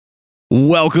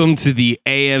Welcome to the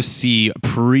AFC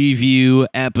Preview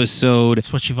episode.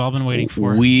 It's what you've all been waiting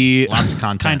for. Lots of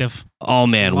content. Kind of. Oh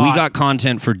man, we got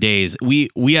content for days. We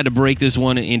had to break this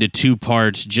one into two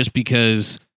parts just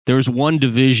because there was one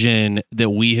division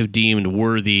that we have deemed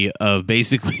worthy of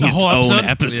basically its own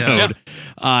episode.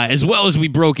 Yeah. As well as we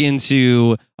broke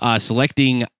into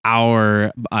selecting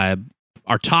our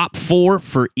top four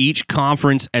for each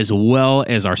conference, as well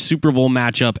as our Super Bowl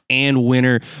matchup and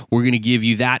winner. We're going to give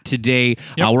you that today.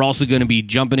 Yep. We're also going to be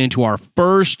jumping into our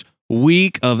first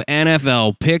week of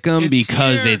NFL Pick'em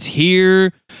because it's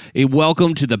here.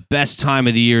 Welcome to the best time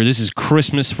of the year. This is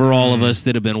Christmas for all of us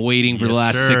that have been waiting for the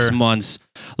last 6 months.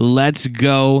 Let's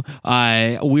go.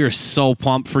 We are so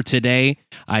pumped for today.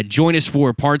 Join us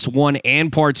for parts 1 and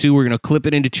part 2. We're going to clip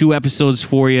it into 2 episodes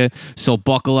for you. So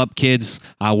buckle up, kids.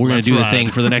 We're going to do the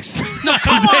thing for the next... No,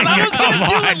 come on. I was going to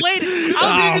do it later. I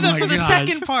was going to do that for the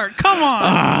second part. Come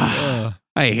on.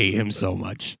 I hate him so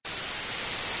much.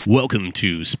 Welcome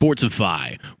to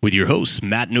Sportsify with your hosts,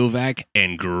 Matt Novak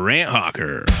and Grant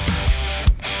Hawker.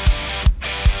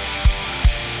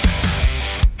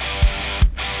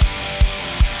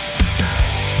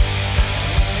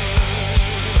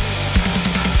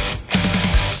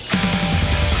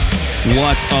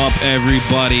 What's up,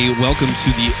 everybody? Welcome to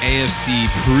the AFC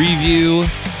Preview.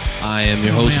 I am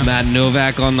your host, Matt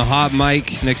Novak, on the hot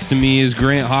mic. Next to me is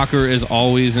Grant Hawker, as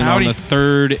always, and on the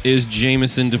third is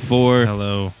Jameson DeFore.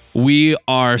 Hello. We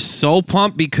are so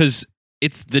pumped because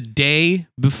it's the day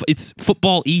before. It's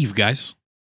football eve, guys.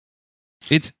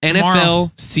 It's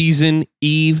NFL season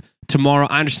eve tomorrow.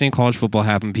 I understand college football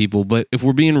happened, people, but if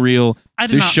we're being real,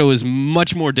 this show is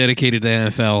much more dedicated to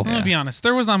NFL. I'm going to be honest.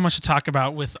 There was not much to talk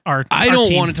about with our I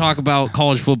don't want to talk about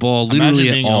college football literally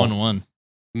at all. 0-1.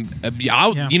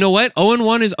 You know what?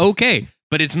 0-1 is okay,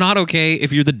 but it's not okay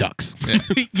if you're the Ducks.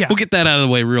 Yeah. We'll get that out of the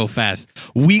way real fast.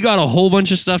 We got a whole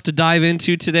bunch of stuff to dive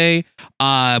into today.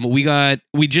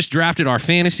 We just drafted our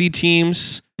fantasy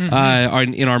teams in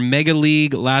our mega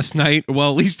league last night.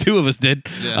 Well, at least 2 of us did.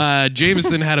 Yeah.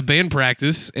 Jameson had a band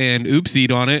practice and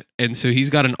oopsied on it, and so he's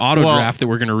got an auto draft that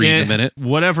we're going to read in a minute.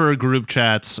 Whatever group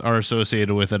chats are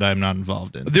associated with it, I'm not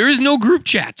involved in. There is no group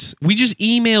chats. We just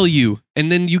email you,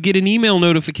 and then you get an email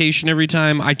notification every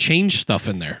time I change stuff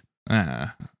in there. I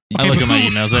look at my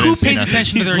emails. Who pays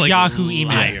attention to their Yahoo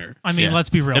email? I mean, let's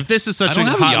be real. If this is such a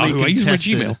hotly contested, I use my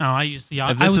Gmail. Oh, I use the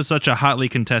Yahoo. If this is such a hotly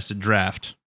contested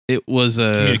draft, it was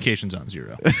communications on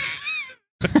 0.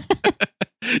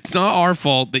 It's not our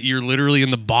fault that you're literally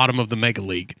in the bottom of the mega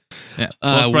league. Yeah,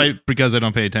 well, it's probably because I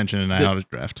don't pay attention and I auto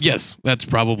draft. Yes, that's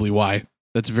probably why.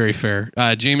 That's very fair.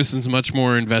 Jameson's much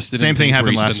more invested. Same thing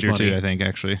happened last year too, I think,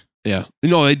 actually. Yeah,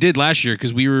 no, it did last year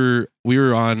because we were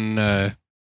on.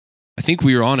 I think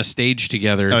we were on a stage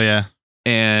together. Oh yeah.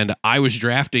 And I was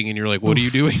drafting, and you're like, "What are you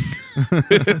doing?"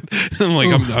 I'm like,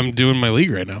 "I'm doing my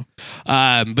league right now."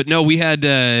 But no, we had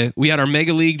our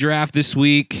mega league draft this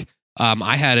week.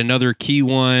 I had another key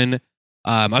one.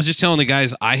 I was just telling the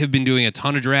guys I have been doing a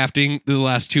ton of drafting the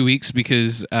last 2 weeks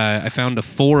because I found a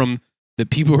forum that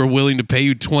people are willing to pay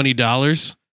you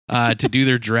 $20 to do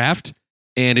their draft,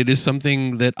 and it is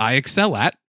something that I excel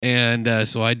at. And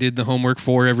so I did the homework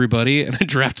for everybody, and I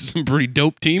drafted some pretty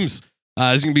dope teams.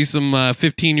 There's going to be some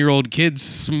 15-year-old kids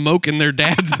smoking their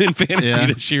dads in fantasy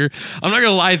this year. I'm not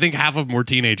going to lie. I think half of them were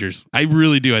teenagers. I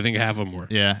really do. I think half of them were.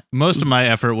 Yeah. Most of my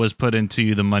effort was put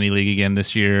into the money league again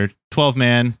this year.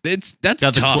 12-man. That's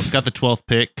got tough. Got the 12th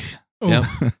pick. Yeah.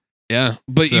 Yeah.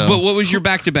 But what was your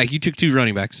back-to-back? You took 2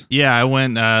 running backs. Yeah, I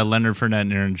went Leonard Fournette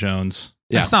and Aaron Jones.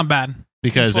 Yeah. That's not bad.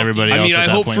 Because everybody else. I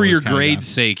hope for your grade's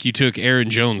sake you took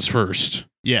Aaron Jones first.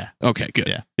 Yeah. Okay,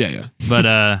 good. Yeah.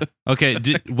 But okay,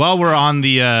 while we're on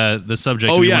the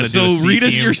subject, so read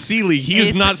us your C League. He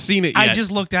has not seen it yet. I just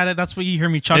looked at it. That's what you hear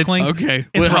me chuckling. Okay.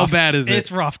 How bad is it?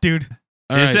 It's rough, dude.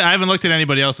 All right. I haven't looked at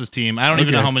anybody else's team. I don't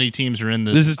even know how many teams are in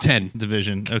this. This is 10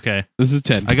 division. Okay. This is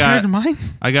 10.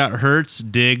 I got Hurts,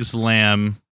 Diggs,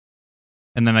 Lamb,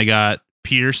 and then I got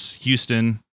Pierce,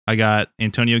 Houston. I got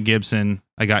Antonio Gibson.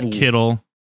 I got Kittle.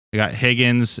 I got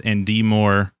Higgins and D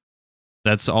Moore.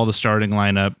 That's all the starting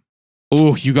lineup.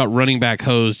 Oh, you got running back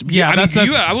hosed. Yeah,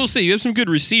 I will say you have some good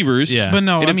receivers. Yeah, but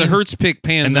no, if the Hurts pick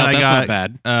pans out, that's not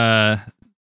bad. I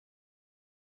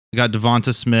got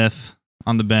Devonta Smith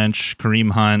on the bench,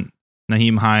 Kareem Hunt,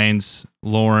 Naheem Hines,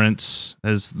 Lawrence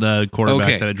as the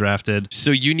quarterback that I drafted.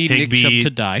 So you need Nick Chubb to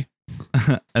die.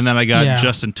 And then I got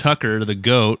Justin Tucker, the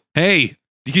GOAT. Hey,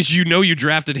 because you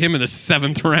drafted him in the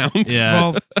 7th round. Yeah.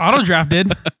 Well, auto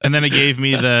drafted. And then it gave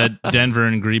me the Denver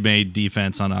and Green Bay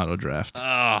defense on auto draft.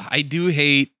 I do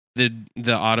hate the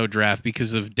auto draft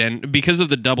because of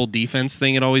the double defense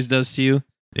thing it always does to you.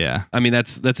 Yeah. I mean,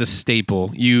 that's a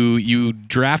staple. You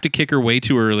draft a kicker way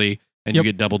too early, and you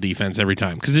get double defense every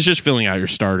time because it's just filling out your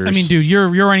starters. I mean, dude, your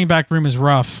running back room is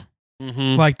rough.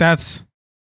 Mm-hmm. Like that's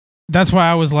why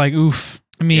I was like, oof.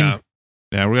 I mean,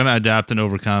 yeah, we're gonna adapt and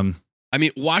overcome. I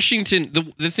mean, Washington.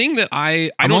 The thing that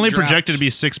I'm only projected to be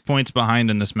 6 points behind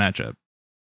in this matchup.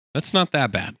 That's not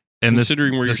that bad. And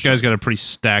considering where this guy's got a pretty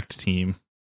stacked team.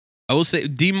 I will say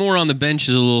D Moore on the bench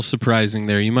is a little surprising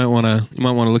there. You might want to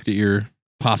look at your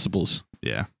possibles.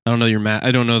 Yeah. I don't know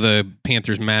I don't know the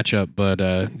Panthers matchup, but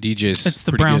DJ's it's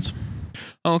the pretty Browns. Good.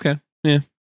 Oh, okay. Yeah.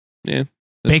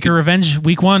 Baker good. Revenge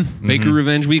week 1. Baker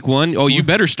Revenge week 1. Oh, you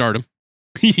better start him.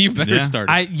 You better start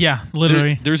him.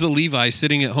 Literally. There's a Levi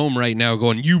sitting at home right now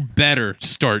going, you better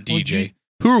start DJ.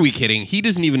 Who are we kidding? He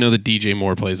doesn't even know that DJ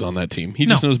Moore plays on that team. He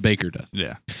just knows Baker does.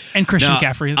 Yeah. And Christian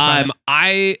McCaffrey.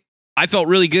 I felt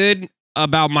really good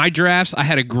about my drafts. I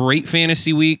had a great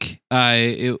fantasy week. For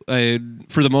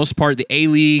the most part, the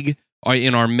A-League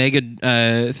in our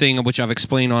mega thing, which I've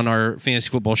explained on our fantasy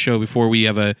football show before. We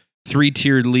have a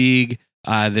 3-tiered league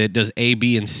that does A,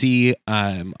 B, and C.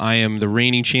 I am the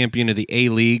reigning champion of the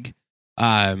A-League.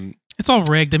 It's all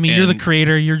rigged. I mean, you're the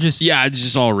creator. You're just... Yeah, it's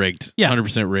just all rigged. Yeah.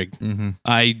 100% rigged. Mm-hmm.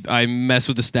 I mess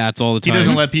with the stats all the time. He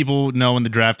doesn't let people know when the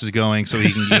draft is going so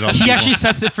he can get off. He actually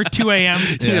sets it for 2 a.m.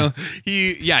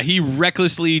 Yeah. He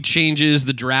recklessly changes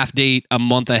the draft date a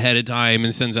month ahead of time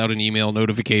and sends out an email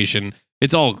notification.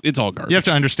 It's all garbage. You have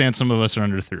to understand some of us are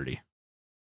under 30.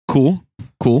 Cool.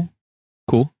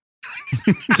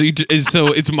 So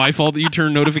it's my fault that you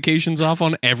turn notifications off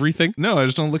on everything? No, I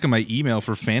just don't look at my email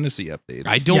for fantasy updates.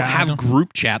 I don't have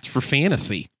group chats for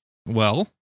fantasy. Well,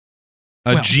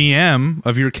 GM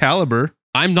of your caliber.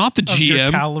 I'm not the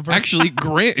GM. Actually,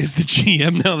 Grant is the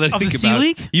GM now that I think about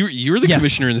it. You're the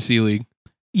commissioner in the C League.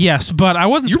 Yes, but I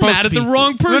wasn't supposed to be. You're mad at the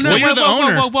wrong person. You're the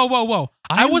owner. Whoa.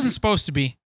 I wasn't supposed to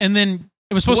be. And then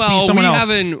it was supposed to be someone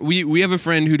else. We have a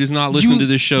friend who does not listen to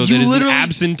this show that is an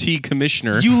absentee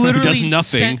commissioner who does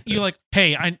nothing. You're like,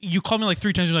 hey, you called me like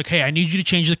 3 times. You're like, hey, I need you to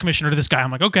change the commissioner to this guy.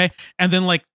 I'm like, okay. And then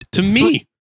like to me,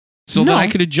 so that I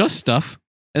could adjust stuff.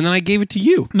 And then I gave it to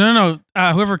you. No.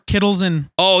 Whoever Kittles and...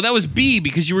 Oh, that was B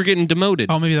because you were getting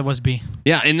demoted. Oh, maybe that was B.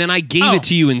 Yeah, and then I gave it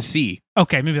to you in C.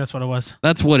 Okay, maybe that's what it was.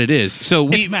 That's what it is. So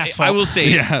it's Matt's fault. I will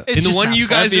say, in the one you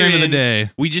guys are in, the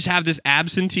day, we just have this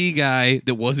absentee guy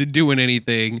that wasn't doing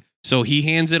anything. So he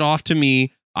hands it off to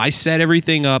me. I set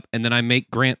everything up, and then I make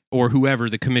Grant or whoever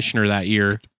the commissioner that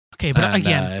year. Okay, but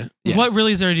again, what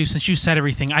really is there to do since you said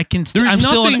everything? There's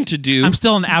nothing to do. I'm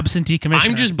still an absentee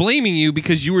commissioner. I'm just blaming you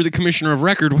because you were the commissioner of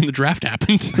record when the draft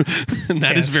happened. And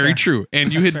that is very true.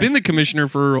 And you had been the commissioner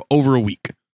for over a week.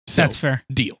 So, that's fair.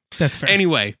 Deal. That's fair.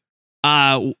 Anyway,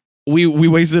 we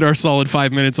wasted our solid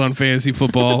 5 minutes on fantasy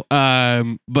football.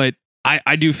 But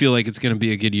I do feel like it's going to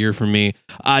be a good year for me.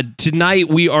 Tonight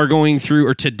we are going through,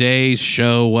 or today's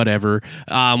show, whatever.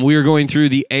 We are going through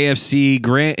the AFC.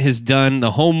 Grant has done the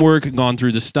homework, gone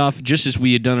through the stuff, just as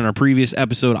we had done in our previous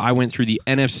episode. I went through the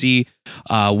NFC.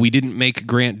 We didn't make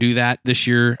Grant do that this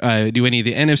year, do any of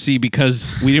the NFC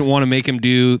because we didn't want to make him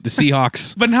do the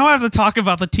Seahawks. But now I have to talk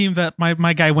about the team that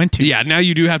my guy went to. Yeah, now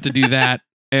you do have to do that.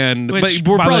 But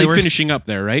we're probably finishing up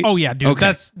there, right? Oh yeah, dude.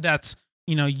 Okay. That's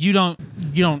you don't.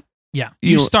 Yeah,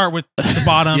 you start with the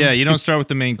bottom. Yeah, you don't start with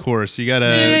the main course. You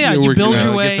gotta you build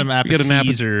your way. Get some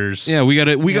appetizers. We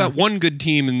got one good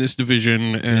team in this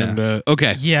division, and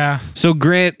okay. Yeah. So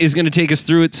Grant is going to take us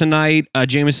through it tonight.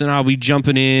 Jameson and I'll be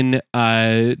jumping in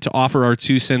to offer our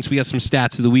 2 cents. We got some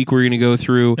stats of the week we're going to go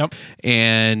through,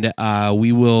 and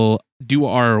we will do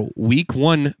our week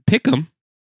 1 pick'em.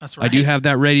 That's right. I do have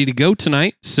that ready to go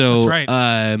tonight. So that's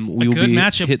right. We will be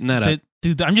hitting that up.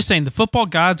 Dude, I'm just saying the football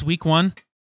gods week 1.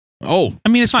 Oh, I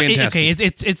mean, it's not okay.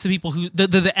 It's the people who the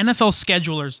NFL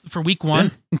schedulers for week 1.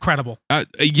 Incredible.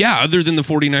 Other than the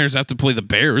 49ers have to play the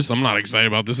Bears, I'm not excited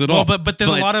about this at all. But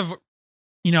there's a lot of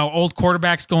old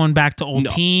quarterbacks going back to old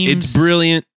teams. It's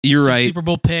brilliant. You're right. Super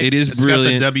Bowl picks. It is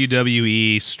brilliant. Got the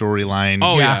WWE storyline.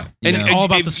 Oh yeah, and it's all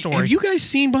about the story. Have you guys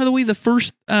seen, by the way, the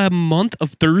first month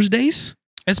of Thursdays?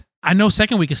 I know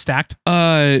second week is stacked.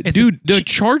 Dude, the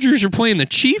Chargers are playing the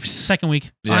Chiefs second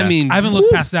week. Yeah. I mean, I haven't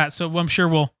looked past that, so I'm sure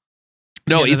we'll.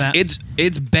 No,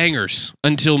 it's bangers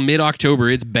until mid-October.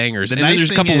 It's bangers, and then there's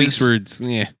a couple weeks where it's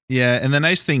Yeah, and the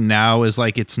nice thing now is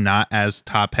like it's not as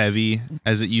top heavy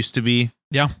as it used to be.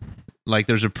 Yeah, like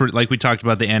there's like we talked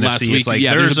about the NFC. Last week, it's like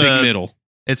there's a big middle.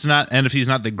 It's not NFC's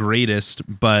not the greatest,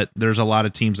 but there's a lot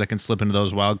of teams that can slip into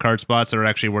those wild card spots that are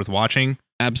actually worth watching.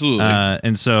 Absolutely.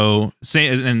 And so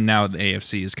and now the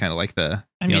AFC is kind of like the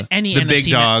any the NFC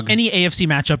big dog. Any AFC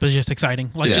matchup is just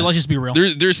exciting. Let's just be real.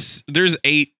 There's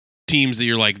 8 teams that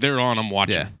you're like, they're on, I'm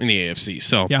watching in the AFC.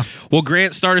 So, well,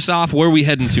 Grant, start us off. Where are we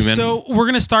heading to, man? So we're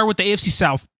going to start with the AFC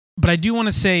South. But I do want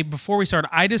to say, before we start,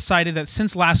 I decided that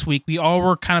since last week, we all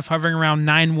were kind of hovering around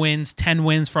 9 wins, 10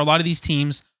 wins for a lot of these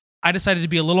teams. I decided to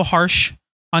be a little harsh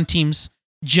on teams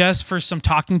just for some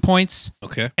talking points.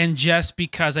 Okay. And just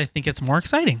because I think it's more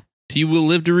exciting. You will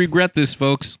live to regret this,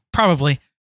 folks. Probably.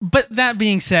 But that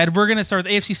being said, we're going to start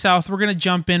with the AFC South. We're going to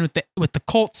jump in with the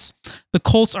Colts. The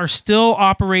Colts are still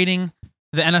operating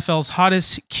the NFL's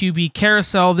hottest QB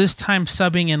carousel, this time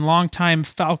subbing in longtime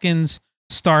Falcons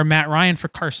star Matt Ryan for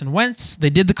Carson Wentz. They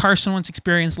did the Carson Wentz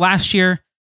experience last year.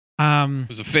 It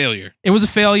was a failure. It was a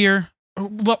failure.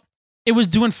 Well, it was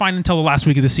doing fine until the last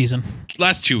week of the season.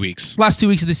 Last 2 weeks. Last 2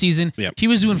 weeks of the season. Yep. He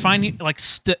was doing fine. Like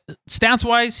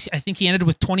stats-wise, I think he ended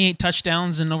with 28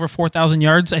 touchdowns and over 4,000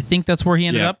 yards. I think that's where he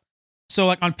ended up. So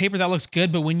like on paper, that looks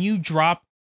good. But when you drop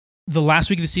the last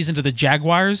week of the season to the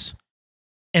Jaguars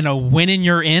and a win and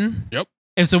you're in,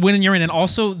 it's a win and you're in. And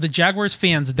also the Jaguars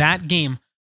fans, that game,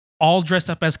 all dressed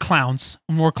up as clowns,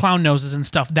 wore clown noses and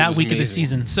stuff that week of the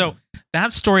season. So that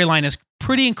storyline is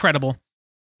pretty incredible.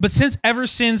 But ever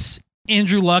since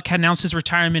Andrew Luck had announced his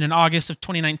retirement in August of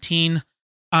 2019,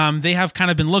 they have kind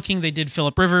of been looking. They did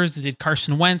Phillip Rivers, they did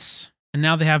Carson Wentz, and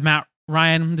now they have Matt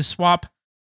Ryan. The swap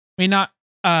may not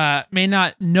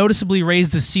noticeably raise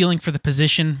the ceiling for the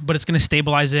position, but it's going to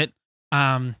stabilize it.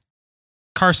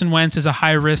 Carson Wentz is a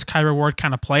high risk, high reward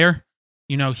kind of player.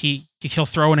 You know, he'll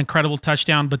throw an incredible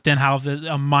touchdown, but then have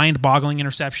a mind-boggling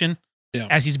interception.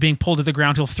 As he's being pulled to the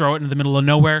ground, he'll throw it into the middle of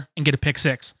nowhere and get a pick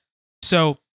six.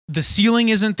 So the ceiling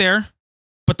isn't there,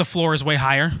 but the floor is way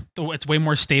higher. It's way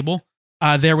more stable.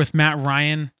 There with Matt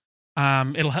Ryan,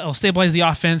 it'll stabilize the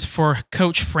offense for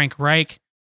Coach Frank Reich,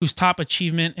 whose top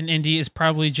achievement in Indy is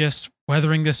probably just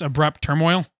weathering this abrupt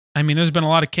turmoil. I mean, there's been a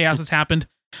lot of chaos that's happened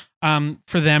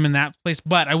for them in that place.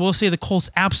 But I will say the Colts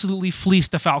absolutely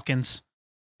fleeced the Falcons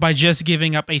by just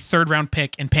giving up a third-round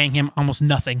pick and paying him almost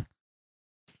nothing.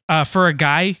 For a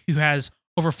guy who has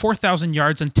over 4,000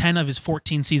 yards in 10 of his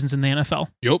 14 seasons in the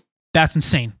NFL. Yep. That's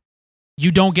insane.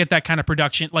 You don't get that kind of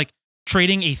production. Like,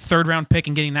 trading a third-round pick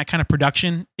and getting that kind of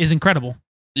production is incredible.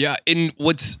 Yeah, and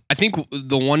I think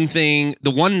the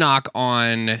one knock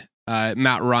on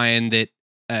Matt Ryan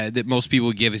that most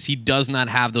people give is he does not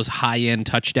have those high-end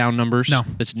touchdown numbers. No.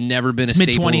 That's never been a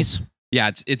staple. Mid-20s.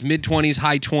 Yeah, it's mid-20s,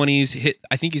 high 20s.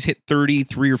 I think he's hit 30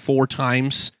 3 or 4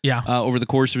 times over the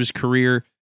course of his career.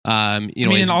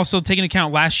 And also taking into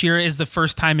account last year is the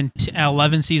first time in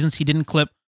 11 seasons he didn't clip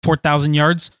 4,000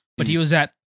 yards, but he was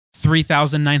at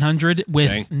 3,900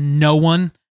 with no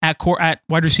one at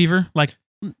wide receiver. Like,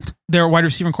 their wide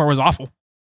receiver core was awful.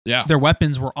 Yeah. Their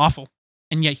weapons were awful.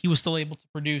 And yet he was still able to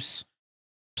produce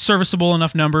serviceable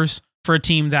enough numbers for a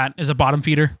team that is a bottom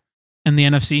feeder in the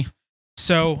NFC.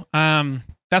 So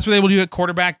that's what they will do at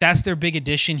quarterback. That's their big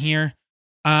addition here.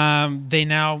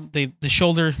 The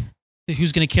shoulder,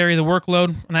 who's going to carry the workload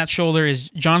on that shoulder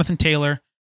is Jonathan Taylor.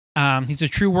 He's a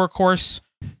true workhorse,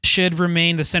 should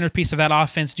remain the centerpiece of that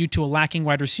offense due to a lacking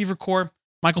wide receiver core.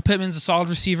 Michael Pittman's a solid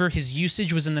receiver. His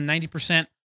usage was in the 90%.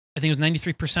 I think it was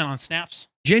 93% on snaps.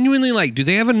 Genuinely, like, do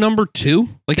they have a number 2?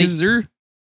 Like, is there...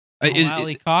 Is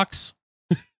Cox?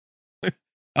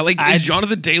 Is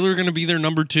Jonathan Taylor going to be their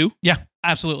number 2? Yeah,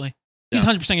 absolutely. He's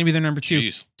 100% going to be their number 2.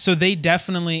 Jeez. So they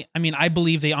definitely... I mean, I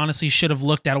believe they honestly should have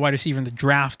looked at a wide receiver in the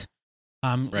draft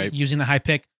using the high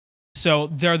pick. So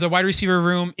the wide receiver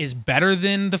room is better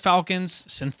than the Falcons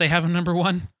since they have a number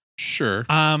 1. Sure.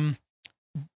 And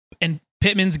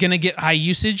Pittman's going to get high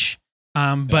usage,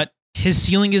 but his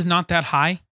ceiling is not that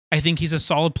high. I think he's a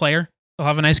solid player. He'll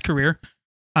have a nice career.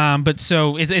 But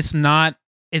so it's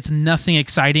nothing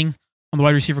exciting on the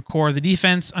wide receiver core. The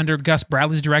defense under Gus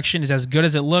Bradley's direction is as good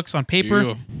as it looks on paper.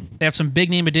 Yeah. They have some big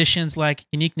name additions like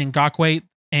Unique Ngakoue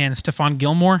and Stephon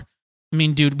Gilmore. I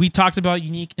mean, dude, we talked about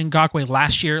Unique Ngakoue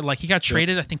last year. Like, he got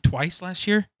traded, I think, twice last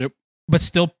year. Yep. But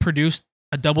still produced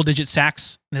a double-digit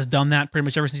sacks and has done that pretty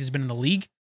much ever since he's been in the league.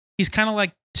 He's kind of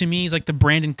like, to me, he's like the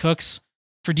Brandon Cooks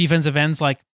for defensive ends,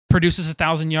 like produces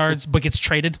 1,000 yards but gets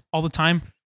traded all the time.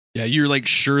 Yeah, you're like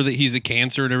sure that he's a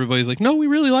cancer and everybody's like, no, we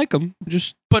really like him.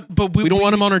 But we don't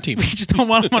want him on our team. We just don't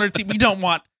want him on our team. We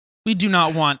do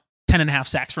not want 10.5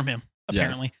 sacks from him,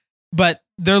 apparently. Yeah. But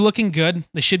they're looking good.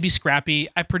 They should be scrappy.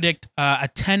 I predict a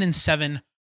 10-7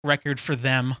 record for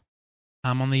them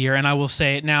on the year. And I will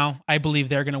say it now, I believe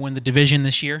they're going to win the division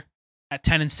this year. At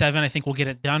 10-7, I think we'll get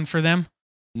it done for them.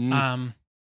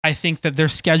 I think that their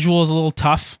schedule is a little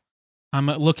tough. I'm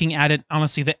looking at it,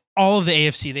 honestly, that all of the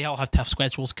AFC, they all have tough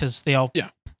schedules because they all,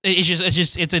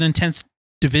 it's an intense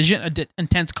division, an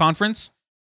intense conference.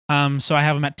 So I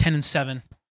have them at 10-7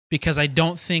 because I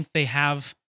don't think they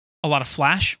have a lot of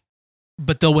flash,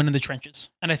 but they'll win in the trenches.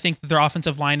 And I think that their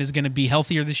offensive line is going to be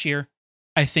healthier this year.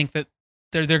 I think that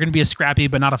they're going to be a scrappy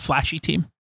but not a flashy team.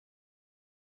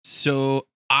 So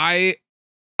I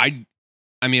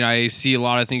mean, I see a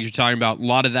lot of things you're talking about. A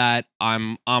lot of that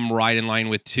I'm right in line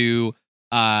with too.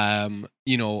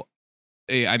 You know,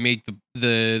 I make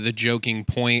the joking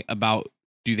point about,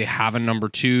 do they have a number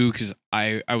 2? Because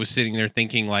I was sitting there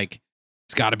thinking, like,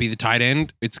 it's got to be the tight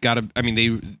end. It's got to. I mean,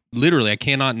 they literally, I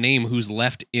cannot name who's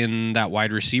left in that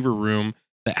wide receiver room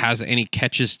that has any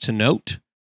catches to note.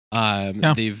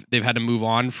 They've had to move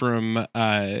on from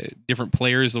different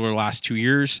players over the last 2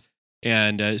 years,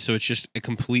 and so it's just a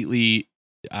completely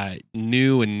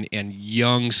new and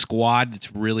young squad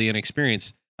that's really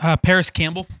inexperienced. Paris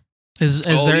Campbell is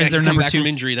their number 2 from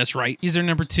injury. That's right. He's their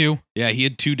number 2. Yeah, he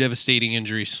had 2 devastating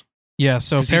injuries. Yeah,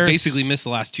 so Paris, he's basically missed the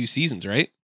last 2 seasons, right?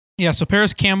 Yeah, so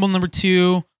Paris Campbell, number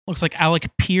 2. Looks like Alec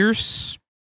Pierce,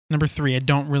 number 3. I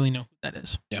don't really know who that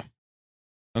is. Yeah.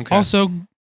 Okay. Also,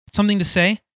 something to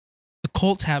say, the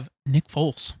Colts have Nick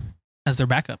Foles as their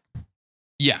backup.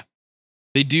 Yeah.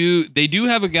 They do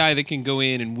have a guy that can go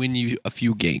in and win you a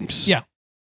few games. Yeah.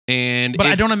 But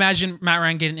I don't imagine Matt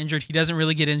Ryan getting injured. He doesn't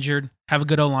really get injured. Have a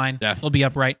good O-line. Yeah. He'll be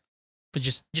upright. But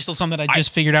just something that I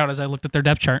just figured out as I looked at their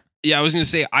depth chart. Yeah, I was going to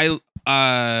say, I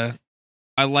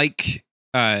like,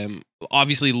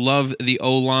 obviously love the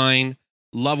O-line,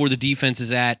 love where the defense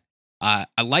is at. I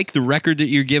like the record that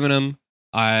you're giving them.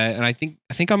 And I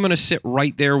think I'm going to sit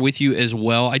right there with you as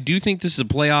well. I do think this is a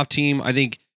playoff team. I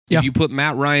think if you put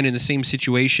Matt Ryan in the same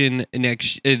situation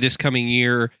this coming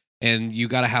year, and you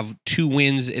got to have 2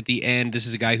 wins at the end, this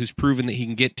is a guy who's proven that he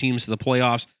can get teams to the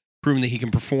playoffs, proven that he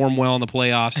can perform well in the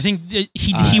playoffs. I think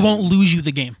he won't lose you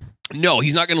the game. No,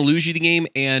 he's not going to lose you the game,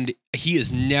 and he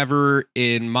has never,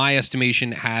 in my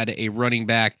estimation, had a running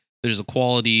back that is a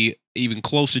quality even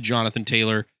close to Jonathan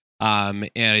Taylor. And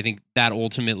I think that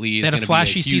ultimately is going to be a huge difference. They had a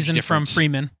flashy season from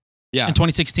Freeman in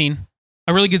 2016.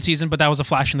 A really good season, but that was a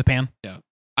flash in the pan. Yeah.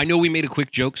 I know we made a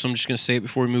quick joke, so I'm just going to say it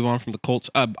before we move on from the Colts.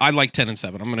 I like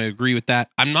 10-7. I'm going to agree with that.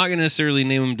 I'm not going to necessarily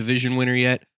name them division winner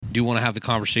yet. Do want to have the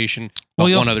conversation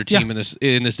about one other team in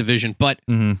this division. But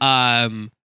last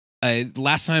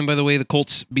time, by the way, the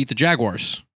Colts beat the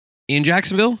Jaguars in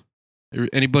Jacksonville.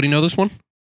 Anybody know this one?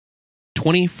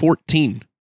 2014.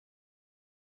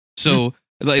 So,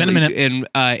 and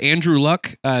Andrew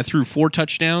Luck threw 4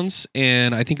 touchdowns,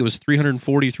 and I think it was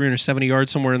 340, 370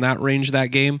 yards, somewhere in that range that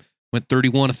game. Went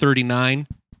 31-39.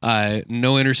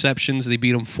 No interceptions. They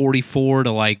beat them 44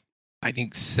 to I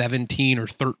think 17 or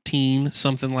 13,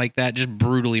 something like that. Just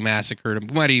brutally massacred them.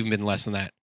 Might have even been less than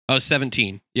that. Oh,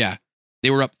 17. Yeah. They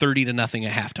were up 30-0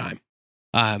 at halftime.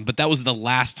 But that was the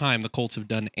last time the Colts have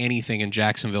done anything in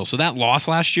Jacksonville. So that loss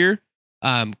last year,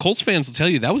 Colts fans will tell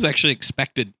you that was actually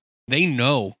expected. They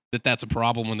know that that's a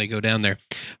problem when they go down there.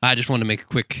 I just wanted to make a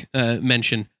quick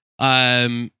mention.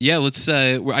 Let's.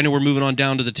 I know we're moving on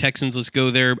down to the Texans. Let's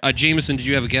go there. Jameson, did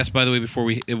you have a guess, by the way, before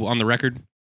we on the record?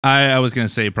 I was going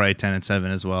to say probably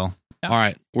 10-7 as well. All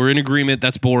right, we're in agreement.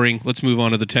 That's boring. Let's move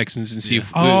on to the Texans and see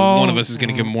if one of us is going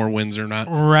to give more wins or not.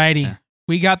 Righty. Yeah.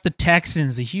 We got the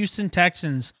Texans, the Houston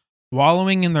Texans,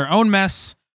 wallowing in their own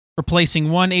mess,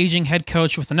 replacing one aging head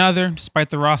coach with another, despite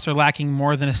the roster lacking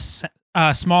more than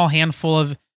a small handful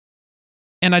of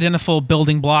unidentifiable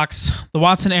building blocks. The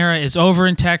Watson era is over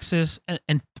in Texas,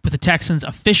 and with the Texans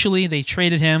officially, they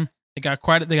traded him. They got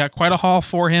quite a haul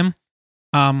for him.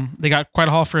 They got quite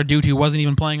a haul for a dude who wasn't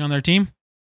even playing on their team.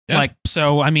 Yeah.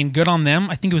 Good on them.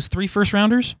 I think it was 3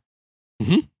 first-rounders.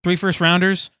 Mm-hmm. 3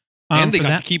 first-rounders. And they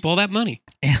got to keep all that money.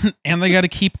 And they got to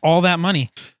keep all that money.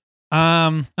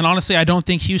 And honestly, I don't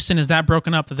think Houston is that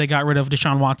broken up that they got rid of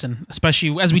Deshaun Watson,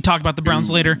 especially as we talk about the Browns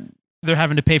later. They're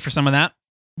having to pay for some of that.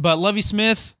 But Lovie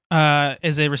Smith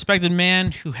is a respected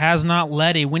man who has not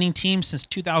led a winning team since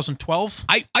 2012.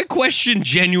 I question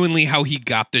genuinely how he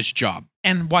got this job.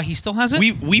 And why he still has it?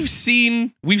 We've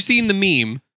seen the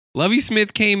meme. Lovie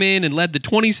Smith came in and led the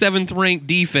 27th ranked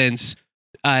defense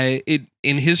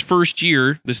in his first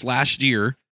year, this last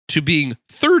year, to being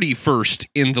 31st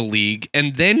in the league,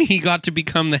 and then he got to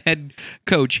become the head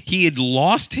coach. He had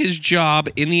lost his job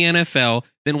in the NFL,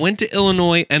 then went to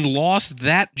Illinois and lost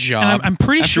that job. I'm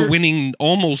pretty after winning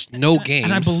almost no games.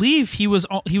 And I believe he was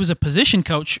a position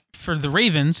coach for the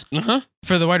Ravens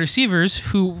for the wide receivers,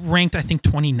 who ranked I think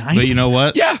 29th. But you know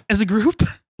what? Yeah, as a group,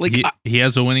 he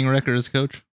has a winning record as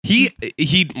coach. He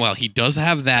does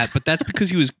have that, but that's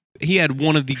because he had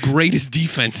one of the greatest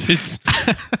defenses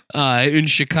in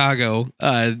Chicago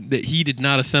that he did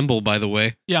not assemble, by the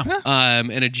way. Yeah.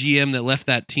 And a GM that left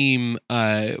that team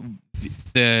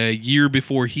the year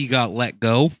before he got let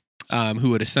go.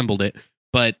 who had assembled it.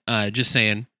 But just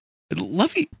saying,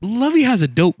 Lovey has a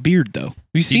dope beard, though. Have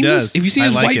you seen this? Have you seen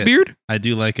his white beard? I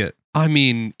do like it. I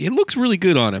mean, it looks really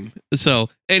good on him. So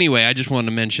anyway, I just wanted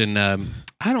to mention, I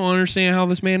don't understand how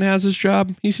this man has his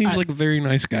job. He seems like a very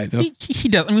nice guy, though. He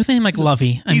does. I mean, with a name like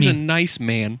Lovey. He's a nice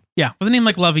man. Yeah, with a name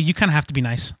like Lovey, you kind of have to be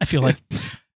nice, I feel like.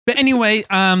 But anyway,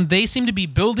 they seem to be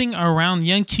building around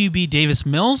young QB Davis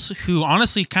Mills, who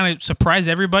honestly kind of surprised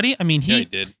everybody. I mean, he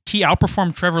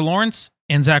outperformed Trevor Lawrence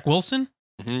and Zach Wilson.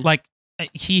 Mm-hmm. Like,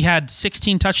 he had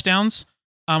 16 touchdowns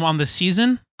on the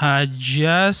season,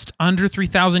 just under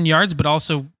 3,000 yards, but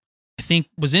also I think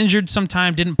was injured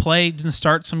sometime, didn't play, didn't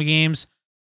start some games.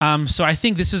 So I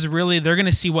think this is really, they're going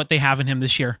to see what they have in him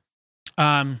this year. He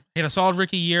had a solid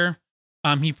rookie year.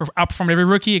 He outperformed every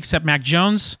rookie except Mac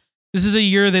Jones. This is a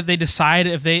year that they decide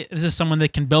if this is someone they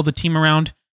can build a team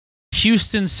around.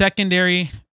 Houston's secondary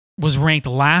was ranked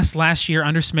last year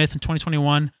under Smith in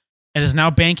 2021. And is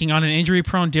now banking on an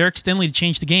injury-prone Derek Stingley to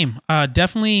change the game.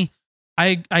 Definitely,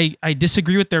 I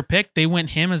disagree with their pick. They went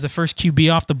him as the first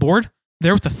QB off the board.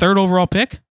 They're with the 3rd overall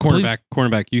pick.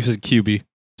 Cornerback. You said QB.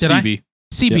 Did CB.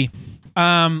 CB.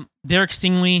 Yep. Derek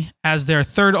Stingley as their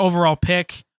 3rd overall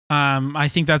pick. I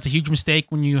think that's a huge mistake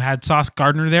when you had Sauce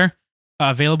Gardner there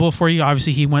available for you.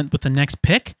 Obviously, he went with the next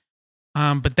pick.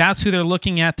 But that's who they're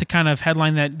looking at to kind of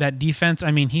headline that defense.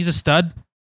 I mean, he's a stud,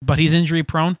 but he's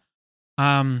injury-prone.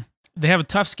 They have a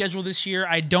tough schedule this year.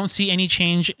 I don't see any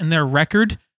change in their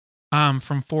record from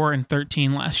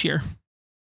 4-13 last year.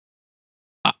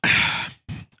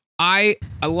 I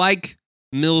like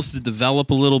Mills to develop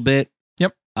a little bit.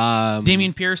 Yep.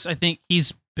 Dameon Pierce, I think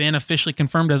he's been officially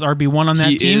confirmed as RB1 on that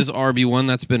team. He is RB1.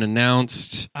 That's been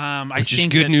announced. Which is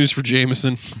good news for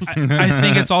Jameson. I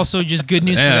think it's also just good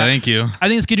news for that. Thank you. I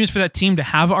think it's good news for that team to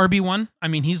have RB1. I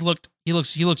mean, he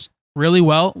looks really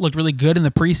well, looked really good in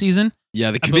the preseason.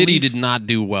 Yeah, the committee did not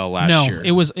do well last year. No,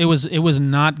 it was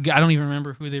not good. I don't even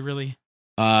remember who they really.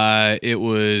 It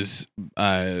was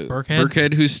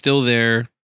Burkhead, who's still there.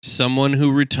 Someone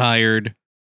who retired.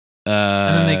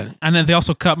 And then they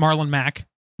also cut Marlon Mack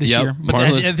this year. But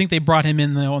I think they brought him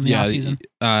in on the offseason.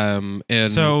 And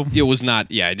so it was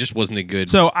not. Yeah, it just wasn't a good.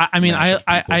 So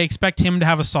I expect him to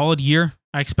have a solid year.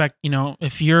 I expect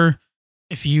if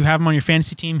you have him on your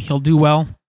fantasy team, he'll do well.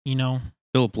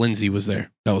 Philip Lindsay was there.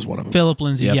 That was one of them. Philip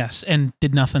Lindsay, yes, and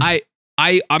did nothing.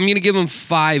 I'm going to give them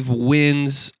 5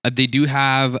 wins. They do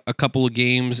have a couple of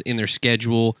games in their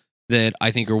schedule that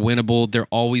I think are winnable. They're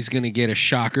always going to get a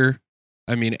shocker.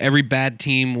 I mean, every bad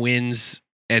team wins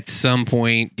at some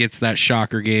point, gets that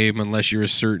shocker game, unless you're a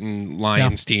certain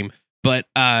Lions team. But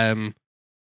I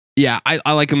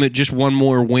like them at just one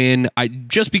more win.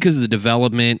 Just because of the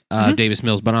development, Davis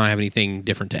Mills, but I don't have anything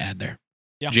different to add there.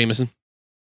 Yeah. Jameson?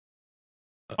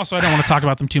 Also, I don't want to talk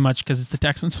about them too much because it's the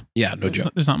Texans. Yeah, no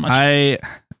joke. There's not much.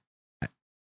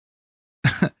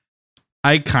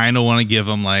 I kind of want to give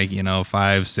them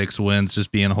 5-6 wins, just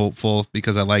being hopeful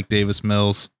because I like Davis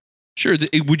Mills. Sure.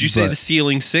 Would you say the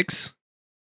ceiling 6?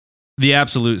 The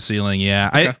absolute ceiling, yeah.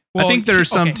 Okay. I think there are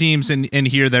some teams in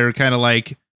here that are kind of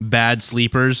like bad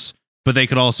sleepers, but they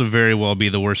could also very well be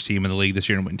the worst team in the league this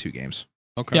year and win 2 games.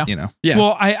 Okay. Yeah. Yeah.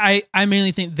 Well, I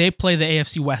mainly think they play the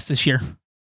AFC West this year.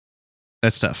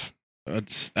 That's tough.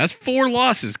 That's 4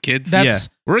 losses, kids. That's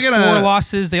 4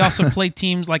 losses. They also play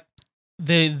teams like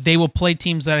they will play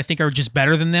teams that I think are just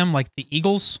better than them, like the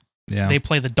Eagles. Yeah. They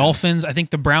play the Dolphins. I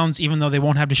think the Browns, even though they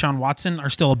won't have Deshaun Watson, are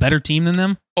still a better team than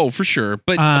them. Oh, for sure.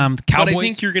 But the Cowboys, but I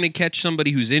think you're going to catch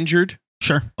somebody who's injured.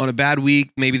 Sure. On a bad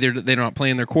week, maybe they're not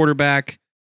playing their quarterback.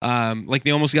 Like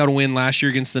they almost got a win last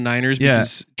year against the Niners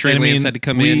because Trey Lance had to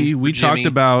come in. We talked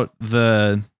about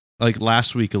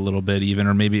last week a little bit even,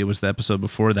 or maybe it was the episode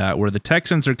before that, where the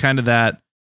Texans are kind of that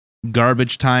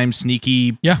garbage time,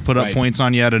 sneaky, put up points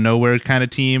on you out of nowhere kind of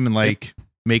team and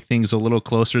make things a little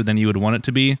closer than you would want it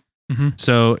to be. Mm-hmm.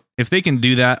 So if they can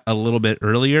do that a little bit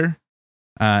earlier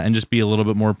and just be a little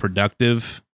bit more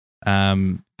productive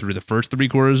through the first 3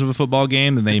 quarters of a football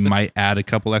game, then they might add a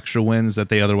couple extra wins that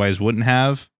they otherwise wouldn't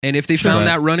have. And if they found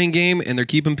that running game and they're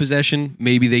keeping possession,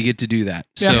 maybe they get to do that.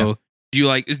 Yeah. So do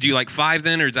you like 5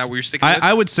 then, or is that where you're sticking with?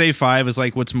 I would say 5 is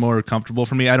what's more comfortable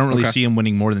for me. I don't really see them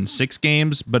winning more than 6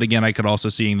 games, but again, I could also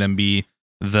see them be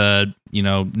the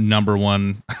number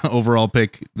 1 overall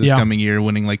pick this coming year,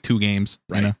 winning 2 games.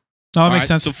 Right. No, that makes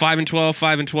sense. So 5-12,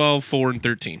 5-12,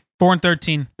 4-13.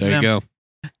 4-13. There you go.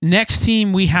 Next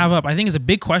team we have up, I think, is a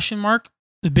big question mark.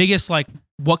 The biggest,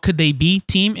 what could they be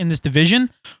team in this division?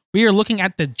 We are looking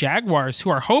at the Jaguars, who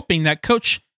are hoping that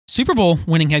Super Bowl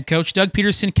winning head coach Doug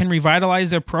Peterson can revitalize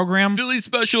their program. Philly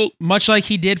special. Much like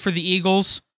he did for the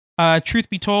Eagles. Truth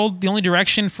be told, the only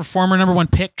direction for former number 1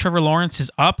 pick Trevor Lawrence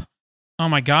is up. Oh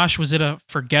my gosh, was it a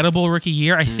forgettable rookie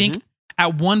year? I think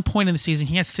at one point in the season,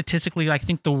 he had statistically, I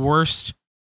think, the worst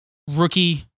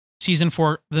rookie season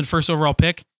for the first overall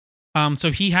pick.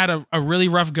 So he had a really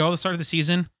rough go at the start of the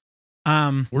season.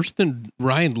 Worse than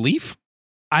Ryan Leaf?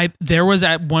 There was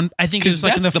at one, I think it was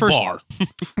like in the first bar.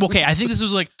 Okay, I think this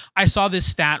was like, I saw this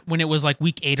stat when it was like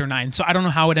week 8 or 9, so I don't know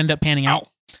how it ended up panning out.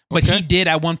 But he did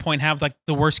at one point have like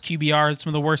the worst QBR, some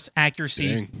of the worst accuracy.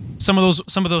 Dang. Some of those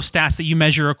stats that you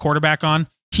measure a quarterback on,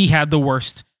 he had the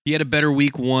worst. He had a better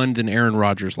week 1 than Aaron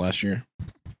Rodgers last year.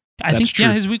 I think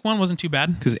his week 1 wasn't too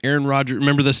bad. Because Aaron Rodgers,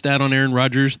 remember the stat on Aaron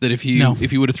Rodgers that if he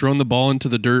would have thrown the ball into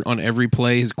the dirt on every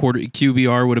play, his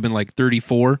QBR would have been like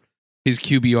 34. His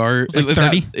QBR was like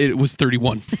 30. It was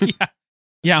 31.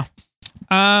 Yeah.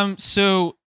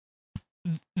 So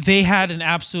they had an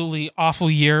absolutely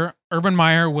awful year. Urban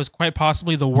Meyer was quite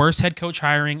possibly the worst head coach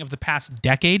hiring of the past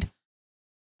decade.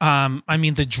 I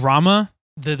mean, the drama,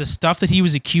 the stuff that he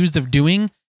was accused of doing,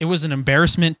 it was an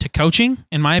embarrassment to coaching,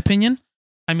 in my opinion.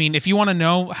 I mean, if you want to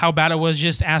know how bad it was,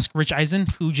 just ask Rich Eisen,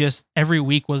 who just every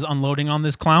week was unloading on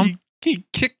this clown. He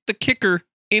kicked the kicker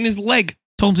in his leg.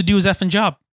 Told him to do his effing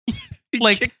job. He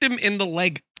kicked him in the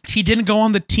leg. He didn't go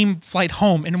on the team flight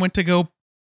home and went to go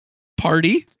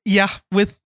party. Yeah,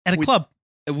 at a club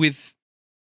with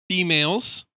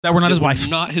females that were not his wife.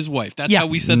 Not his wife. That's how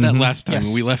we said that last time.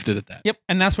 Yes. We left it at that. Yep,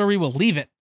 and that's where we will leave it.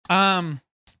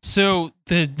 So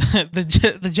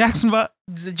the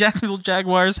Jacksonville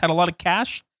Jaguars had a lot of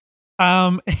cash,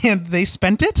 and they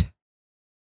spent it.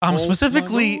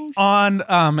 Specifically on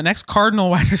an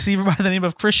ex-Cardinal wide receiver by the name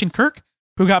of Christian Kirk,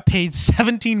 who got paid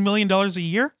 $17 million a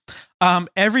year.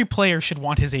 Every player should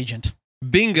want his agent.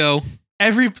 Bingo.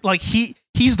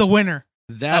 He's the winner.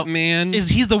 That man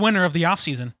he's the winner of the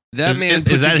offseason.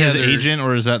 Is that his agent,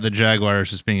 or is that the Jaguars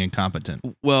just being incompetent?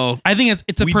 Well, I think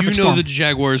it's a perfect storm. We do know the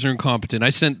Jaguars are incompetent. I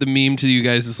sent the meme to you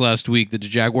guys this last week that the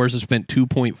Jaguars have spent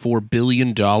 $2.4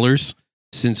 billion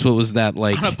since, what was that,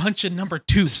 like? On a bunch of number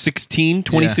 2.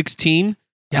 2016?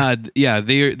 Yeah.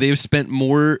 They've spent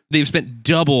more. They've spent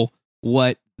double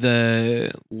what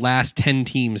the last 10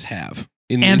 teams have.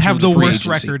 And have the worst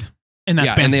record in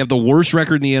that span. And they have the worst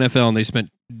record in the NFL, and they spent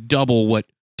double what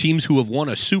teams who have won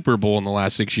a Super Bowl in the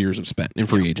last 6 years have spent in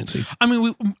free agency. I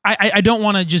mean, I don't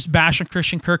want to just bash on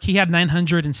Christian Kirk. He had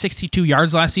 962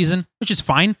 yards last season, which is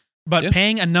fine. But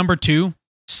paying a number 2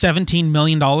 $17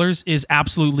 million is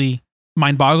absolutely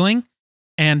mind-boggling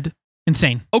and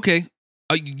insane. Okay,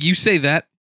 you say that,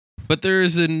 but there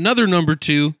is another number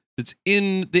 2 that's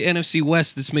in the NFC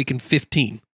West that's making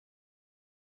 15.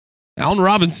 Allen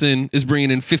Robinson is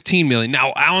bringing in $15 million.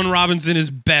 Now, Allen Robinson is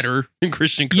better than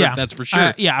Christian Kirk, that's for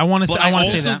sure. I want to say that. I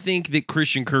also think that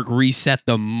Christian Kirk reset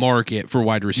the market for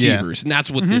wide receivers, and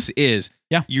that's what this is.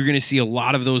 Yeah. You're going to see a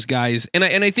lot of those guys, and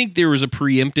I think there was a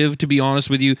preemptive, to be honest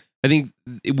with you. I think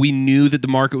we knew that the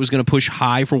market was going to push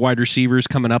high for wide receivers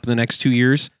coming up in the next 2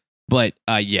 years. But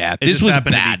this was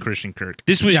bad. To be Christian Kirk.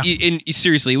 This was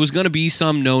seriously, it was going to be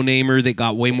some no-namer that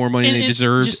got way more money than they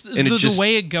deserved. The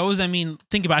way it goes, I mean,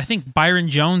 think about it. I think Byron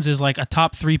Jones is like a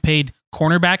top 3 paid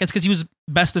cornerback. It's because he was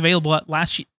best available at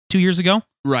 2 years ago.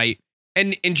 Right.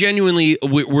 And genuinely,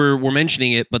 we're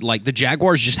mentioning it, but like the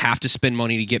Jaguars just have to spend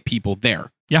money to get people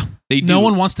there. Yeah, they do. No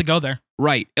one wants to go there.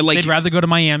 Right. And like, they'd rather go to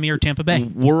Miami or Tampa Bay.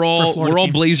 We're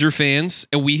all Blazer fans,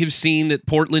 and we have seen that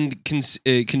Portland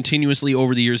continuously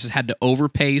over the years has had to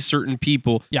overpay certain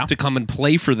people to come and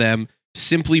play for them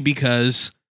simply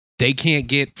because they can't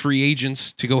get free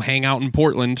agents to go hang out in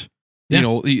Portland,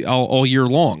 all year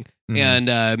long.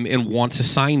 And want to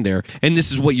sign there. And this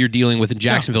is what you're dealing with in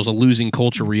Jacksonville, is a losing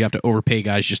culture where you have to overpay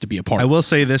guys just to be a part. I will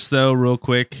say this, though, real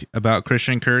quick about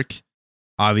Christian Kirk.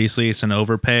 Obviously, it's an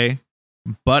overpay,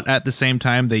 but at the same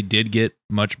time, they did get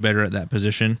much better at that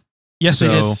position. Yes, they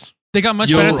did. They got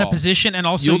much better at that position, and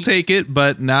also you'll take it,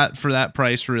 but not for that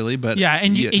price, really. But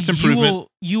it's improvement.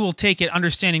 You will take it,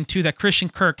 understanding too that Christian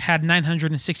Kirk had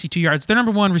 962 yards. Their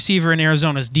number 1 receiver in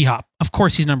Arizona is D-Hop. Of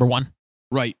course, he's number 1.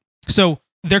 Right. So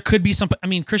there could be some. I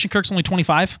mean, Christian Kirk's only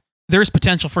 25. There's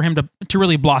potential for him to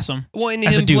really blossom. Well, and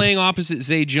him playing opposite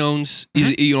Zay Jones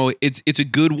is, it's a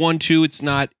good one too. It's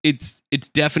not. It's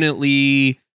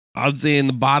definitely, I'd say, in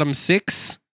the bottom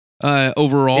 6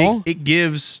 overall. It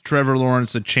gives Trevor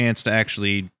Lawrence a chance to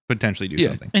actually potentially do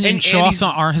something and show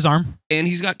off his arm. And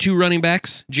he's got 2 running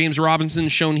backs. James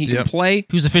Robinson's shown he can play.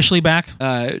 Who's officially back?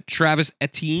 Travis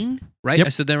Etienne, right? Yep. I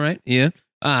said that right. Yeah.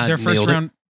 Their first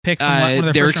round. Pick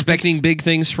from they're expecting big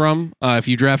things from. If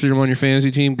you drafted him on your fantasy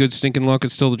team, good stinking luck.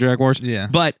 It's still the Jaguars. Yeah.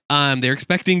 But they're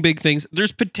expecting big things.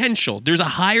 There's potential. There's a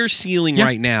higher ceiling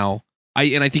right now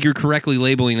I think you're correctly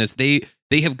labeling this. They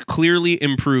have clearly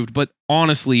improved, but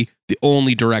honestly, the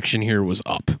only direction here was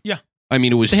up. Yeah. I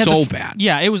mean, it was so bad.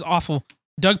 Yeah, it was awful.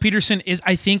 Doug Peterson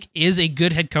I think is a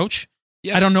good head coach.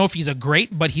 Yeah. I don't know if he's a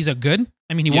great, but he's a good.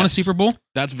 I mean, he won a Super Bowl.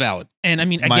 That's valid. And I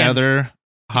mean, again, my other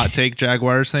hot take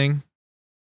Jaguars thing,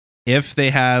 if they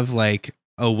have like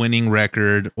a winning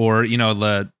record or,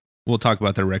 we'll talk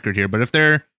about their record here, but if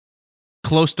they're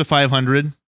close to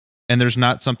 500 and there's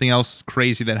not something else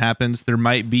crazy that happens, there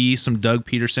might be some Doug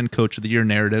Peterson Coach of the Year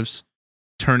narratives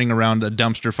turning around a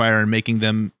dumpster fire and making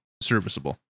them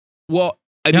serviceable. Well,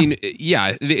 I mean,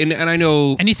 yeah. And I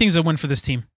know anything's a win for this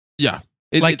team. Yeah.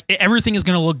 Everything is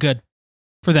going to look good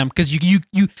for them because you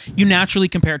naturally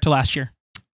compare it to last year.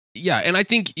 Yeah, and I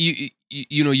think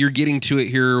you're getting to it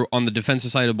here on the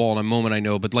defensive side of the ball in a moment, I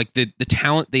know, but like the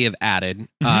talent they have added,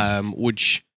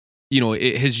 which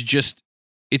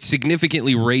it's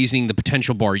significantly raising the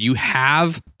potential bar. You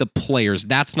have the players.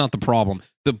 That's not the problem.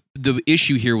 The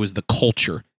issue here was the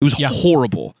culture. It was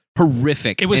horrible.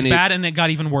 Horrific. It was bad, and it got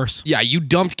even worse. Yeah, you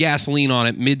dumped gasoline on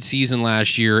it mid-season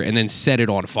last year and then set it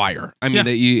on fire. I mean,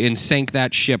 and sank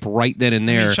that ship right then and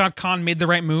there. Shad Khan made the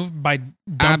right move by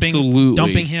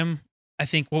dumping him. I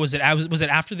think, what was it? Was it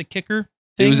after the kicker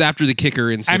thing? It was after the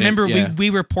kicker incident. I remember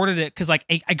we reported it because like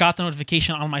I got the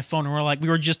notification on my phone, and we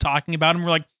were just talking about him.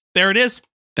 We're like, there it is.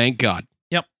 Thank God.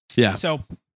 Yep. Yeah. So,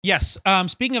 yes.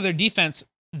 Speaking of their defense,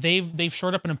 they've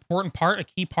shored up an important part, a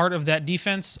key part of that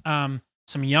defense.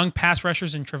 Some young pass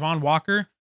rushers in Trevon Walker,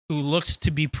 who looks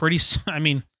to be pretty. I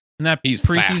mean, in that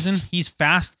preseason, he's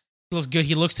fast. He looks good.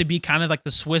 He looks to be kind of like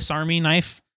the Swiss Army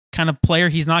knife kind of player.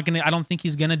 He's not gonna. I don't think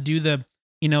he's gonna do the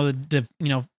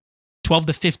 12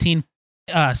 to 15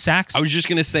 sacks. I was just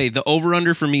gonna say the over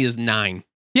under for me is 9.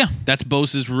 Yeah, that's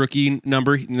Bosa's rookie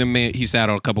number. He sat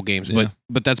out a couple games,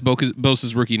 but that's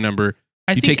Bosa's rookie number.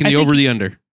 You taking the over the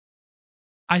under?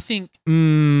 I think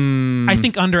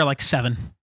under like 7.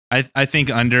 I think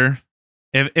under.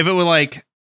 If it were like,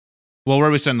 well, where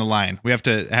are we setting the line?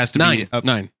 It has to 9, be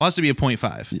 9. It has to be a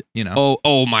 0.5.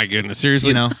 Oh my goodness,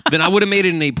 seriously. Then I would have made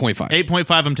it an 8.5.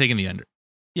 8.5. I'm taking the under.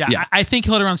 Yeah. I think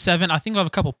he'll hit around 7. I think he'll have a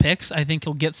couple picks. I think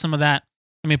he'll get some of that.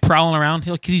 I mean, prowling around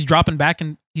because he's dropping back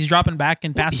in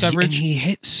pass coverage. And he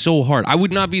hit so hard. I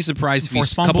would not be surprised if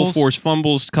he's a couple forced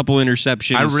fumbles, couple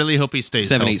interceptions. I really hope he stays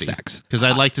 7, healthy. 8 sacks. Because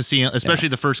I'd like to see, especially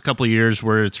the first couple of years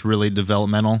where it's really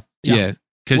developmental. Yeah.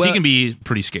 Because he can be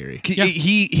pretty scary.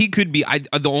 He could be.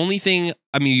 The only thing,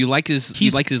 I mean, you like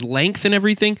his length and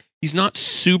everything. He's not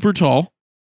super tall,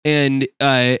 and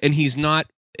he's not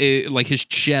like his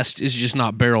chest is just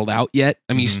not barreled out yet.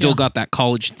 I mean, he's still got that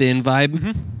college thin vibe.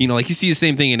 Mm-hmm. Like you see the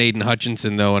same thing in Aiden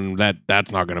Hutchinson though, and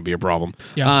that's not going to be a problem.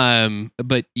 Yeah.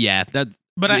 But yeah,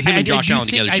 But him and Josh Allen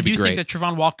together should be great. I do think that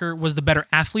Trevon Walker was the better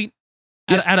athlete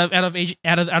out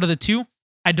of the two.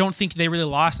 I don't think they really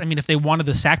lost. I mean, if they wanted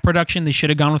the sack production, they should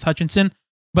have gone with Hutchinson.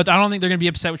 But I don't think they're going to be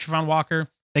upset with Trevon Walker.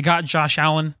 They got Josh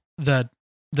Allen, not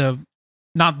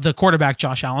the quarterback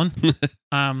Josh Allen.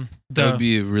 That would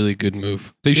be a really good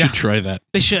move. They should try that.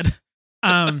 They should.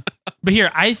 But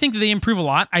here, I think they improve a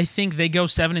lot. I think they go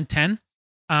 7 and 10.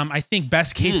 I think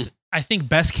best case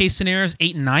scenario is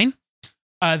 8 and 9.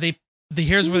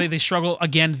 Here's where they struggle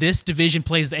again. This division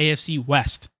plays the AFC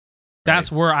West.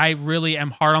 That's where I really am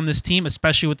hard on this team,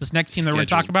 especially with this next team that we're going to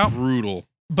talk about. Brutal.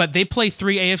 But they play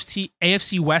 3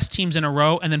 AFC West teams in a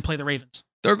row and then play the Ravens.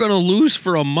 They're going to lose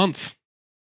for a month.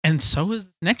 And so is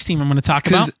the next team I'm going to talk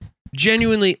about.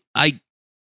 Genuinely,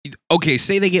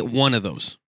 say they get one of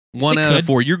those. One out of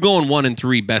 4. You're going 1 and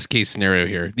 3 best case scenario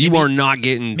here. You are not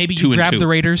getting maybe 2 you grab and 2. the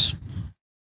Raiders.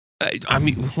 I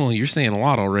mean, well, you're saying a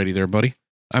lot already there, buddy.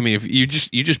 I mean, if you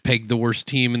just pegged the worst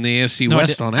team in the AFC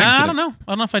West on accident. I don't know.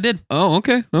 I don't know if I did. Oh,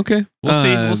 okay.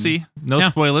 We'll see. No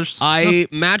spoilers.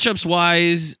 Matchups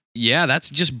wise, that's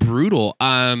just brutal.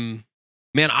 Man,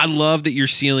 I love that your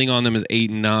ceiling on them is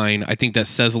 8 and 9. I think that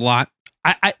says a lot.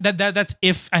 That's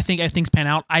if I think things pan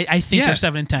out. I think they're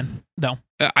 7 and 10 though.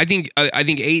 I think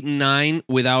 8 and 9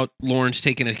 without Lawrence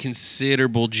taking a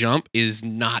considerable jump is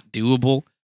not doable.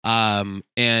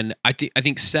 And I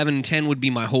think 7 and 10 would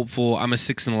be my hopeful. I'm a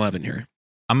 6 and 11 here.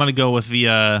 I'm gonna go with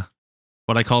the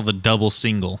what I call the double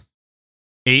single,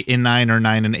 8 and 9 or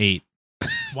 9 and 8.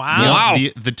 Wow!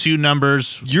 The two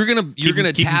numbers. You're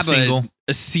gonna tab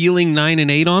a ceiling 9 and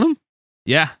 8 on them.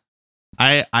 Yeah,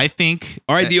 I think.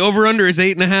 All right, the over under is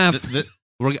 8.5.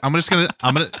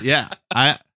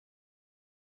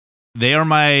 They are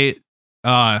my.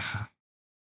 I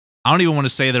don't even want to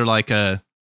say they're like a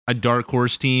dark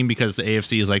horse team because the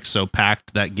AFC is like so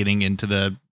packed that getting into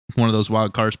one of those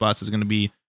wild card spots is going to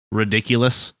be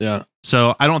ridiculous. Yeah.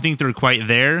 So I don't think they're quite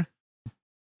there,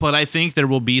 But I think there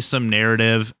will be some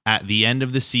narrative at the end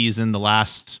of the season, the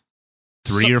last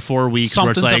 3 or 4 weeks, where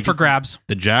it's something's like up for grabs.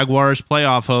 The Jaguars'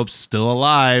 playoff hopes still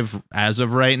alive as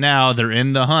of right now. They're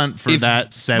in the hunt for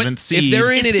that 7th seed. If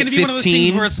they're in It's it going at to be one of those things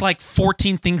 15, where it's like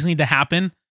 14 things need to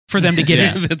happen for them to get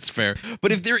in. that's fair.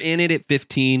 But if they're in it at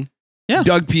 15, Yeah.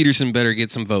 Doug Peterson better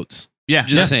get some votes. Yeah,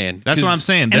 Just saying. That's what I'm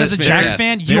saying. And as a Jags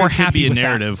fan, you there are could happy be a with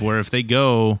narrative where if they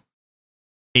go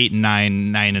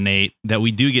 8-9, 9-8, that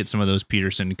we do get some of those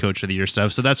Peterson Coach of the Year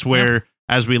stuff. So that's where,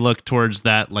 as we look towards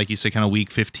that, like you said, kind of week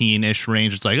 15-ish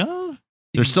range, it's like, oh,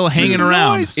 they're still hanging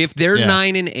around. If they're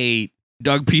 9-8,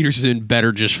 Doug Peterson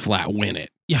better just flat win it.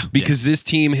 Yeah. Because this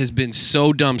team has been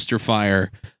so dumpster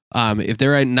fire. If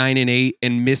they're at 9-8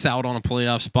 and miss out on a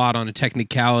playoff spot on a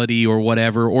technicality or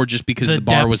whatever, or just because the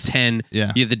bar was 10,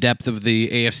 the depth of the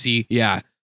AFC,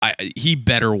 he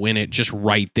better win it just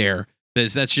right there.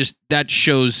 That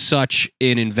shows such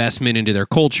an investment into their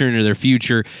culture, into their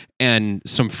future, and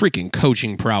some freaking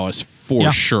coaching prowess for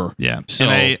sure. Yeah. So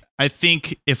and I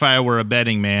think if I were a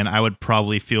betting man, I would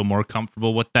probably feel more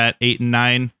comfortable with that 8 and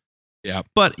 9. Yeah.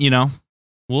 But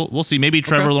we'll see. Maybe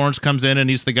Trevor Lawrence comes in and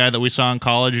he's the guy that we saw in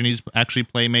college, and he's actually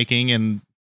playmaking, and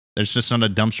there's just not a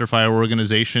dumpster fire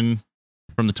organization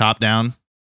from the top down.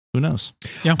 Who knows?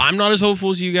 Yeah. I'm not as hopeful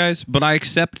as you guys, but I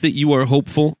accept that you are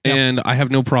hopeful, and I have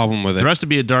no problem with it. There has to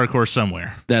be a dark horse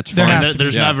somewhere. That's There fine. has to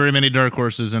There's not very many dark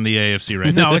horses in the AFC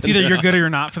right now. No, it's either you're good or you're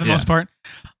not for the most part.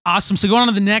 Awesome. So going on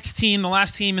to the next team, the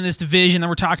last team in this division that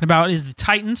we're talking about is the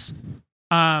Titans.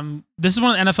 This is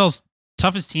one of the NFL's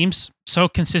toughest teams. So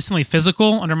consistently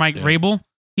physical under Mike Vrabel.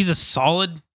 He's a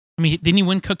solid. I mean, didn't he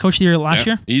win Coach of the Year last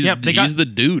year? He's the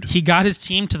dude. He got his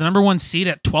team to the number 1 seed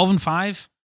at 12-5.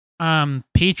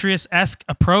 Patriots-esque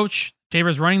approach,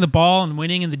 favors running the ball and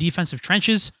winning in the defensive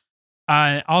trenches.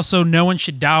 Also, no one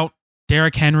should doubt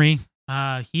Derrick Henry.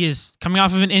 He is coming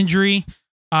off of an injury.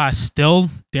 Still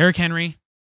Derrick Henry,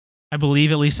 I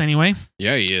believe, at least anyway.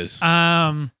 Yeah, he is.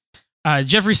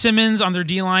 Jeffrey Simmons on their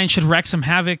D-line should wreak some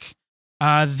havoc.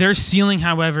 Their ceiling,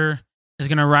 however, is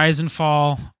going to rise and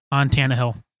fall on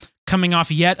Tannehill. Coming off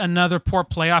yet another poor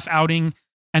playoff outing,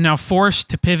 and now forced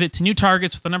to pivot to new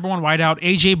targets with the number 1 wideout,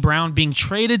 A.J. Brown, being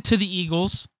traded to the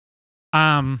Eagles.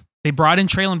 They brought in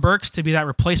Treylon Burks to be that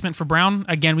replacement for Brown.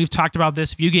 Again, we've talked about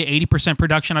this. If you get 80%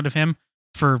 production out of him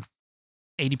for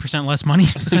 80% less money,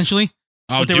 essentially.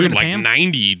 Oh, dude, like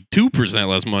 92%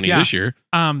 less money this year.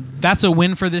 That's a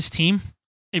win for this team.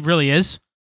 It really is.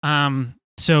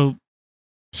 So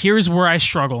here's where I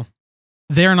struggle.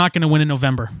 They're not going to win in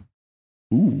November.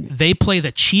 Ooh. They play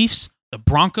the Chiefs, the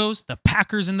Broncos, the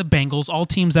Packers, and the Bengals, all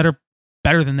teams that are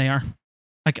better than they are.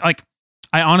 Like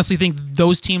I honestly think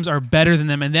those teams are better than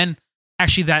them. And then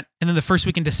and then the first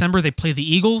week in December, they play the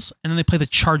Eagles, and then they play the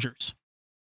Chargers.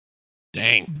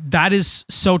 Dang. That is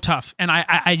so tough. And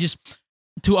I just,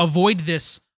 to avoid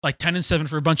this, like 10-7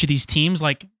 for a bunch of these teams,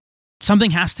 like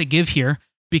something has to give here,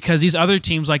 because these other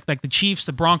teams, like the Chiefs,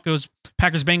 the Broncos,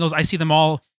 Packers, Bengals, I see them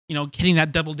all, hitting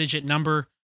that double-digit number.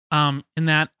 In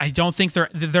that I don't think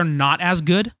they're not as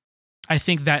good. I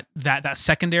think that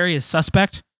secondary is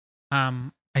suspect.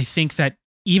 I think that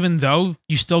even though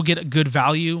you still get a good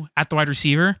value at the wide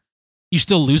receiver, you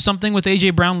still lose something with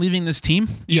A.J. Brown leaving this team.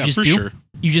 You just do. Sure.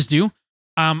 You just do.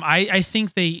 I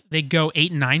think they go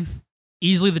 8-9,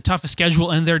 easily the toughest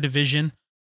schedule in their division.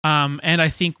 And I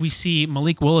think we see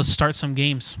Malik Willis start some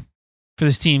games for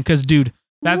this team, because dude,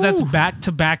 that's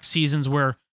back-to-back seasons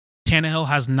where Tannehill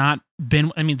has not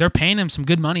been. I mean, they're paying him some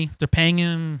good money. They're paying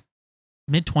him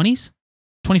mid-20s,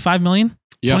 $25 million,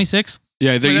 26.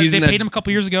 Yeah, they paid him a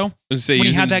couple years ago. When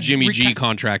he had that Jimmy G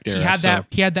contract era.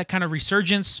 He had that kind of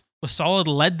resurgence, was solid,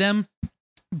 led them.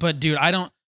 But dude, I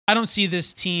don't see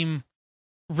this team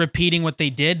repeating what they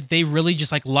did. They really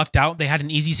just lucked out. They had an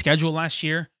easy schedule last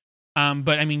year.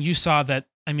 But I mean, you saw that.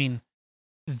 I mean,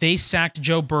 they sacked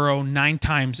Joe Burrow 9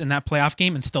 times in that playoff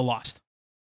game and still lost.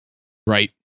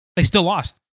 Right. They still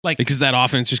lost. Because that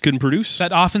offense just couldn't produce.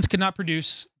 That offense could not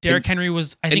produce. Derrick Henry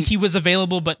was, I think he was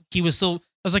available, but he was still, it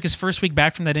was like his first week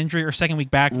back from that injury or second week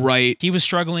back. Right. He was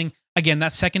struggling. Again,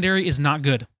 that secondary is not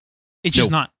good. It's just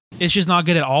not. It's just not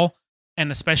good at all. And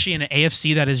especially in an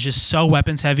AFC that is just so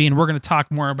weapons heavy. And we're going to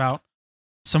talk more about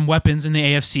some weapons in the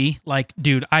AFC.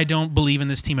 Dude, I don't believe in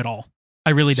this team at all.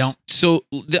 I really don't. So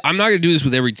I'm not going to do this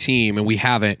with every team, and we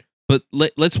haven't. But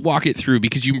let's walk it through,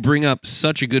 because you bring up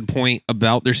such a good point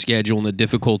about their schedule and the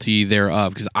difficulty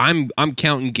thereof. Because I'm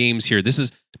counting games here. This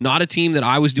is not a team that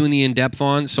I was doing the in-depth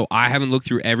on, so I haven't looked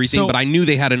through everything. But I knew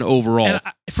they had an overall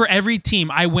for every team.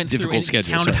 I went difficult through and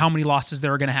schedule, counted how many losses they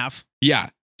were going to have. Yeah.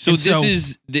 So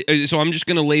so I'm just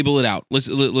going to label it out.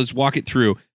 Let's walk it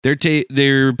through.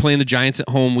 They're playing the Giants at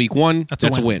home week 1.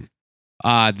 That's a win.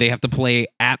 They have to play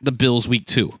at the Bills week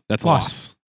 2. That's a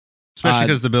loss. Especially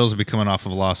because the Bills will be coming off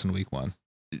of a loss in week 1.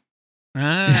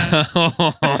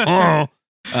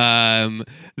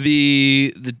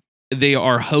 They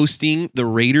are hosting the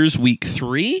Raiders week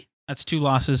 3. That's 2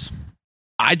 losses.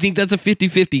 I think that's a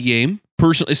 50-50 game,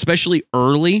 especially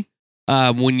early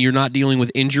when you're not dealing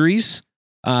with injuries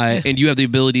and you have the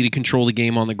ability to control the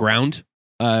game on the ground,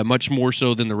 much more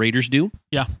so than the Raiders do.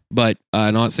 Yeah. But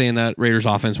not saying that Raiders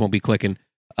offense won't be clicking.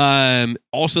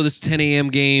 Also, this 10 a.m.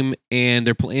 game, and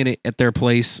they're playing it at their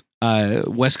place.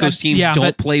 West Coast teams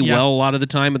don't play well a lot of the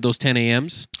time at those 10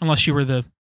 a.m.s. Unless you were the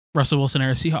Russell Wilson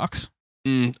era Seahawks.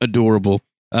 Adorable.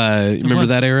 Remember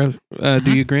that era?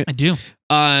 Do you, Grant? I do.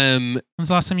 When's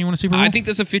the last time you won a Super Bowl? I think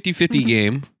that's a 50-50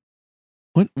 game.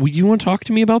 What? You want to talk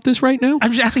to me about this right now?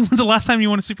 I'm just asking, when's the last time you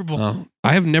won a Super Bowl? Oh,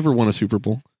 I have never won a Super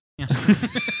Bowl. Yeah.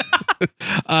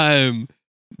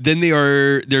 Then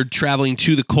they're traveling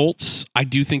to the Colts. I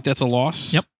do think that's a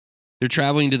loss. Yep. They're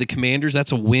traveling to the Commanders.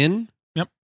 That's a win. Yep.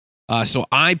 So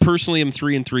I personally am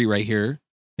 3-3 right here.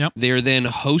 Yep. They're then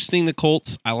hosting the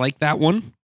Colts. I like that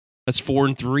one. That's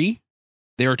 4-3.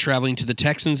 They are traveling to the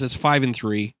Texans. That's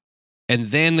 5-3. And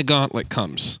then the gauntlet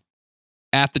comes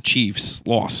at the Chiefs.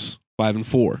 Loss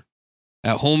 5-4.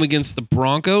 At home against the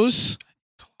Broncos.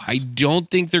 I don't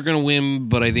think they're going to win,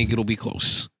 but I think it'll be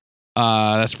close.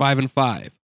 That's 5-5.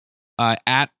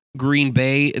 At Green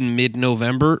Bay in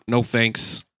mid-November. No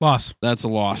thanks. Loss. That's a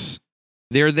loss.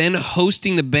 They're then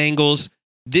hosting the Bengals.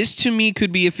 This to me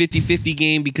could be a 50-50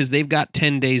 game because they've got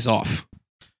 10 days off.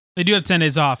 They do have 10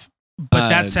 days off, but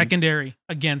that's secondary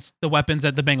against the weapons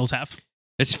that the Bengals have.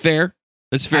 It's fair.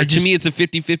 It's fair. To me, it's a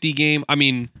 50-50 game. I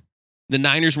mean, the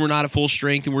Niners were not at full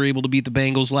strength and were able to beat the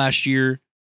Bengals last year.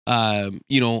 I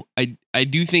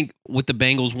do think with the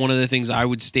Bengals, one of the things I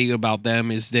would state about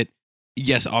them is that,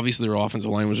 yes, obviously their offensive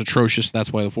line was atrocious.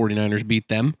 That's why the 49ers beat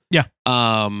them. Yeah.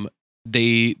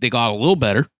 They got a little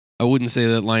better. I wouldn't say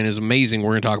that line is amazing.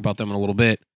 We're going to talk about them in a little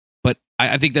bit. But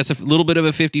I think that's a little bit of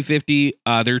a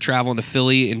 50-50. They're traveling to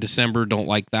Philly in December. Don't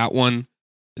like that one.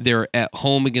 They're at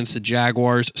home against the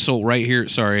Jaguars. So right here,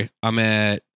 sorry, I'm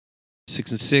at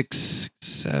 6-6,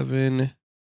 7,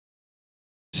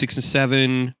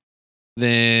 6-7.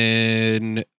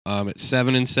 Then I'm at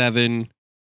 7-7.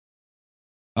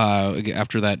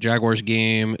 After that Jaguars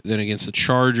game, then against the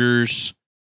Chargers,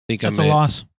 I think that's a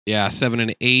loss. Yeah,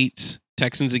 7-8.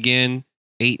 Texans again,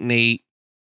 8-8.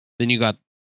 Then you got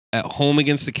at home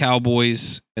against the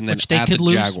Cowboys, and then at the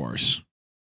Jaguars.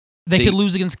 They could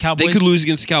lose against the Cowboys. They could lose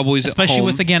against the Cowboys, especially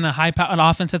with, again, an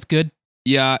offense that's good.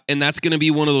 Yeah, and that's going to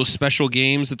be one of those special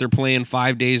games that they're playing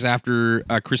 5 days after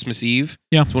Christmas Eve.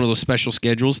 Yeah, it's one of those special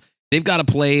schedules. They've got to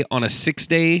play on a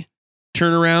 6-day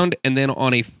turnaround and then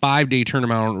on a 5-day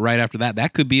turnaround right after that.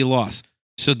 That could be a loss.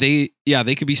 So they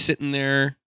could be sitting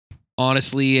there,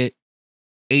 honestly, at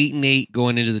 8-8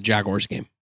 going into the Jaguars game.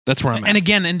 That's where I'm at. And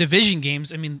again, in division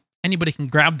games, I mean, anybody can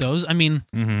grab those. I mean,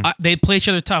 they play each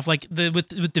other tough. Like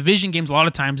with division games, a lot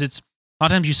of times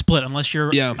you split unless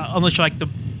you're like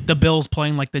the Bills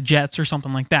playing like the Jets or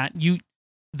something like that.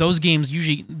 Those games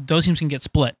usually those teams can get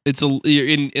split. And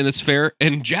it's fair.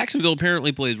 And Jacksonville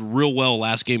apparently plays real well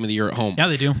last game of the year at home. Yeah,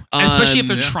 they do. Especially if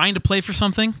they're trying to play for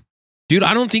something. Dude,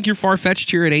 I don't think you're far-fetched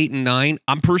here at 8-9.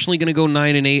 I'm personally going to go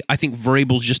 9-8. I think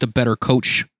Vrabel's just a better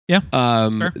coach. Yeah,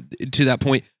 to that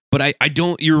point. But I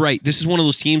don't, you're right. This is one of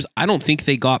those teams, I don't think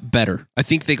they got better. I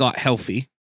think they got healthy.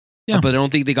 Yeah. But I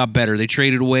don't think they got better. They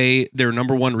traded away their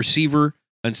number one receiver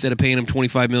instead of paying him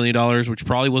 $25 million, which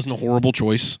probably wasn't a horrible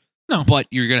choice. No. But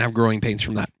you're going to have growing pains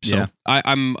from that. So yeah.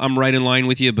 I'm right in line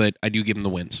with you, but I do give them the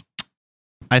wins.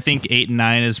 I think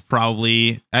 8-9 is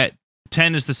probably,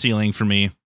 10 is the ceiling for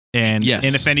me. And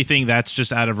if anything, that's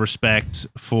just out of respect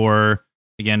for,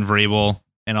 again, Vrabel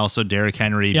and also Derrick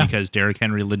Henry, because Derrick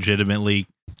Henry legitimately,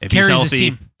 if he's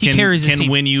healthy, can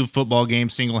win you football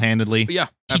games single-handedly. Yeah,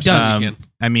 he does.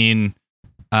 I mean,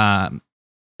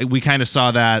 we kind of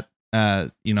saw that,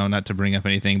 not to bring up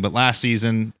anything, but last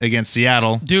season against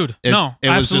Seattle. Dude, it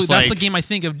absolutely. That's the game I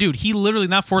think of. Dude, he literally,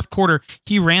 in that fourth quarter,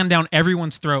 he ran down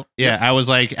everyone's throat. Yeah, I was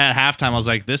like, at halftime, I was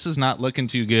like, this is not looking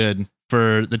too good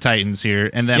for the Titans here.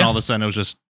 And then all of a sudden, it was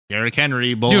just Derrick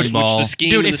Henry, bowling ball. The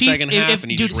scheme in the second half, and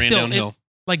he just ran downhill.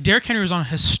 Like, Derrick Henry was on a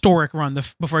historic run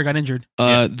before he got injured.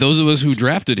 Those of us who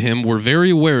drafted him were very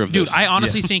aware of this. Dude, I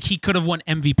honestly think he could have won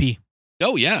MVP.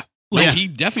 Oh, yeah. Like, he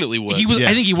definitely would. He was.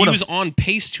 I think he would. He was on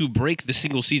pace to break the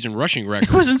single-season rushing record.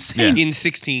 It was insane. In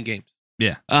 16 games.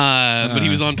 Yeah. But he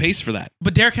was on pace for that.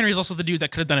 But Derrick Henry is also the dude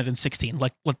that could have done it in 16.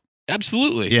 Like,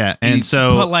 Absolutely. Yeah, and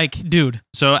so but like, dude.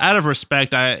 So out of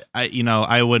respect,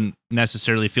 I wouldn't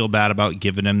necessarily feel bad about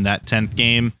giving him that 10th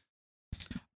game.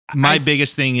 My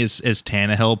biggest thing is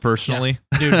Tannehill personally.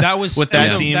 Yeah. Dude, that was with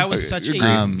that team. That was such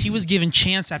he was given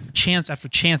chance after chance after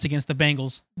chance against the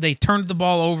Bengals. They turned the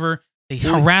ball over. They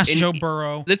harassed Joe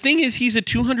Burrow. The thing is, he's a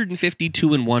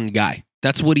 252-1 guy.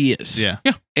 That's what he is. Yeah.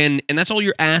 And that's all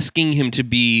you're asking him to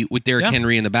be with Derrick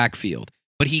Henry in the backfield.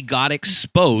 But he got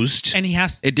exposed and he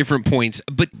has at different points.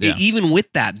 But even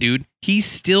with that, dude, he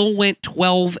still went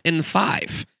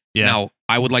 12-5. Yeah. Now,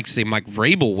 I would like to say Mike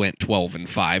Vrabel went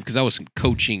 12-5 because that was some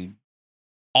coaching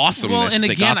awesomeness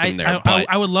that got them there.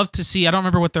 I would love to see. I don't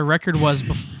remember what their record was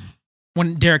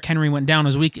when Derrick Henry went down.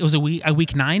 It was a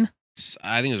week 9.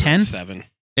 I think it was 10? like 7.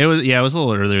 It was a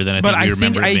little earlier than I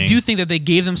remember. I do think that they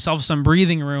gave themselves some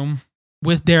breathing room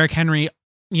with Derrick Henry,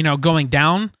 going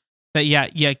down.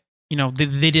 That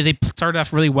they started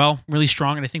off really well, really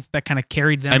strong, and I think that kind of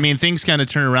carried them. I mean, things kind of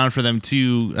turned around for them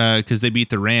too because they beat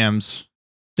the Rams.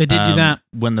 They did do that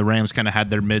when the Rams kind of had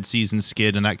their midseason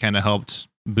skid, and that kind of helped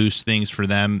boost things for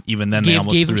them. Even then, they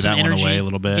almost threw that one away a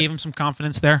little bit. Gave them some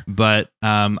confidence there. But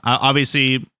I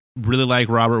obviously really like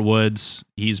Robert Woods.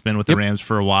 He's been with the Rams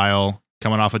for a while,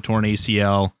 coming off a torn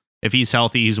ACL. If he's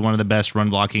healthy, he's one of the best run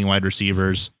blocking wide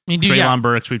receivers. Treylon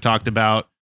Burks, we've talked about.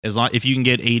 If you can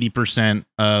get 80%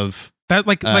 of that,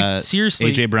 like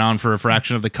seriously, AJ Brown for a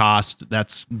fraction of the cost,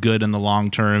 that's good in the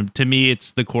long term. To me,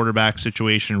 it's the quarterback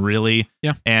situation, really.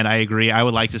 Yeah. And I agree. I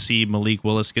would like to see Malik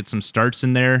Willis get some starts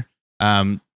in there.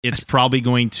 It's probably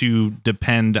going to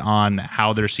depend on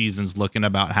how their season's looking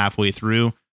about halfway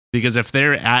through. Because if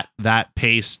they're at that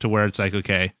pace to where it's like,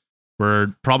 okay,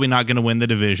 we're probably not going to win the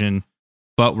division,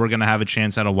 but we're going to have a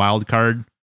chance at a wild card.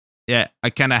 Yeah,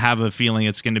 I kind of have a feeling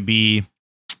it's going to be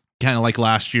kind of like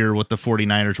last year with the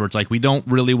 49ers, where it's like, we don't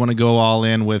really want to go all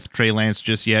in with Trey Lance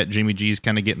just yet. Jimmy G's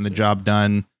kind of getting the job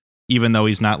done. Even though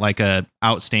he's not like a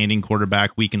outstanding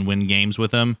quarterback, we can win games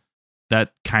with him.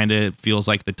 That kind of feels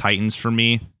like the Titans for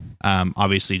me.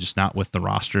 Obviously just not with the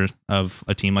roster of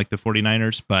a team like the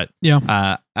 49ers, but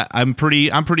I'm pretty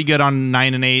good on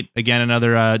 9-8. Again,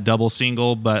 another double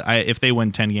single, but if they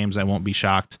win 10 games, I won't be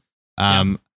shocked.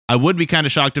 I would be kind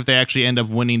of shocked if they actually end up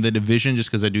winning the division, just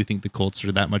because I do think the Colts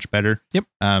are that much better. Yep.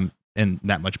 And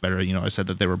that much better. I said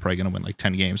that they were probably going to win like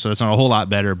 10 games, so that's not a whole lot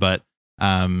better, but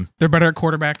they're better at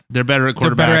quarterback. They're better at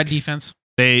quarterback. They're better at defense.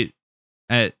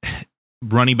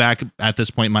 Running back at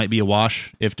this point might be a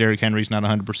wash if Derrick Henry's not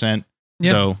 100%.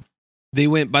 Yep. So they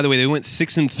went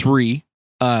 6-3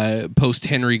 post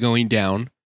Henry going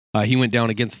down. He went down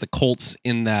against the Colts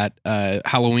in that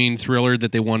Halloween thriller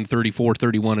that they won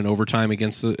 34-31 in overtime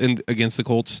against the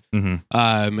Colts.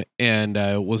 Mm-hmm.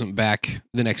 And wasn't back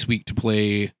the next week to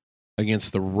play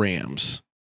against the Rams.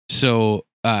 So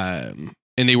and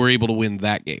they were able to win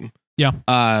that game. Yeah.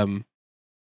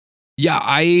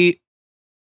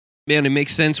 Man, it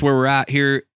makes sense where we're at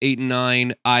here,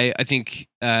 8-9. I think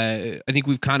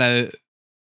we've kind of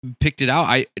picked it out.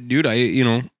 I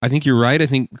think you're right. I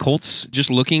think Colts,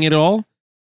 just looking at it all,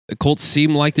 the Colts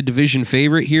seem like the division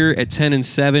favorite here at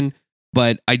 10-7.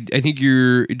 But I think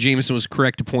Jameson was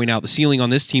correct to point out the ceiling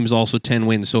on this team is also 10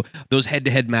 wins. So those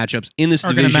head-to-head matchups in this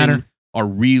division are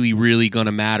really, really going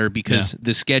to matter because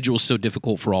the schedule is so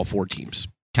difficult for all 4 teams.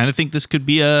 Kind of think this could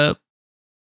be a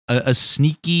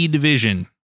sneaky division.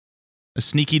 A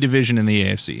sneaky division in the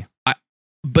AFC.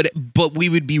 But we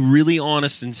would be really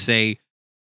honest and say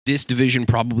this division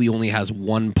probably only has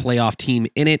one playoff team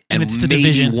in it and it's the maybe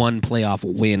division. one playoff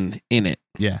win in it.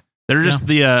 Yeah. They're just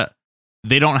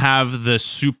they don't have the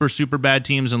super, super bad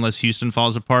teams unless Houston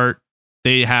falls apart.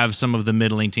 They have some of the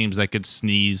middling teams that could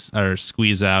squeeze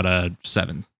out a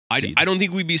 7. I don't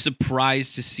think we'd be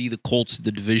surprised to see the Colts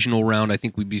the divisional round. I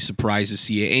think we'd be surprised to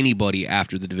see anybody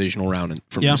after the divisional round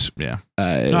from this. No,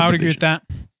 I would agree with that.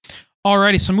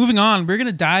 Alrighty, so moving on, we're going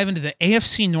to dive into the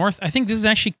AFC North. I think this is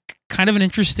actually kind of an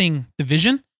interesting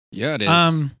division. Yeah, it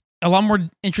is. A lot more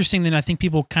interesting than I think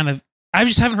people I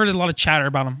just haven't heard a lot of chatter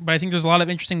about them, but I think there's a lot of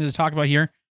interesting things to talk about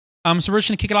here. So we're just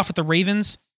going to kick it off with the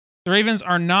Ravens. The Ravens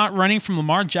are not running from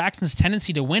Lamar Jackson's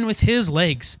tendency to win with his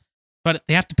legs, but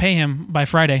they have to pay him by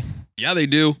Friday. Yeah, they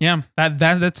do. Yeah,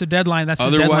 that's a deadline. That's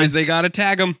his Otherwise, deadline. they got to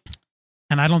tag him.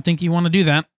 And I don't think you want to do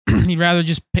that. You'd rather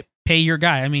just pay your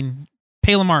guy. I mean,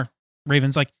 pay Lamar,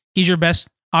 Ravens. Like, he's your best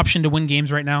option to win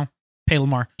games right now. Pay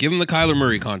Lamar. Give him the Kyler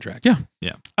Murray contract. Yeah.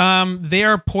 They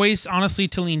are poised, honestly,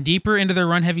 to lean deeper into their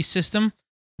run-heavy system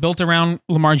built around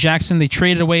Lamar Jackson. They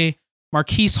traded away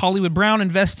Marquise Hollywood Brown,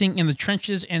 investing in the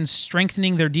trenches and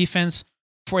strengthening their defense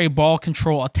for a ball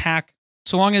control attack.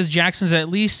 So long as Jackson's at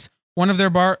least one of their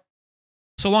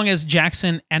so long as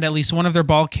Jackson and at least one of their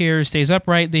ball carriers stays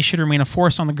upright, they should remain a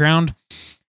force on the ground.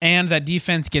 And that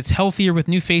defense gets healthier with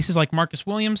new faces like Marcus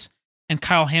Williams and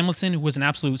Kyle Hamilton, who was an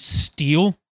absolute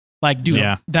steal. Like,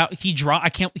 dude, that he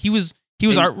dropped. He was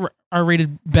our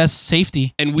rated best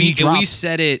safety. And we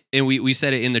said it, we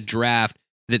said it in the draft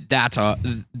that's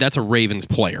a Ravens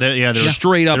player.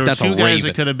 Straight up, that's a Raven. Two guys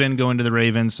that could have been going to the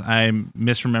Ravens. I'm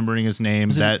misremembering his name.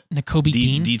 Was that Nakobe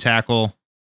Dean? D tackle.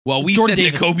 Well, we Jordan said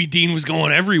Davis. Nakobe Dean was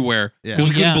going everywhere because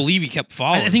we couldn't believe he kept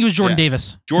falling. I think it was Jordan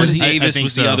Davis. Jordan Davis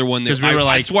was the other one that we were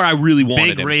like, that's where I really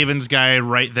wanted big him. Ravens guy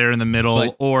right there in the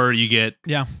middle, or you get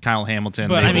Kyle Hamilton.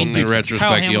 But I mean, in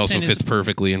retrospect, he also fits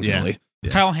perfectly in Philly.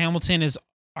 Yeah. Kyle Hamilton is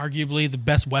arguably the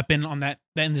best weapon on that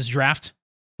in this draft.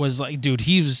 Was like, dude,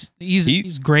 he's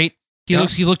great.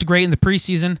 He's looked great in the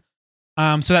preseason.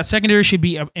 So that secondary should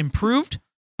be improved.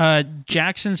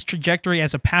 Jackson's trajectory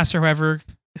as a passer, however,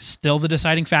 is still the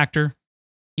deciding factor.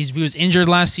 He was injured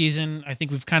last season. I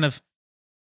think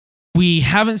we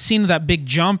haven't seen that big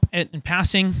jump in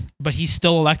passing, but he's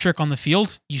still electric on the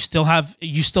field. You still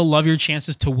love your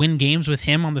chances to win games with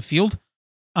him on the field.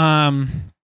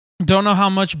 Don't know how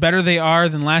much better they are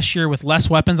than last year with less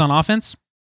weapons on offense.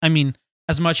 I mean,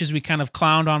 as much as we kind of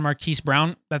clowned on Marquise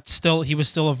Brown, he was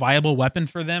still a viable weapon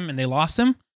for them, and they lost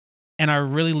him, and are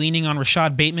really leaning on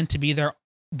Rashad Bateman to be their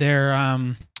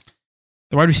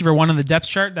the wide receiver one on the depth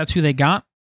chart. That's who they got.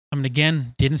 I mean,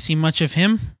 again, didn't see much of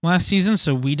him last season,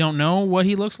 so we don't know what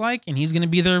he looks like, and he's going to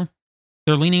be they're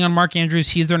leaning on Mark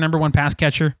Andrews. He's their number one pass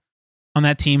catcher on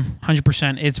that team,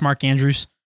 100%. It's Mark Andrews.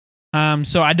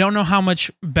 So I don't know how much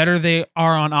better they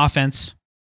are on offense.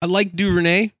 I like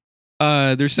Duvernay,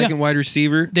 their second wide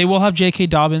receiver. They will have J.K.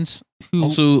 Dobbins,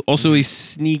 who also a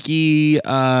sneaky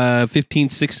 15th,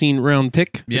 16th round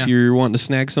pick if you're wanting to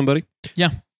snag somebody. Yeah.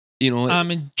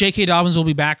 And J.K. Dobbins will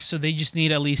be back, so they just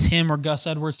need at least him or Gus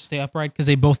Edwards to stay upright because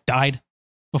they both died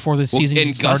before the season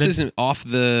even started. Gus isn't off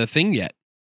the thing yet.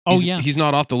 He's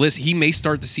not off the list. He may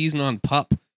start the season on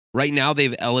PUP. Right now,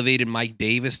 they've elevated Mike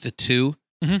Davis to 2.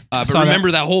 Mm-hmm. But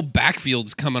remember that whole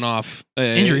backfield's coming off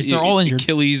injuries. They're all injured.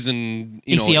 Achilles and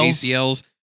ACLs.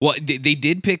 Well, they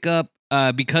did pick up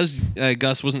because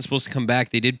Gus wasn't supposed to come back.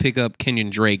 They did pick up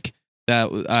Kenyon Drake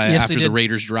after the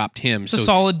Raiders dropped him. It's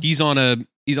solid. He's on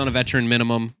a veteran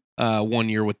minimum 1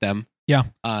 year with them. Yeah.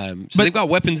 So they've got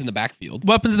weapons in the backfield.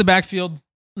 Weapons in the backfield,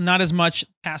 not as much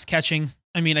pass catching.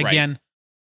 I mean, again,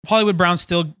 Hollywood Brown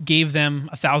still gave them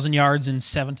 1,000 yards and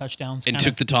 7 touchdowns. And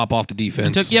took the top off the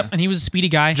defense. And he was a speedy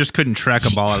guy. Just couldn't track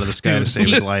a ball out of the sky to save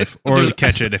his life or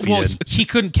catch it if he did. He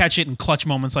couldn't catch it in clutch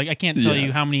moments. Like, I can't tell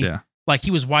you how many, like,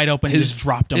 he was wide open and just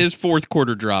dropped him. His fourth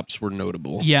quarter drops were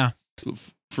notable. Yeah.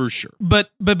 For sure. But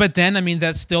then, I mean,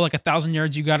 that's still like 1,000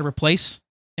 yards you got to replace.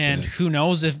 And who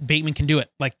knows if Bateman can do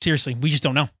it? Like, seriously, we just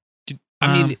don't know.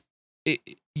 I mean,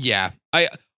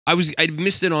 I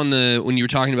missed it on when you were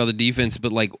talking about the defense,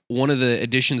 but like one of the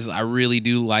additions I really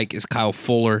do like is Kyle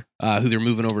Fuller, who they're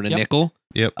moving over to nickel.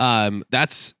 Yep.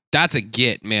 That's a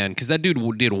get, man, because that dude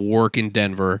did work in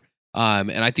Denver.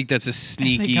 And I think that's a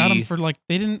sneaky. They got him for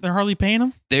they're hardly paying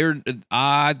him.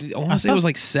 I want to say it was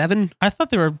like 7. I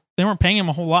thought they weren't paying him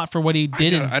a whole lot for what he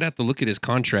did. I'd have to look at his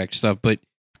contract stuff, but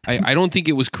I don't think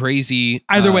it was crazy.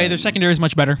 Either way, their secondary is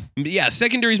much better. Yeah,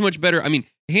 secondary is much better. I mean,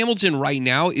 Hamilton right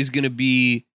now is going to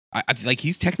be. I feel like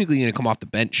he's technically going to come off the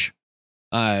bench,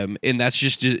 and that's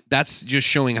just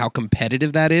showing how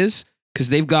competitive that is because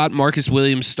they've got Marcus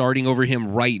Williams starting over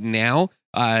him right now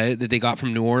that they got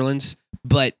from New Orleans.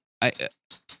 But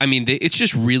I mean, it's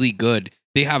just really good.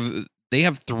 They have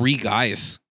 3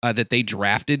 guys that they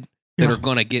drafted that are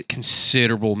going to get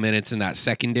considerable minutes in that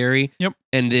secondary. Yep,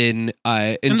 and then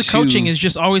and the coaching is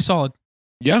just always solid.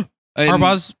 Yeah,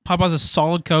 Harbaugh's a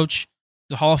solid coach.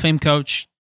 He's a Hall of Fame coach.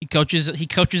 He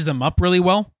coaches them up really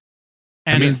well.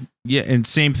 And and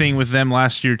same thing with them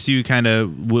last year too. Kind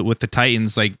of with the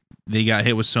Titans, like they got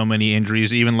hit with so many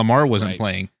injuries. Even Lamar wasn't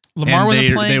playing. Lamar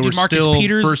wasn't playing. They were Marcus still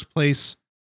Peters first place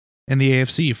in the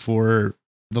AFC for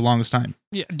the longest time.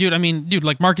 Yeah, dude. I mean,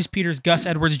 like Marcus Peters, Gus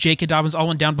Edwards, J.K. Dobbins all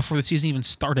went down before the season even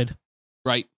started.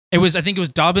 Right. I think it was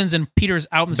Dobbins and Peters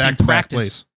out in the same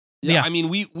practice. Yeah, I mean,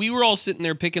 we were all sitting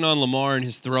there picking on Lamar and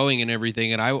his throwing and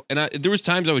everything, and I there was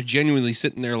times I was genuinely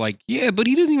sitting there like, yeah, but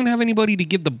he doesn't even have anybody to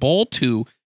give the ball to,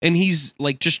 and he's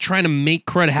like just trying to make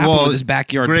crud happen with his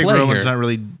backyard Greg play. Roman's not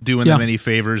really doing them any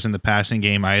favors in the passing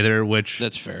game either, which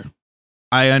that's fair.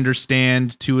 I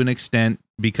understand to an extent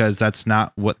because that's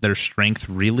not what their strength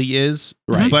really is.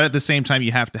 Right. But at the same time,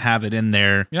 you have to have it in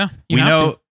there. Yeah,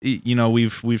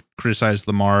 we've criticized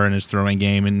Lamar and his throwing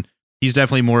game, and he's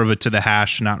definitely more of a to the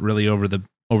hash, not really over the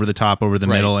top, over the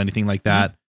middle, anything like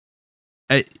that.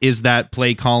 is that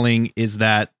play calling? Is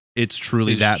that it's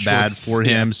truly that bad for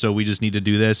him? So we just need to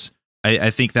do this. I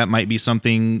think that might be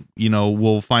something,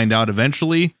 we'll find out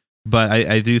eventually. But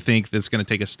I do think that's going to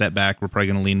take a step back. We're probably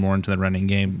going to lean more into the running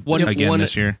game again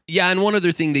this year. Yeah, and one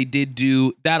other thing they did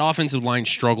do, that offensive line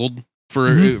struggled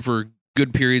for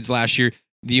good periods last year.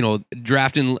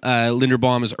 Drafting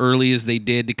Linderbaum as early as they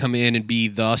did to come in and be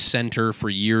the center for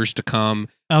years to come.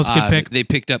 That was a good pick. They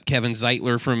picked up Kevin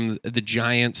Zeitler from the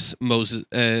Giants, Morgan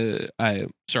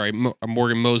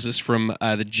Moses from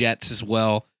the Jets as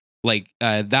well. Like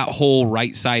that whole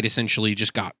right side essentially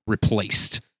just got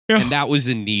replaced. And that was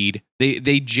in need.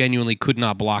 They genuinely could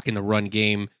not block in the run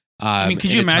game. Could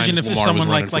you imagine if someone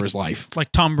like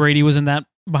Tom Brady was in that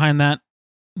behind that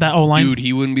O line? Dude,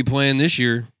 he wouldn't be playing this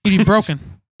year. He'd be broken.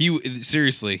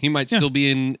 Seriously, he might still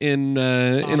be in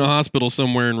a hospital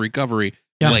somewhere in recovery.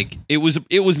 Yeah. Like it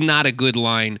was not a good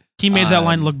line. He made that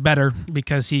line look better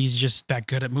because he's just that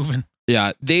good at moving.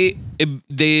 Yeah,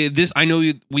 I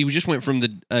know we just went from the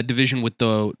division with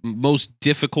the most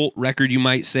difficult record, you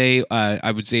might say.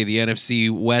 I would say the NFC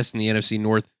West and the NFC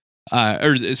North. The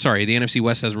NFC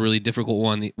West has a really difficult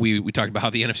one. We talked about how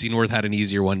the NFC North had an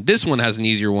easier one. This one has an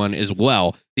easier one as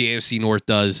well. The AFC North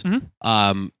does.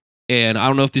 Mm-hmm. And I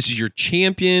don't know if this is your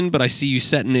champion, but I see you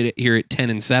setting it here at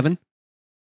 10-7.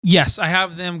 Yes, I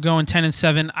have them going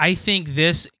 10-7. I think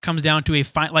this comes down to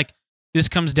This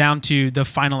comes down to the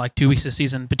final 2 weeks of the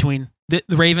season between the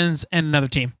Ravens and another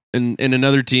team. And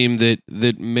another team that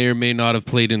may or may not have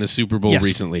played in a Super Bowl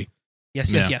recently.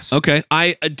 Yes. Okay.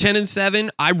 10-7,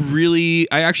 I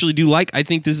actually do like. I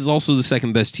think this is also the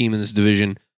second best team in this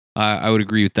division. I would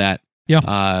agree with that. Yeah.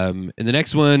 And the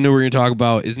next one we're going to talk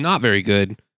about is not very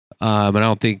good. And I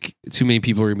don't think too many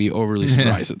people are going to be overly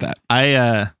surprised at that.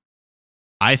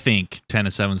 I think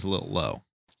 10-7 is a little low.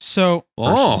 So,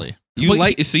 personally. You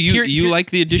like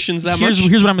the additions that much?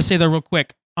 Here's what I'm going to say though real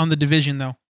quick on the division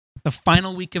though. The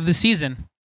final week of the season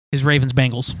is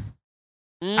Ravens-Bengals.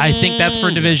 I think that's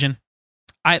for division.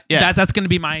 That's going to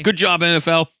be my... Good job,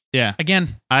 NFL. Yeah. Again,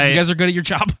 you guys are good at your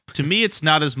job. To me, it's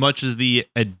not as much as the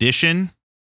addition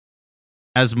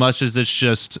as much as it's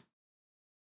just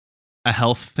a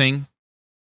health thing.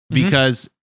 Because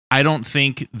I don't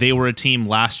think they were a team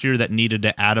last year that needed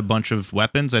to add a bunch of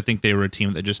weapons. I think they were a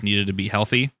team that just needed to be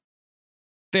healthy.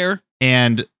 Fair.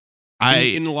 And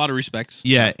in a lot of respects.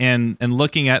 Yeah, and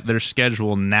looking at their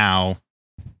schedule now,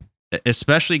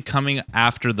 especially coming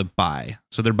after the bye.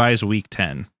 So their bye is week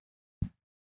 10.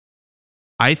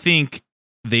 I think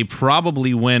they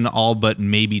probably win all but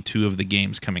maybe 2 of the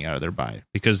games coming out of their bye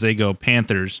because they go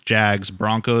Panthers, Jags,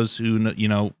 Broncos,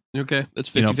 Okay, that's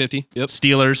 50-50. Yep.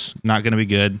 Steelers, not going to be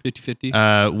good.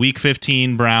 50-50. Week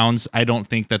 15, Browns, I don't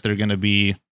think that they're going to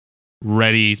be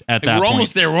ready at that point. We're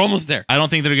almost there. I don't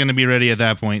think they're going to be ready at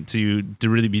that point to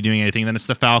really be doing anything. Then it's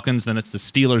the Falcons, then it's the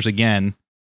Steelers again,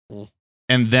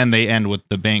 and then they end with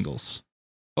the Bengals.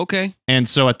 Okay. And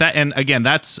so at that, and again,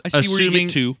 that's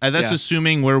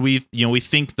assuming where we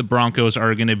think the Broncos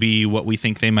are going to be what we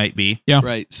think they might be. Yeah.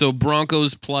 Right. So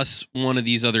Broncos plus one of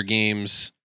these other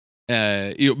games,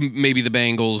 maybe the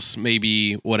Bengals,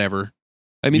 maybe whatever.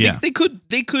 I mean, they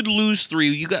could lose 3.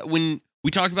 You got when we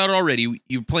talked about it already.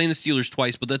 You're playing the Steelers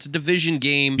twice, but that's a division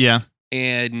game. Yeah.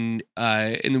 And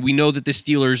we know that the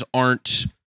Steelers aren't.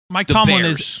 Mike Tomlin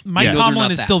is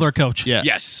still their coach. Yeah.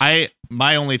 Yes.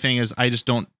 My only thing is I just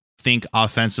don't think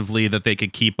offensively that they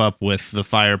could keep up with the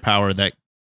firepower that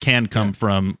can come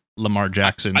from Lamar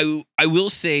Jackson. I will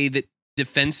say that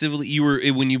defensively,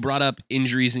 when you brought up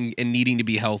injuries and needing to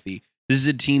be healthy, this is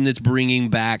a team that's bringing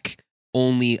back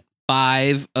only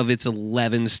 5 of its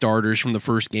 11 starters from the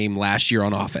first game last year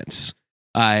on offense.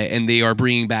 And they are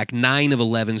bringing back 9 of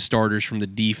 11 starters from the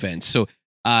defense. So,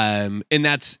 and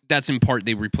that's in part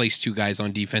they replaced 2 guys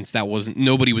on defense.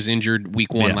 Nobody was injured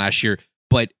week 1 last year,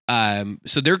 but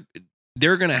so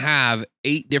they're going to have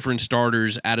 8 different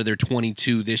starters out of their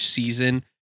 22 this season,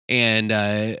 and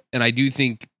I do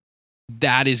think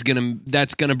that's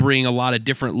gonna bring a lot of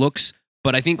different looks.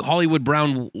 But I think Hollywood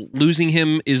Brown, losing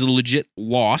him is a legit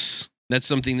loss. That's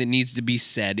something that needs to be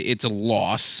said. It's a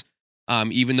loss,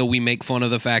 even though we make fun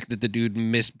of the fact that the dude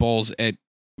missed balls at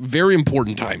very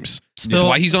important times. That's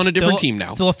why he's on a different team now.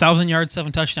 Still 1,000 yards,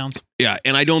 7 touchdowns. Yeah,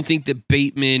 and I don't think that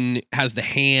Bateman has the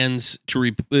hands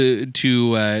to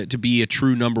be a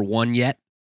true number 1 yet.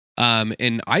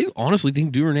 And I honestly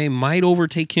think Duvernay might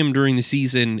overtake him during the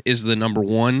season as the number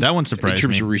 1. That one surprised me. In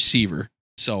terms of receiver.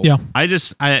 So yeah,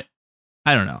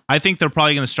 I don't know. I think they're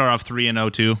probably going to start off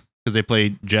 3-0 too because they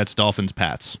play Jets, Dolphins,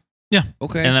 Pats. Yeah.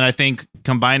 Okay. And then I think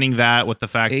combining that with the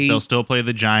fact that they'll still play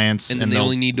the Giants, and then they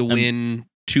only need to win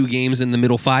 2 games in the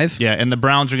middle 5. Yeah, and the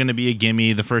Browns are going to be a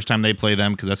gimme the first time they play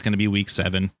them because that's going to be week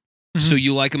 7. Mm-hmm. So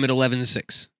you like them at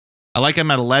 11-6? I like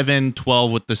them at 11,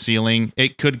 12 with the ceiling.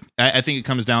 It could. I think it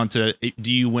comes down to,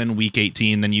 do you win week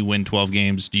 18, then you win 12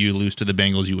 games? Do you lose to the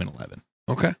Bengals, you win 11?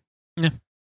 Okay. Yeah.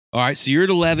 All right, so you're at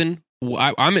 11.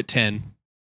 I'm at 10.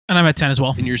 And I'm at 10 as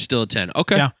well. And you're still at 10.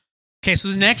 Okay. Yeah. Okay, so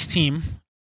the next team,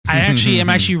 I am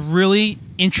actually really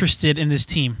interested in this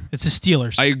team. It's the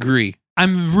Steelers. I agree.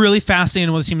 I'm really fascinated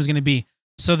in what this team is going to be.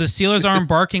 So the Steelers are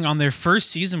embarking on their first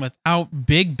season without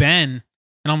Big Ben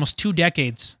in almost 2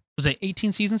 decades. Was it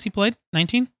 18 seasons he played?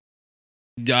 19?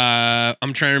 I'm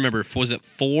trying to remember. Was it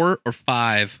 4 or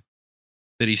 5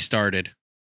 that he started?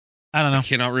 I don't know. I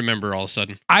cannot remember all of a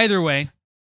sudden. Either way,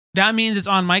 that means it's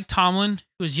on Mike Tomlin,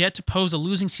 who has yet to pose a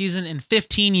losing season in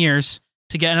 15 years,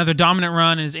 to get another dominant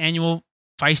run in his annual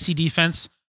feisty defense.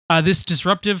 This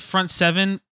disruptive front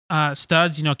 7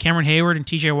 studs, Cameron Hayward and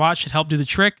TJ Watt should help do the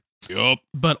trick. Yup.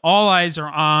 But all eyes are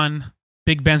on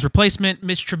Big Ben's replacement,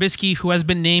 Mitch Trubisky, who has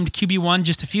been named QB1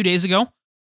 just a few days ago.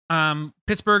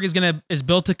 Pittsburgh is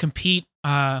built to compete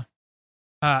with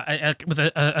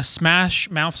a smash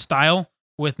mouth style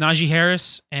with Najee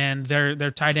Harris and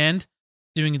their tight end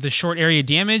doing the short area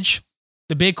damage.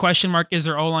 The big question mark is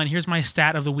their O-line. Here's my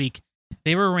stat of the week.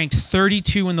 They were ranked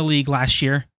 32 in the league last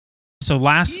year. So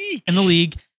last in the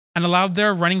league, and allowed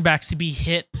their running backs to be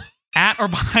hit at or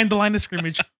behind the line of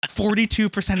scrimmage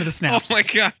 42% of the snaps. Oh my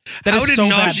God. That How is did so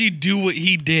Najee do what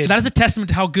he did? That is a testament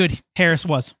to how good Harris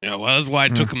was. Yeah, well, that's why I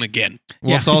took him again.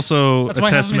 Well, it's also That's a why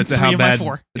I have him in testament to 3 how of my bad.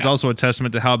 4. It's also a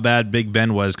testament to how bad Big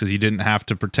Ben was because he didn't have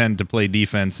to pretend to play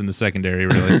defense in the secondary.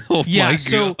 Really. Oh Yeah, my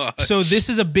so God. this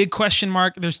is a big question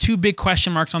mark. There's 2 big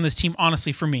question marks on this team,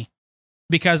 honestly, for me,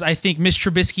 because I think Mitch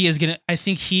Trubisky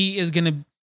is gonna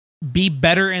be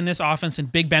better in this offense than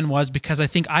Big Ben was, because I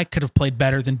think I could have played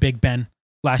better than Big Ben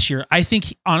last year. I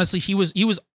think honestly he was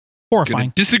horrifying.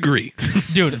 Gonna disagree.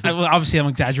 Dude. Obviously I'm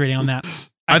exaggerating on that.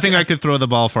 I think I could throw the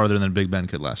ball farther than Big Ben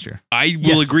could last year. I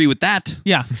will agree with that.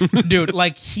 Yeah, dude,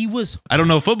 like he was. I don't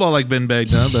know football like Ben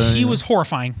Big, no, but He was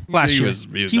horrifying last year.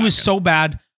 He was so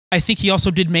bad. I think he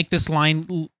also did make this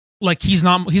line like he's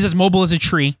as mobile as a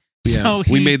tree. Yeah, so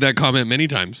we made that comment many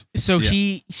times. So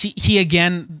he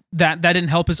again that didn't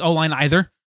help his O-line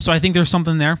either. So I think there's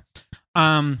something there.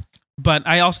 But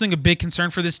I also think a big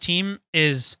concern for this team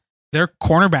is their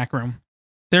cornerback room.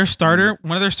 Their starter,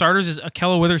 one of their starters is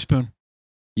Ahkello Witherspoon.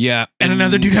 Yeah, and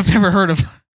another dude I've never heard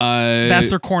of. That's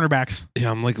their cornerbacks.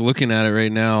 Yeah, I'm like looking at it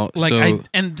right now.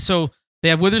 So they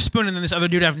have Witherspoon and then this other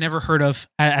dude I've never heard of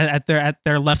at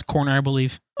their left corner, I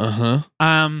believe.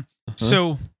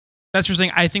 So that's the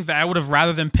thing. I think that I would have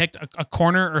rather than picked a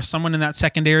corner or someone in that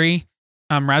secondary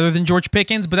rather than George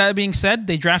Pickens. But that being said,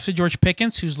 they drafted George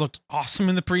Pickens, who's looked awesome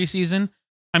in the preseason.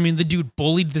 I mean, the dude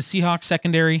bullied the Seahawks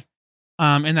secondary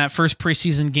in that first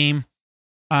preseason game.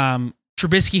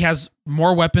 Trubisky has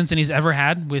more weapons than he's ever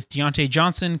had with Deontay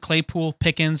Johnson, Claypool,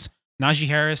 Pickens, Najee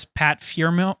Harris, Pat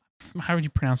Freiermuth. How would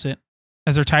you pronounce it?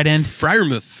 As their tight end.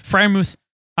 Freiermuth.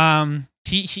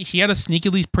 He had a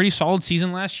sneakily pretty solid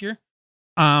season last year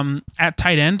at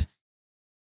tight end.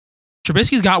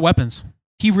 Trubisky's got weapons.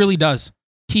 He really does.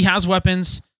 He has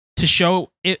weapons to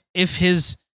show if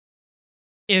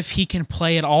he can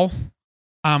play at all.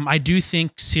 I do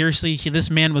think, seriously,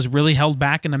 this man was really held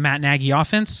back in the Matt Nagy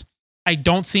offense. I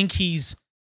don't think he's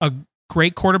a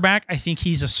great quarterback. I think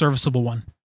he's a serviceable one.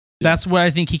 That's what I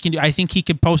think he can do. I think he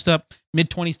could post up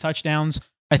mid-20s touchdowns.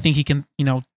 I think he can,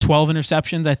 12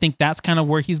 interceptions. I think that's kind of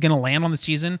where he's going to land on the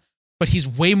season. But he's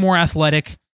way more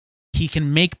athletic. He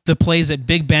can make the plays that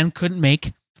Big Ben couldn't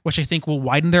make, which I think will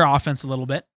widen their offense a little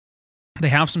bit. They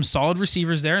have some solid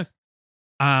receivers there.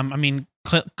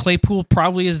 Claypool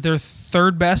probably is their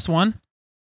third best one.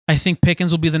 I think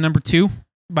Pickens will be the number 2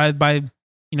 by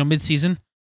mid-season.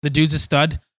 The dude's a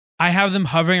stud. I have them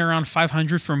hovering around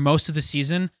 500 for most of the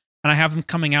season, and I have them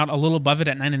coming out a little above it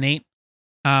at 9-8,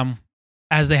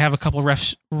 as they have a couple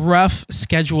rough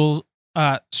schedule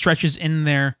stretches in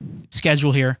their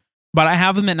schedule here. But I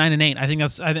have them at 9-8. I think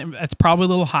that's probably a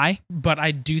little high, but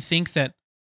I do think that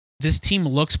this team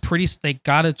looks pretty. They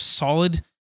got a solid,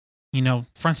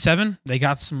 front 7. They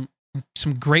got some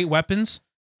great weapons.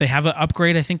 They have an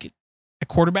upgrade, I think, at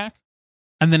quarterback.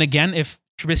 And then again, if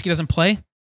Trubisky doesn't play,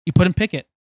 you put in Pickett,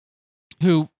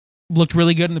 who looked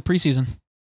really good in the preseason.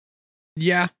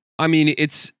 Yeah. I mean,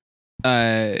 it's,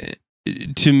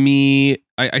 to me,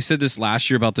 I said this last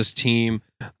year about this team.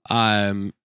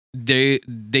 They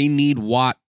need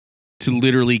Watt to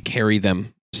literally carry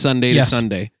them Sunday to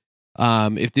Sunday.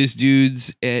 If this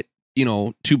dude's at,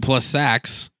 2+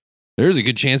 sacks, there's a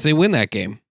good chance they win that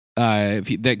game.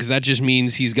 because that just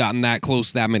means he's gotten that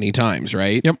close that many times,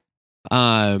 right? Yep.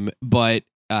 But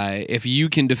if you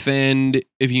can defend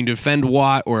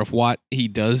Watt, or if Watt, he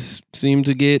does seem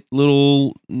to get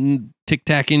little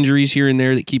tic-tac injuries here and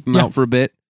there that keep him out for a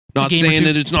bit. Not saying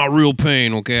that it's not real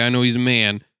pain, okay? I know he's a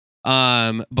man.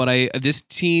 But this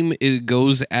team, it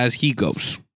goes as he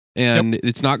goes. And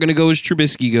it's not going to go as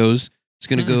Trubisky goes. It's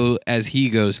going to go as he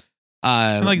goes.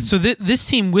 This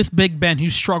team with Big Ben, who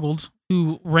struggled,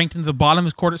 who ranked into the bottom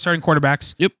of starting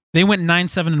quarterbacks. Yep. They went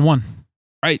 9-7-1.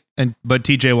 Right. But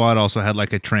TJ Watt also had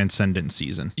like a transcendent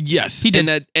season. Yes. He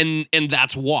did. And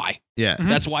that's why. Yeah. Mm-hmm.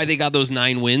 That's why they got those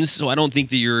 9 wins. So I don't think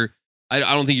that you're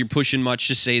pushing much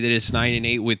to say that it's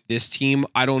 9-8 with this team.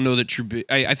 I don't know that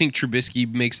I think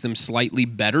Trubisky makes them slightly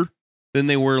better than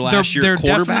they were last year. They're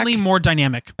definitely more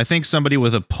dynamic. I think somebody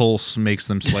with a pulse makes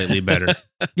them slightly better.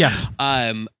 Yes.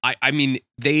 I mean,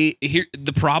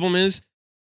 the problem is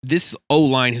this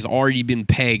O-line has already been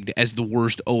pegged as the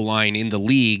worst O-line in the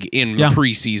league in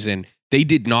preseason. They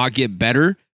did not get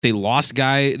better. They lost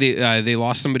they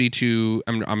lost somebody to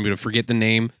I'm going to forget the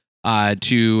name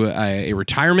to a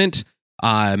retirement.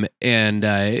 And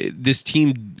this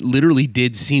team literally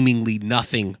did seemingly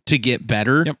nothing to get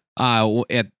better.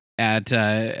 Yep. At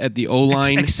the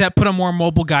O-line, except put a more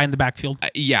mobile guy in the backfield.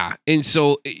 Yeah, and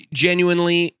so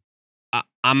genuinely,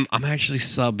 I'm actually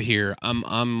sub here. I'm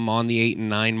on the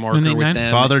 8-9 marker with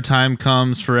them. Father time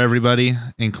comes for everybody,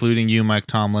 including you, Mike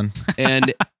Tomlin.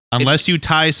 And unless you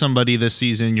tie somebody this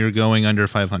season, you're going under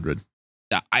 500.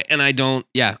 I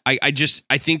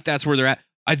think that's where they're at.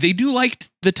 They do like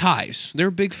the ties.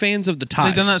 They're big fans of the ties.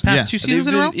 They've done that past 2 seasons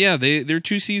in a row? Yeah, they're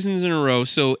 2 seasons in a row.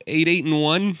 So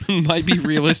 8-1 might be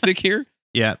realistic here.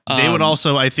 Yeah, they would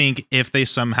also, I think, if they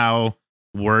somehow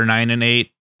were 9-8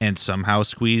 and somehow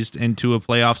squeezed into a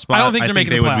playoff spot, I don't think they're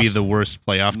making they the would be playoffs. the worst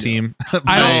playoff team.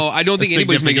 I don't think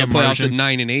anybody's making the playoffs margin.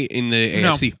 at 9-8 in the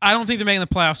AFC. No, I don't think they're making the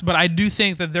playoffs, but I do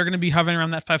think that they're going to be hovering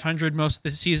around that 500 most of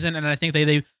the season, and I think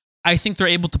I think they're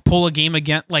able to pull a game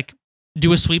again, like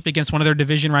do a sweep against one of their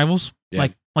division rivals,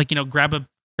 like grab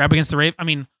against the Ravens. I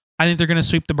mean, I think they're going to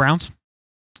sweep the Browns,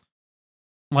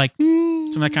 like some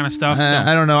of that kind of stuff.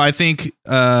 I don't know. I think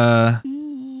I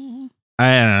don't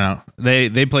know.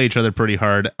 They play each other pretty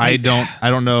hard. I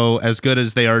don't know, as good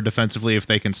as they are defensively, if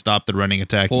they can stop the running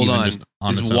attack. Hold even on, just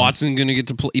on is its own. Watson going to get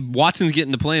to play? Watson's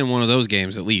getting to play in one of those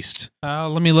games at least.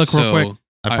 Let me look real quick.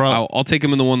 I'll take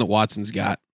him in the one that Watson's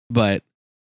got, but.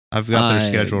 I've got their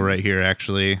schedule right here,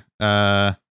 actually.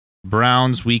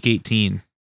 Browns week 18.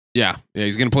 Yeah,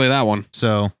 he's gonna play that one.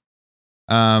 So,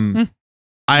 I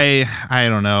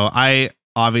don't know. I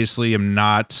obviously am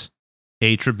not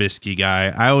a Trubisky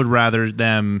guy. I would rather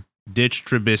them ditch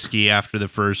Trubisky after the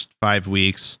first 5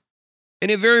 weeks, and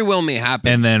it very well may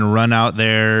happen, and then run out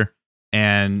there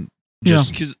and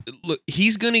just because look,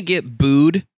 he's gonna get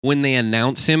booed when they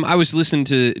announce him. I was listening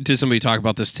to somebody talk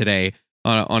about this today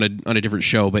on a different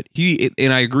show, but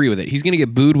and I agree with it. He's going to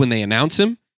get booed when they announce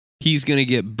him. He's going to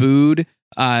get booed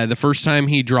the first time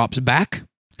he drops back.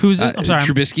 Who's it? I'm sorry,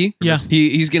 Trubisky. Yeah,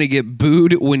 he's going to get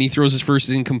booed when he throws his first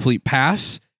incomplete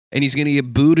pass, and he's going to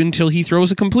get booed until he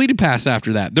throws a completed pass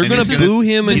after that. They're going to boo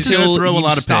him until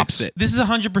he stops it. This is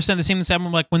 100% the same as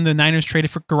happened like when the Niners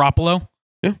traded for Garoppolo.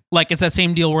 Yeah, like it's that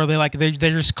same deal where they're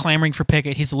just clamoring for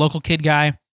Pickett. He's a local kid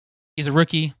guy. He's a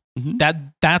rookie. Mm-hmm.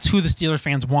 That's who the Steelers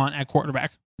fans want at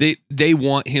quarterback. They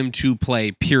want him to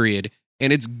play, period.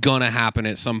 And it's gonna happen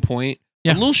at some point.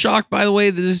 Yeah. I'm a little shocked, by the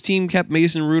way, that this team kept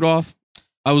Mason Rudolph.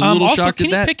 I was a little shocked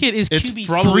Kenny at that. Pickett is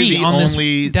QB3 on this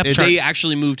depth chart. They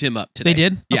actually moved him up today. They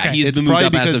did? Yeah, okay. he's it's moved probably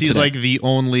up because as of he's today. like the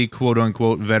only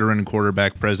quote-unquote veteran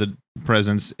quarterback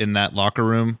presence in that locker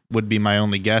room would be my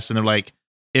only guess. And they're like,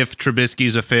 if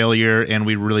Trubisky's a failure and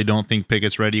we really don't think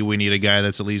Pickett's ready, we need a guy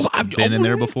that's at least been in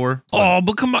there before.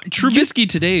 But come on. Trubisky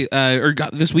today,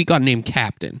 this week got named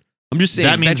captain. I'm just saying.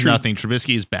 That means nothing.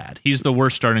 Trubisky is bad. He's the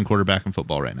worst starting quarterback in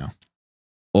football right now.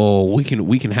 Oh, we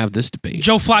can have this debate.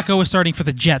 Joe Flacco is starting for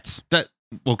the Jets.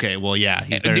 Okay, well, yeah,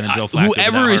 he's better than Joe Flacco.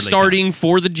 Whoever is starting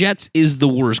for the Jets is the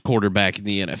worst quarterback in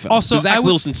the NFL. Also, Zach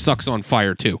Wilson sucks on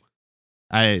fire too.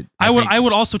 I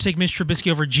would also take Mitch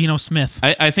Trubisky over Geno Smith.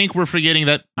 I think we're forgetting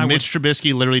that Mitch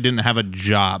Trubisky literally didn't have a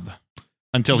job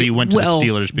until he went to the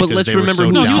Steelers. Because but let's they remember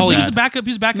were so he was a backup.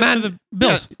 He was backup for the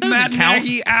Bills. Matt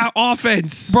Nagy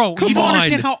offense, bro. You don't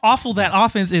understand how awful that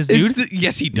offense is, dude.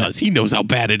 Yes, he does. He knows how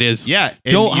bad it is. Yeah,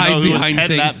 don't hide behind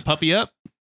things. That puppy up.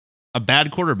 A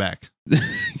bad quarterback.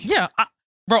 Yeah,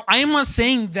 bro. I am not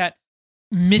saying that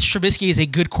Mitch Trubisky is a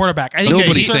good quarterback. I think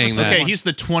nobody's saying that. Okay, he's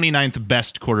the 29th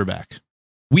best quarterback.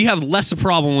 we have less a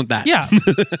problem with that. Yeah.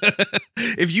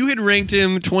 If you had ranked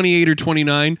him 28 or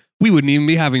 29, we wouldn't even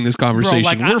be having this conversation.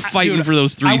 Bro, like, We're fighting for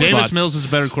those 3 spots. Davis Mills is a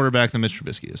better quarterback than Mitch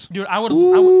Trubisky is. Dude, I would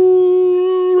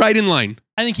right in line.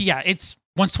 I think it's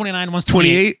 129, 128.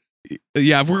 28?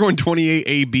 Yeah, if we're going 28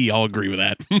 AB, I'll agree with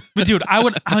that. But dude, I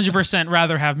would 100%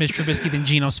 rather have Mitch Trubisky than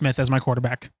Geno Smith as my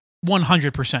quarterback.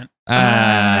 100%.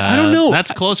 I don't know.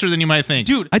 That's closer than you might think.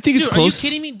 Dude, I think it's close. Are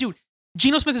you kidding me? Dude,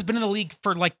 Geno Smith has been in the league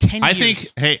for like 10 years. I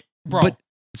think, hey, bro. But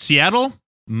Seattle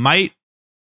might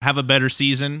have a better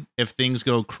season if things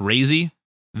go crazy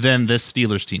than this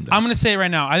Steelers team does. I'm going to say it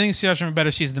right now. I think the Steelers have a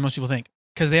better season than most people think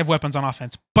because they have weapons on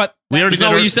offense. But we already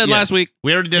did what you said last week.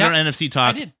 We already did our NFC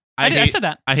talk. I said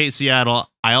that. I hate Seattle.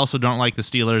 I also don't like the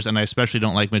Steelers, and I especially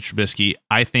don't like Mitch Trubisky.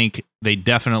 I think they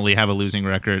definitely have a losing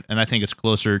record, and I think it's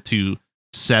closer to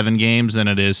 7 games than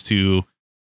it is to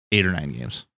 8 or 9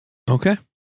 games. Okay.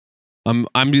 I'm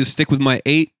going to stick with my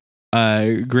 8.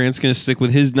 Grant's going to stick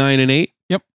with his 9 and 8.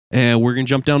 Yep. And we're going to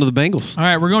jump down to the Bengals. All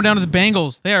right, we're going down to the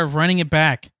Bengals. They are running it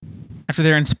back after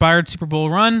their inspired Super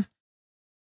Bowl run.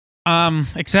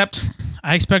 Except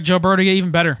I expect Joe Burrow to get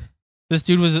even better. This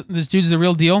dude's the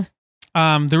real deal.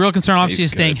 The real concern obviously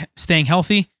is staying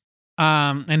healthy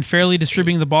and fairly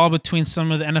distributing the ball between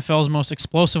some of the NFL's most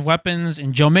explosive weapons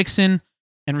in Joe Mixon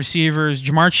and receivers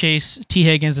Jamar Chase, T.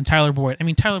 Higgins, and Tyler Boyd. I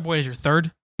mean, Tyler Boyd is your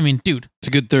third. I mean, dude. It's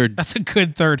a good third. That's a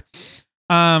good third.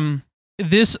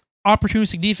 This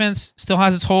opportunistic defense still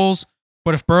has its holes,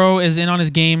 but if Burrow is in on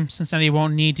his game, Cincinnati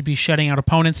won't need to be shutting out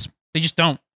opponents. They just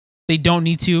don't. They don't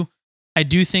need to. I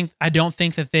don't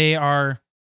think that they are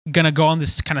going to go on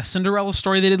this kind of Cinderella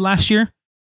story they did last year,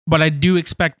 but I do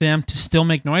expect them to still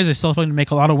make noise. I still expect them to make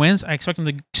a lot of wins. I expect them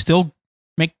to still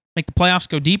make the playoffs,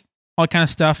 go deep, all that kind of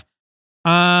stuff.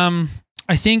 I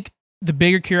think the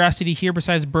bigger curiosity here,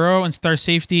 besides Burrow and star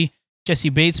safety Jesse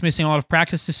Bates missing a lot of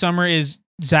practice this summer, is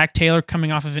Zach Taylor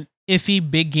coming off of an iffy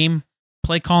big game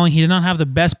play calling. He did not have the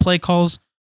best play calls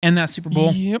in that Super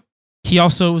Bowl. Yep. He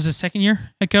also was his second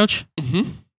year head coach.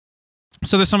 Mm-hmm.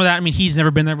 So there's some of that. I mean, he's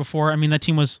never been there before. I mean, that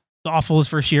team was awful his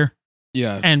first year.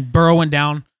 Yeah. And Burrow went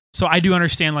down. So I do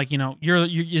understand, like,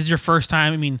 it's your first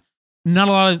time. I mean, not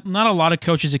a lot of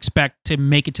coaches expect to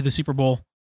make it to the Super Bowl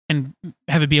and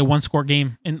have it be a 1-score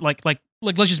game. And like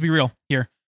let's just be real here.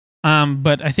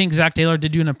 But I think Zach Taylor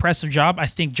did do an impressive job. I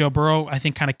think Joe Burrow,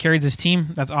 kind of carried this team.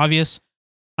 That's obvious.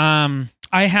 I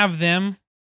have them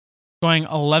going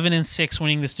 11-6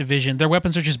 winning this division. Their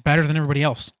weapons are just better than everybody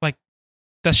else. Like,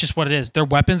 that's just what it is. Their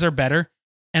weapons are better.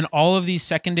 And all of these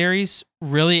secondaries,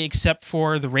 really, except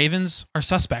for the Ravens, are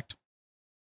suspect.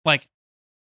 Like,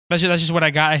 that's just what I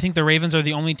got. I think the Ravens are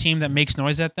the only team that makes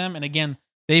noise at them. And again,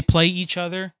 they play each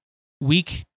other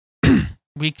weeks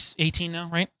 18 now,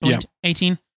 right? Yeah.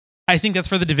 18. I think that's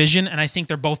for the division. And I think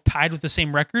they're both tied with the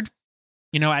same record,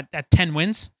 at 10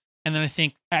 wins. And then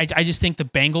I just think the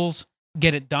Bengals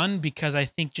get it done because I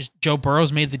think just Joe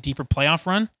Burrow's made the deeper playoff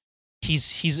run. He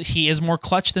is more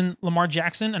clutch than Lamar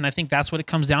Jackson, and I think that's what it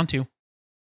comes down to.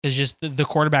 Is just the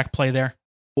quarterback play there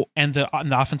and the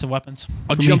offensive weapons.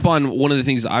 I'll jump on one of the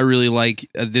things I really like.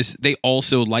 They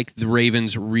also, like the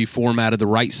Ravens, reformatted the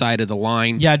right side of the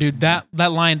line. Yeah, dude, that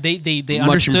line they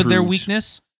understood their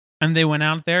weakness and they went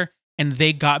out there and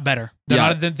they got better.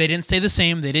 They didn't stay the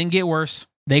same. They didn't get worse.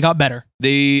 They got better.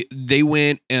 They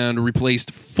went and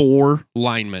replaced 4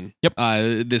 linemen. Yep.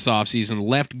 This offseason.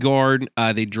 Left guard,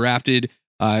 they drafted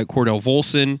Cordell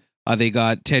Volson. They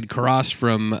got Ted Karras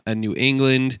from New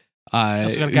England.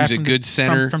 Who's a good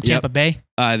center from Tampa Bay.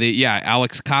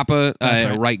 Alex Kappa,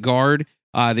 right guard.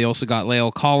 They also got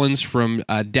La'el Collins from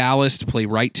Dallas to play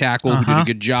right tackle. Who did a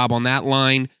good job on that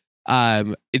line.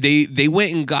 They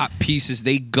went and got pieces.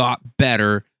 They got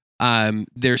better.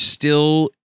 They're still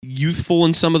youthful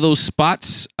in some of those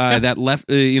spots. That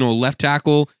left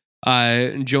tackle,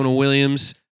 Jonah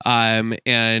Williams, and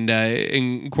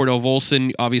Cordell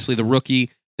Volson, obviously the rookie.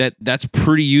 That's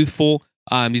pretty youthful.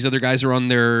 These other guys are on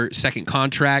their second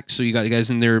contract, so you got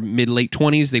guys in their mid-late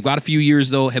 20s. They've got a few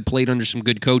years though. Have played under some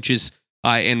good coaches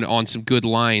and on some good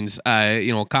lines.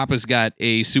 Kappa's got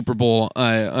a Super Bowl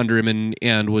under him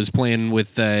and was playing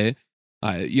with the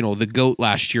GOAT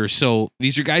last year. So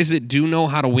these are guys that do know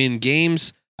how to win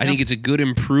games. I think it's a good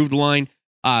improved line.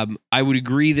 I would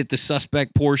agree that the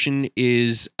suspect portion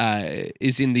is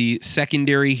in the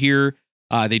secondary here.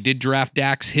 They did draft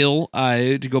Dax Hill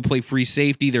to go play free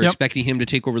safety. They're expecting him to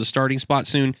take over the starting spot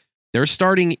soon. They're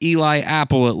starting Eli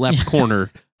Apple at left corner.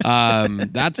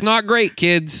 That's not great,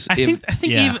 kids. I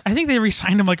think they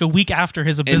re-signed him like a week after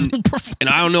his abysmal performance. And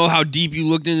I don't know how deep you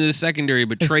looked into the secondary,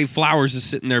 but Trey Flowers is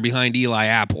sitting there behind Eli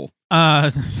Apple.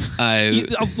 I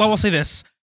will say this.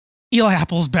 Eli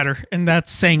Apple's better, and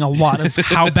that's saying a lot of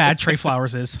how bad Trey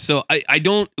Flowers is. So I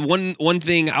don't one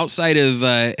thing outside of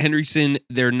Hendrickson,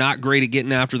 they're not great at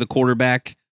getting after the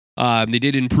quarterback. They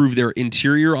did improve their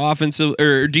interior offensive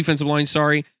or defensive line,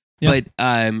 sorry. Yep.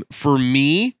 But for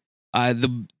me,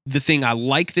 the thing I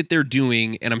like that they're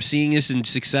doing, and I'm seeing this in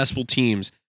successful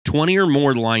teams, 20 or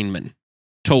more linemen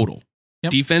total.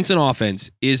 Yep. Defense and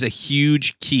offense is a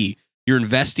huge key. You're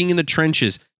investing in the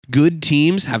trenches. Good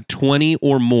teams have 20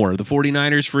 or more. The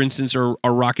 49ers, for instance, are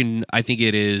rocking, I think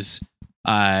it is,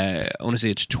 I want to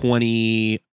say it's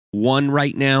 21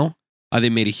 right now. They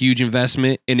made a huge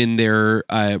investment, and in their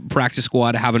practice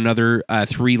squad have another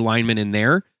 3 linemen in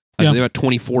there. So they've got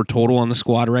 24 total on the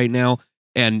squad right now.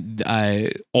 And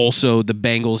also the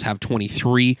Bengals have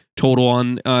 23 total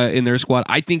on in their squad.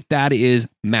 I think that is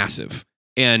massive.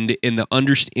 And in the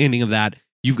understanding of that,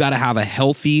 you've got to have a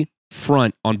healthy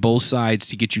front on both sides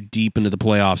to get you deep into the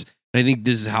playoffs. And I think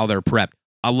this is how they're prepped.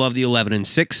 I love the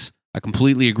 11-6. I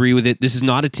completely agree with it. This is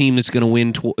not a team that's going to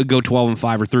win, go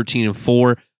 12-5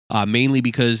 or 13-4, mainly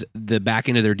because the back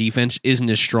end of their defense isn't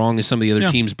as strong as some of the other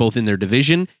teams, both in their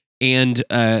division and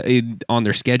on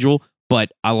their schedule.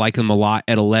 But I like them a lot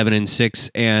at 11-6,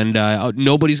 and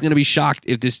nobody's going to be shocked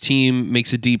if this team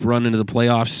makes a deep run into the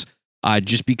playoffs,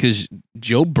 just because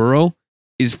Joe Burrow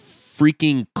is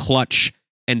freaking clutch.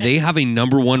 And they have a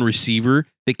number 1 receiver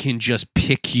that can just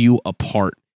pick you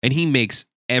apart. And he makes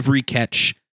every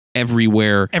catch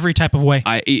everywhere. Every type of way.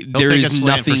 There is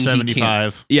nothing he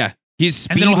can't. Yeah. His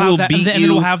speed will beat you. And then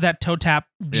we'll have that toe tap,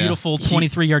 beautiful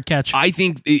 23-yard catch. I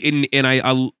think, and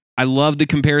I love the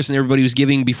comparison everybody was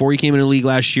giving before he came into the league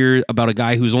last year about a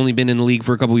guy who's only been in the league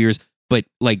for a couple of years. But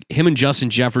like him and Justin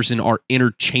Jefferson are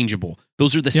interchangeable.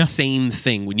 Those are the same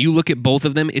thing. When you look at both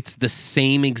of them, it's the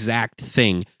same exact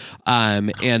thing.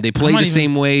 And they play the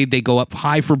same way. They go up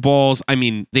high for balls. I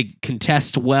mean, they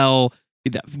contest well.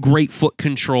 Great foot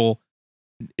control.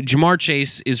 Jamar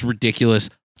Chase is ridiculous.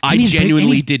 I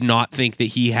genuinely did not think that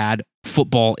he had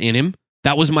football in him.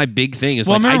 That was my big thing. It's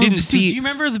I didn't see. Do you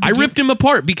remember I ripped him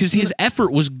apart because his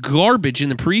effort was garbage in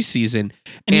the preseason,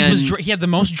 and he had the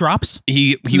most drops.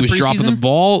 He was dropping the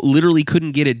ball, literally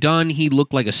couldn't get it done. He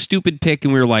looked like a stupid pick,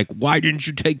 and we were like, "Why didn't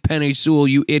you take Penei Sewell,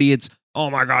 you idiots?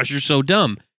 Oh my gosh, you're so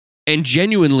dumb." And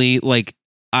genuinely, like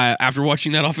after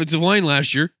watching that offensive line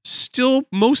last year, still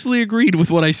mostly agreed with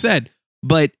what I said.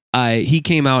 But he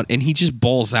came out and he just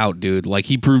balls out, dude. Like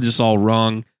he proved us all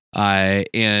wrong.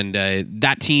 And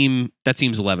that team's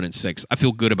 11-6. I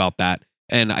feel good about that,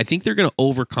 and I think they're going to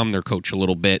overcome their coach a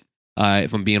little bit.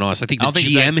 If I'm being honest, I think the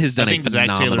GM has done a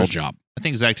phenomenal job. I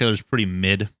think Zach Taylor's pretty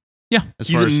mid. Yeah,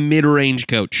 he's a mid-range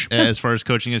coach as far as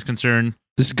coaching is concerned.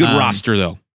 This is a good roster,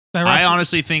 though. I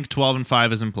honestly think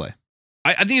 12-5 is in play.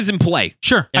 I think it's in play.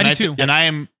 Sure, I do too. And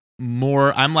I'm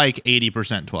like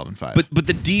 80% 12-5. But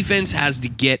the defense has to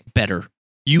get better.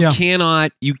 You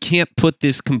can't put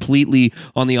this completely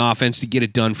on the offense to get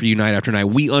it done for you night after night.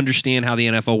 We understand how the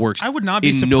NFL works. I would not be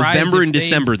in surprised November and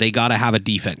December. They got to have a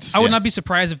defense. I would not be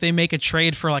surprised if they make a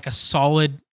trade for like a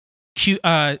solid,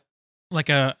 like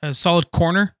a solid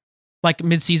corner, like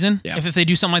midseason. Yeah. If they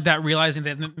do something like that, realizing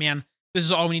that man, this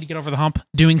is all we need to get over the hump.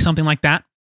 Doing something like that,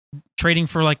 trading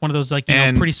for like one of those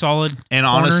pretty solid. And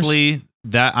corners. Honestly,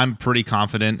 that I'm pretty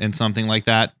confident in something like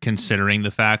that, considering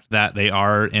the fact that they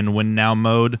are in win now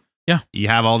mode. Yeah. You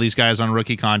have all these guys on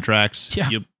rookie contracts. Yeah.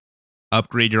 You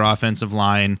upgrade your offensive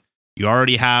line. You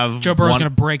already have Joe Burrow's going to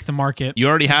break the market. You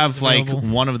already have like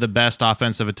one of the best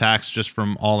offensive attacks just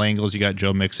from all angles. You got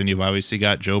Joe Mixon. You've obviously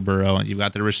got Joe Burrow, and you've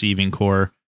got the receiving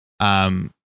core.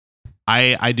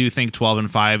 I do think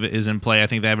 12-5 is in play. I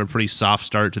think they have a pretty soft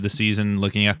start to the season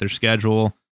looking at their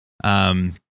schedule.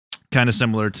 Kind of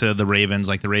similar to the Ravens,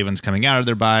 like the Ravens coming out of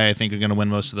their bye. I think are going to win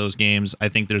most of those games. I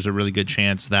think there's a really good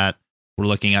chance that we're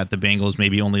looking at the Bengals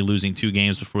maybe only losing 2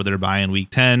 games before their bye in week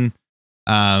 10.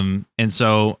 And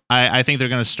so I think they're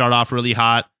going to start off really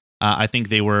hot. I think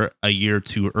they were a year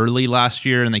too early last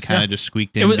year, and they kind of just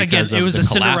squeaked in because it was of a the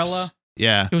collapse. Cinderella.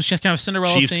 Yeah. It was just kind of a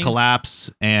Cinderella Chiefs thing.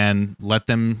 collapse and let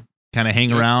them kind of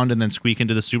hang around and then squeak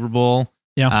into the Super Bowl.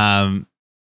 Yeah.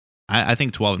 I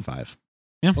think 12-5.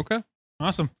 Yeah. Okay.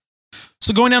 Awesome.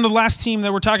 So going down to the last team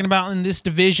that we're talking about in this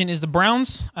division is the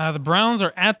Browns. The Browns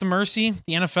are at the mercy of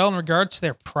the NFL in regards to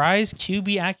their prize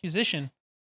QB acquisition.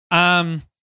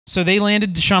 So they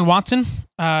landed Deshaun Watson,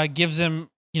 gives him,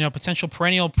 potential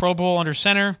perennial Pro Bowl under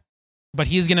center, but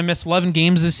he's going to miss 11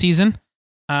 games this season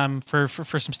for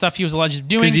some stuff he was alleged of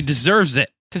doing. Because he deserves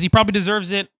it. Because he probably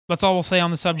deserves it. That's all we'll say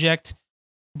on the subject.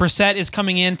 Brissett is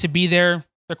coming in to be their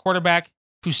quarterback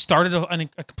who started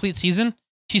a complete season.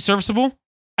 He's serviceable.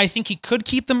 I think he could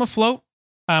keep them afloat.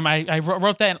 I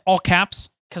wrote that in all caps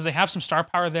because they have some star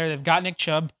power there. They've got Nick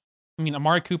Chubb. I mean,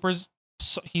 Amari Cooper's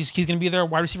he's going to be there,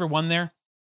 wide receiver 1 there.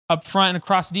 Up front and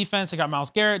across the defense, they got Myles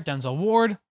Garrett, Denzel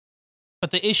Ward. But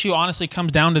the issue honestly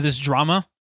comes down to this drama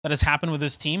that has happened with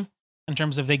this team in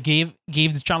terms of they gave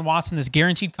Deshaun Watson this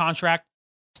guaranteed contract.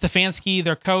 Stefanski,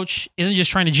 their coach, isn't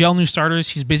just trying to gel new starters.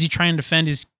 He's busy trying to defend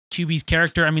his QB's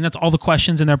character. I mean, that's all the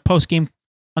questions in their post-game,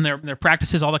 on their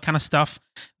practices, all that kind of stuff.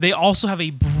 They also have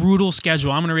a brutal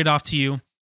schedule. I'm going to read off to you.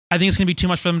 I think it's going to be too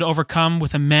much for them to overcome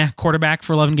with a meh quarterback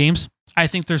for 11 games. I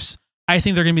think they're going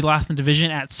to be last in the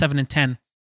division at 7-10.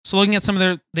 So looking at some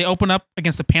of they open up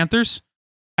against the Panthers.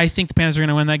 I think the Panthers are going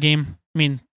to win that game. I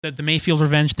mean, the Mayfield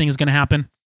revenge thing is going to happen.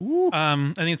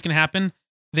 I think it's going to happen.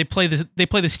 They play the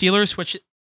Steelers, which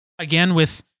again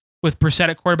with Brissett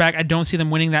at quarterback, I don't see them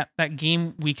winning that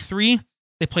game week 3.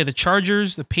 They play the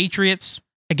Chargers, the Patriots.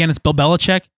 Again, it's Bill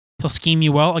Belichick. He'll scheme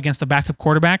you well against a backup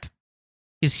quarterback.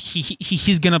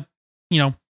 He's going to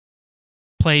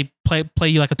play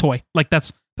you like a toy. Like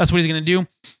that's what he's going to do.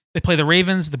 They play the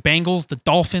Ravens, the Bengals, the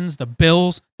Dolphins, the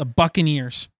Bills, the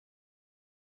Buccaneers.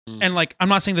 And like, I'm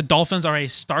not saying the Dolphins are a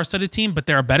star-studded team, but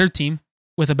they're a better team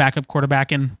with a backup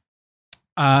quarterback in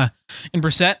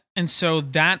Brissett. And so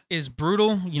that is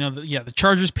brutal. The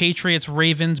Chargers, Patriots,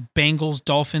 Ravens, Bengals,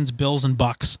 Dolphins, Bills, and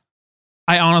Bucks.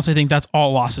 I honestly think that's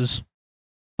all losses.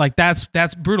 Like that's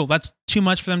brutal. That's too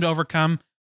much for them to overcome.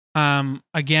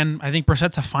 Again, I think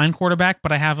Brissett's a fine quarterback,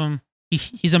 but I have him.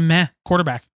 He's a meh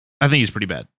quarterback. I think he's pretty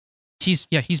bad. He's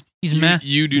meh.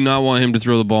 You do not want him to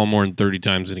throw the ball more than 30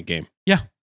 times in a game. Yeah.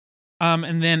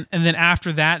 And then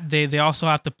after that, they also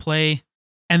have to play,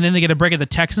 and then they get a break at the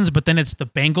Texans, but then it's the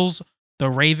Bengals, the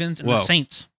Ravens, and the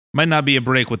Saints. Might not be a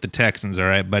break with the Texans, all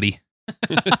right, buddy.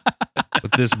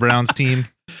 With this Browns team.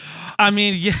 I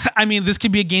mean, this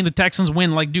could be a game the Texans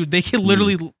win. Like, dude, they could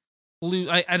literally lose.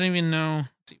 I don't even know.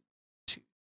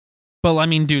 But I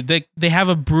mean, dude, they have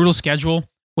a brutal schedule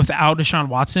without Deshaun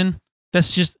Watson.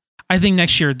 That's just, I think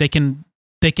next year they can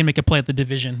make a play at the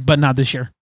division, but not this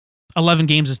year. 11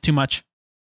 games is too much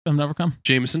for them to overcome.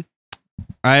 Jameson?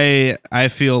 I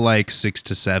feel like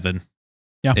 6-7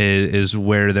 is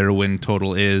where their win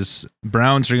total is.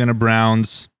 Browns are going to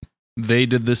Browns. They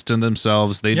did this to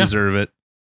themselves. They deserve it.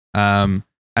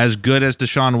 As good as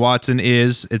Deshaun Watson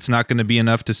is, it's not going to be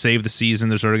enough to save the season.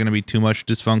 There's already going to be too much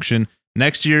dysfunction.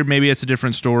 Next year, maybe it's a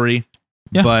different story.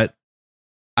 Yeah. But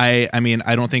I mean,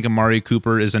 I don't think Amari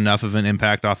Cooper is enough of an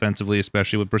impact offensively,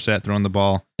 especially with Brissett throwing the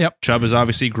ball. Yep. Chubb is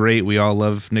obviously great. We all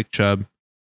love Nick Chubb.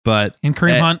 But and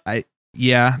Kareem Hunt.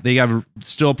 They have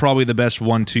still probably the best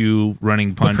 1-2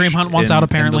 running punch. But Kareem Hunt wants out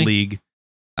apparently in the league.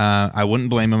 I wouldn't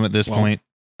blame him at this point.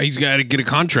 He's got to get a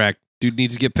contract. Dude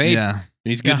needs to get paid. Yeah.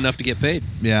 He's good enough to get paid.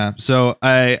 Yeah. So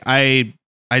I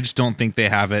just don't think they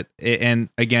have it. And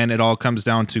again, it all comes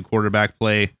down to quarterback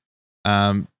play.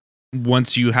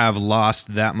 Once you have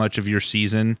lost that much of your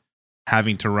season,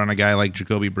 having to run a guy like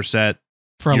Jacoby Brissett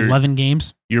for 11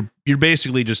 games, you're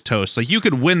basically just toast. Like, you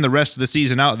could win the rest of the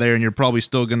season out there, and you're probably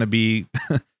still going to be,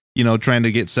 trying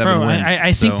to get 7 wins.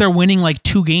 I think they're winning like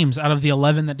 2 games out of the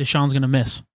 11 that Deshaun's going to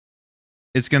miss.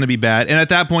 It's going to be bad. And at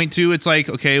that point too, it's like,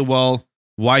 okay, well,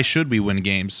 why should we win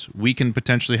games? We can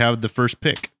potentially have the first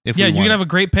pick if we want. You could have a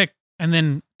great pick, and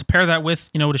then to pair that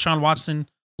with Deshaun Watson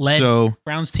led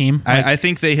Browns team. I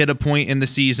think they hit a point in the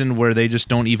season where they just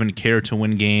don't even care to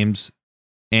win games,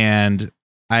 and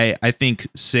I think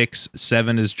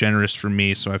 6-7 is generous for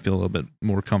me, so I feel a little bit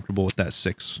more comfortable with that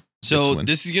 6. So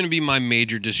this is going to be my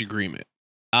major disagreement,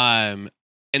 and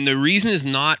the reason is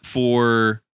not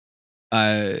for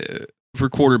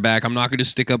quarterback. I'm not going to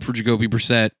stick up for Jacoby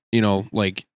Brissett,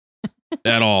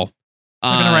 at all.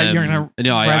 You're gonna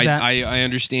ride that. I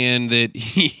understand that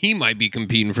he might be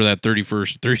competing for that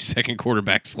 31st, 32nd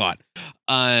quarterback slot.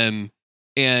 But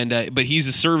he's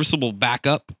a serviceable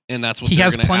backup, and that's what he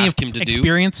has going to plenty ask of him to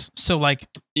experience. do. So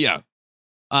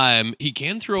he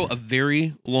can throw a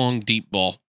very long deep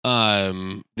ball.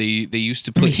 They used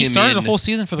to put him in. He started a whole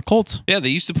season for the Colts. Yeah, they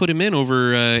used to put him in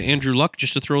over Andrew Luck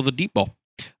just to throw the deep ball,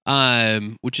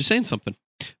 which is saying something.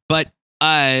 But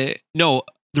no,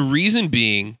 the reason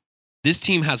being, this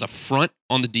team has a front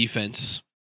on the defense,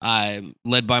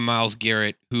 led by Myles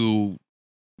Garrett,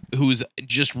 who's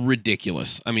just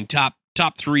ridiculous. I mean, top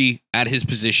 3 at his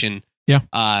position. Yeah.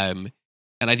 And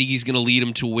I think he's going to lead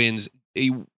him to wins.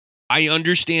 I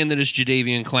understand that it's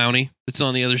Jadeveon Clowney that's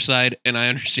on the other side, and I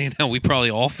understand how we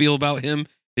probably all feel about him.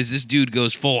 Is this dude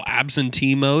goes full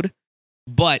absentee mode,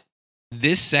 but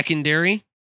this secondary,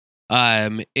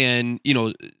 starting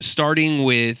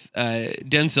with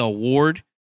Denzel Ward.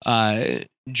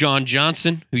 John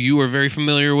Johnson, who you are very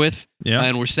familiar with,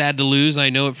 and we're sad to lose.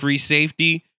 I know at free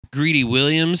safety, Greedy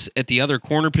Williams at the other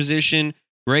corner position,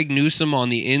 Greg Newsome on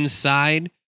the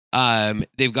inside.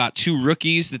 They've got 2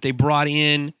 rookies that they brought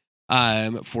in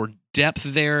for depth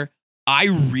there. I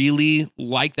really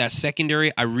like that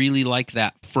secondary. I really like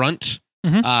that front.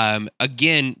 Mm-hmm.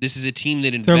 Again, this is a team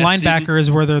that invested. Their linebacker is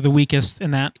where they're the weakest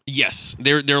in that. Yes,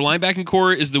 their linebacking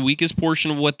core is the weakest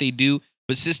portion of what they do,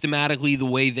 but systematically the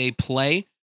way they play,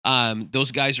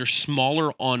 those guys are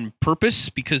smaller on purpose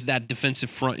because that defensive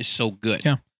front is so good.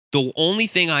 Yeah. The only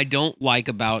thing I don't like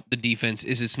about the defense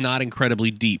is it's not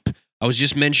incredibly deep. I was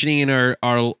just mentioning in our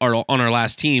on our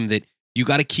last team that you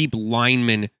got to keep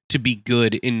linemen to be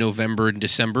good in November and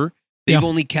December. They've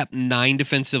only kept 9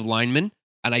 defensive linemen,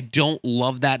 and I don't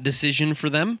love that decision for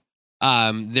them.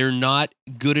 They're not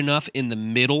good enough in the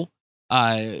middle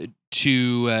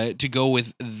to go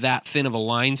with that thin of a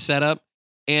line setup.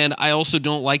 And I also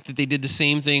don't like that they did the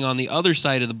same thing on the other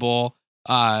side of the ball,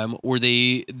 where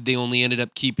they only ended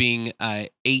up keeping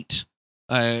 8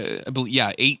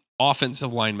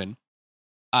 offensive linemen.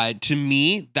 To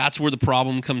me, that's where the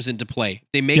problem comes into play.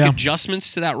 They make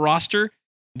adjustments to that roster.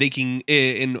 They can,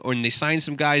 and they sign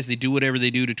some guys. They do whatever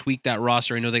they do to tweak that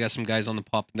roster. I know they got some guys on the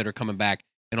pup that are coming back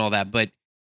and all that. But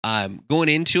going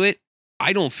into it,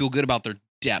 I don't feel good about their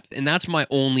depth, and that's my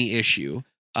only issue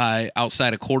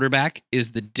outside of quarterback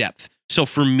is the depth. So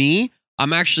for me,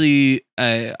 I'm actually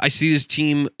I see this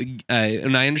team,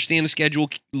 and I understand the schedule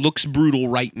looks brutal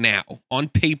right now on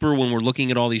paper. When we're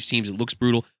looking at all these teams, it looks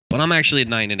brutal. But I'm actually at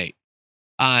 9-8.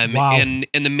 Wow. And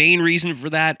the main reason for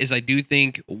that is I do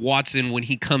think Watson, when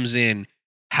he comes in,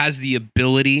 has the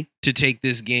ability to take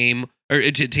this game or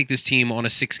to take this team on a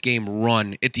 6-game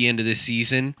run at the end of this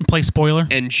season. Play spoiler.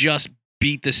 And just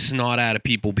beat the snot out of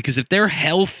people. Because if they're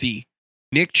healthy,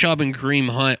 Nick Chubb and Kareem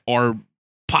Hunt are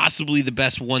possibly the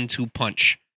best 1-2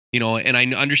 punch. And I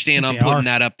understand I'm putting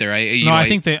that up there.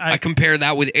 I compare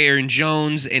that with Aaron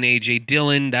Jones and A.J.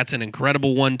 Dillon. That's an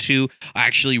incredible 1-2. I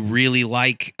actually really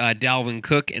like Dalvin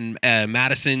Cook and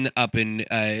Madison up in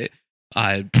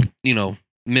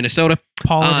Minnesota.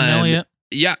 Pollard and Elliott.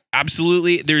 Yeah,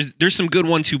 absolutely. There's some good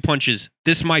 1-2 punches.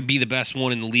 This might be the best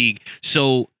one in the league.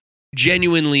 So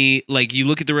genuinely, like, you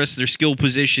look at the rest of their skill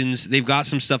positions, they've got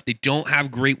some stuff. They don't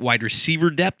have great wide receiver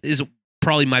depth is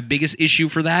probably my biggest issue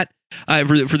for that.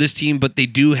 For this team, but they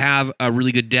do have a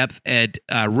really good depth at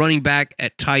running back,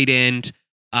 at tight end,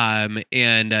 and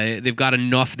they've got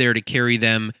enough there to carry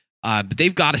them. But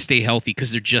they've got to stay healthy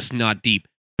because they're just not deep.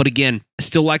 But again, I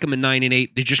still like them at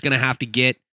 9-8. They're just going to have to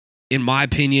get, in my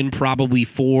opinion, probably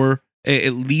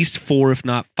at least 4, if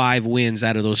not 5 wins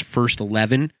out of those first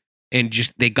 11, and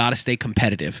just they got to stay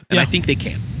competitive. And I think they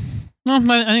can. No, I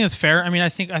think that's fair. I mean, I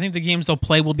think the games they'll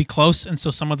play will be close, and so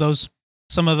some of those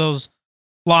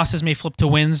losses may flip to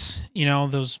wins.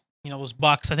 Those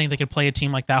Bucks. I think they could play a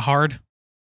team like that hard.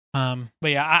 But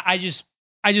yeah, I just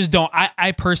don't.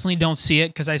 I personally don't see it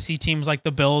because I see teams like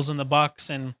the Bills and the Bucks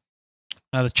and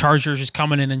the Chargers just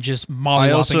coming in and just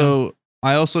mollywopping them.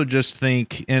 I also just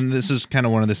think, and this is kind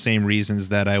of one of the same reasons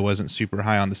that I wasn't super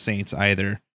high on the Saints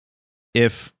either.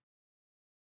 If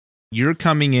you're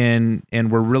coming in and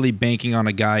we're really banking on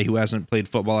a guy who hasn't played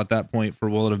football at that point for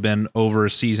what would have been over a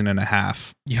season and a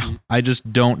half. Yeah. I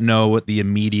just don't know what the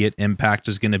immediate impact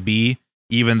is going to be,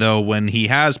 even though when he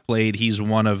has played, he's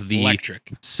one of the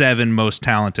 7 most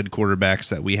talented quarterbacks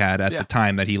that we had at the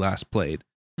time that he last played.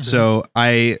 Mm-hmm. So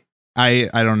I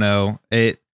don't know.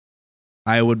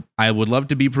 I would love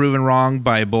to be proven wrong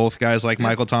by both guys like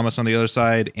Michael Thomas on the other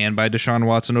side and by Deshaun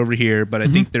Watson over here, but I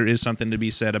think there is something to be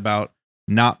said about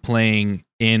not playing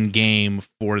in game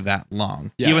for that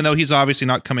long, even though he's obviously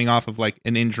not coming off of like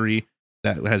an injury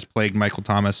that has plagued Michael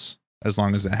Thomas as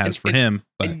long as it has for him.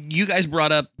 But you guys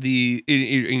brought up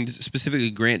specifically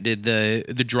Grant did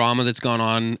the drama that's gone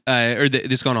on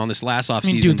that's gone on this last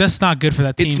offseason. Dude, that's not good for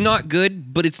that team. It's not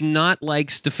good, but it's not like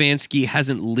Stefanski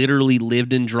hasn't literally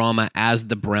lived in drama as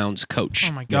the Browns coach.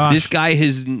 Oh my gosh. This guy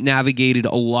has navigated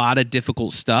a lot of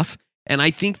difficult stuff. And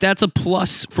I think that's a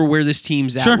plus for where this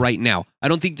team's at right now. I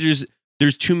don't think there's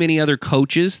too many other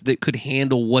coaches that could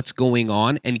handle what's going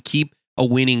on and keep a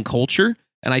winning culture.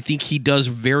 And I think he does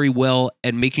very well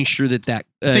at making sure that I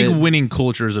think winning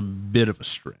culture is a bit of a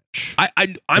stretch.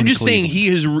 I'm just saying he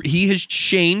has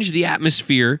changed the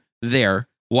atmosphere there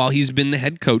while he's been the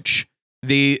head coach.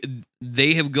 They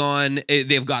have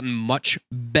gotten much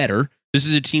better. This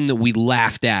is a team that we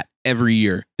laughed at every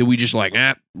year, that we just write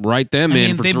them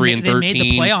in for 3-13, they made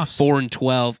the playoffs.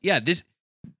 4-12. Yeah, this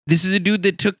is a dude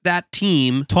that took that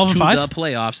team 12-5? to the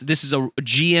playoffs. This is a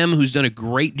GM who's done a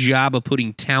great job of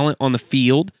putting talent on the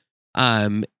field.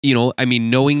 Knowing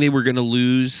they were going to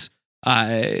lose,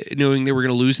 at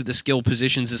the skill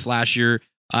positions this last year.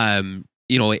 And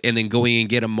then going and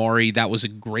get Amari, that was a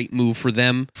great move for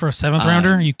them. For a 7th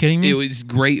rounder? Are you kidding me? It was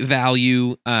great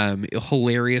value.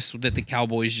 Hilarious that the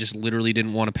Cowboys just literally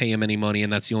didn't want to pay him any money,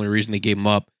 and that's the only reason they gave him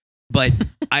up. But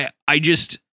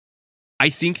I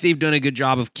think they've done a good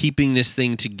job of keeping this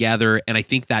thing together, and I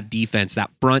think that defense,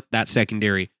 that front, that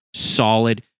secondary,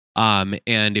 solid.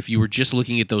 And if you were just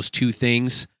looking at those two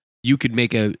things, you could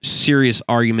make a serious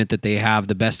argument that they have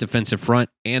the best defensive front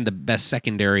and the best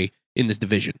secondary in this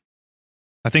division.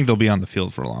 I think they'll be on the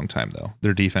field for a long time, though.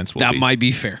 Their defense will. That might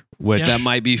be fair. That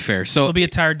might be fair. So it'll be a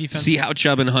tired defense. See how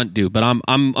Chubb and Hunt do, but I'm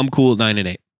cool at 9-8.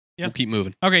 Yep. We'll keep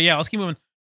moving. Okay, yeah, let's keep moving.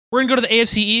 We're gonna go to the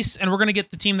AFC East, and we're gonna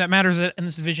get the team that matters in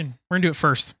this division. We're gonna do it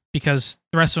first because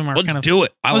the rest of them are Let's do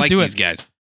it. I like these guys.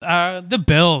 The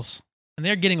Bills, and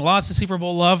they're getting lots of Super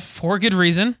Bowl love for good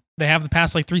reason. They have the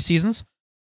past 3 seasons,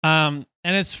 and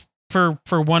it's for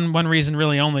one reason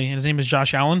really only. And his name is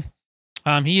Josh Allen.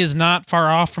 He is not far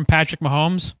off from Patrick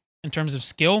Mahomes in terms of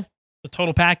skill, the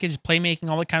total package, playmaking,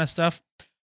 all that kind of stuff.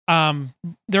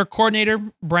 Their coordinator,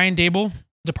 Brian Dable,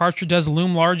 departure does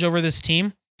loom large over this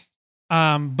team.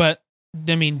 But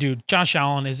I mean, dude, Josh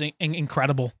Allen is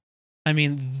incredible. I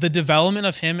mean, the development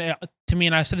of him, to me,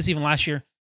 and I said this even last year,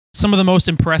 some of the most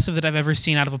impressive that I've ever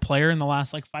seen out of a player in the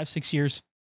last 5-6 years.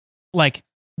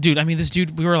 Dude, I mean, this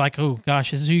dude, we were like, oh gosh,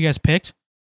 this is who you guys picked.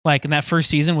 In that first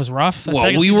season was rough.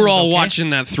 Well, we were all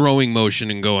watching that throwing motion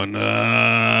and going,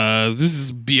 this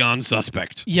is beyond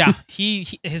suspect. Yeah,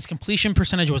 his completion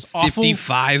percentage was awful.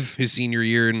 55 his senior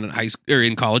year in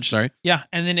in college. Sorry. Yeah,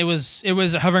 and then it was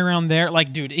hovering around there.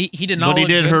 Dude, he did not. But he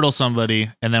did hurdle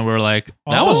somebody, and then we're like,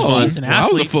 that was fun. He's an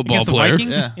athlete. That was a football player.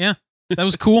 Yeah, that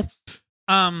was cool.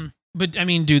 But I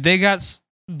mean, dude, this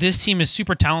team is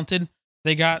super talented.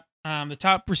 They got the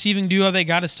top receiving duo they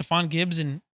got is Stephon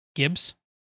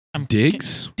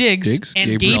Diggs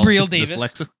and Gabriel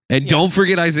Davis. And don't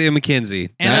forget Isaiah McKenzie.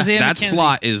 And that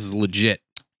slot is legit.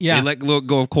 Yeah. They let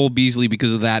go of Cole Beasley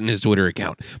because of that in his Twitter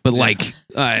account. But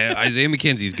Isaiah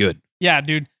McKenzie's good. Yeah,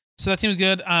 dude. So that team's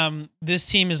good. This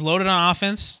team is loaded on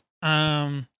offense.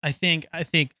 I think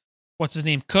what's his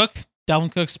name?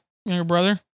 Dalvin Cook's younger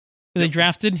brother who they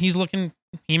drafted. He's looking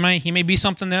he may be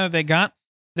something there they got.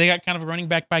 They got kind of a running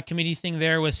back by committee thing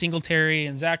there with Singletary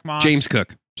and Zach Moss. James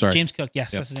Cook. Sorry. James Cook,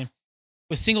 yes, that's his name.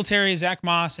 With Singletary, Zach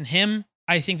Moss, and him,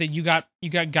 I think that you got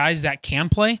guys that can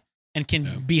play and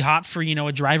can be hot for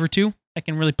a drive or two that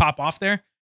can really pop off there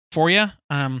for you.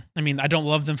 I mean, I don't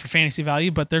love them for fantasy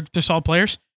value, but they're solid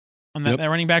players on that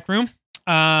running back room.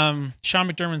 Sean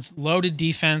McDermott's loaded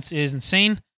defense is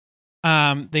insane.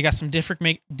 They got some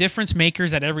difference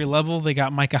makers at every level. They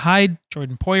got Micah Hyde,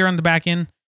 Jordan Poyer on the back end,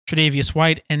 Tre'Davious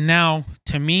White, and now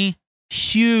to me,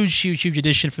 huge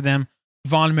addition for them.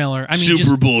 Von Miller. I mean,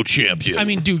 Super Bowl champion. I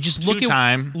mean, dude, just look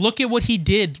at what he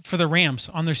did for the Rams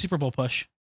on their Super Bowl push.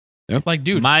 Yep.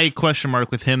 Dude. My question mark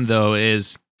with him though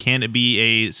is, can it be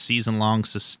a season-long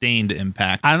sustained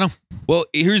impact? I don't know. Well,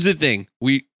 here's the thing.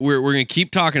 We're going to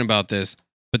keep talking about this,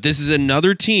 but this is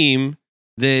another team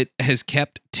that has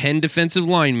kept 10 defensive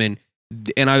linemen,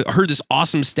 and I heard this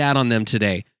awesome stat on them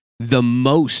today. The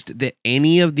most that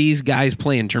any of these guys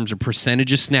play in terms of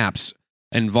percentage of snaps,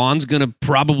 and Vaughn's going to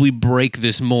probably break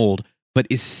this mold, but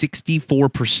is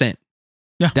 64%.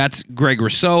 Yeah. That's Greg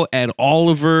Rousseau, Ed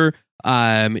Oliver,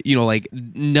 none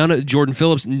of Jordan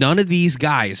Phillips. None of these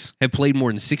guys have played more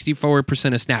than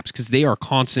 64% of snaps because they are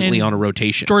constantly on a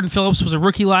rotation. Jordan Phillips was a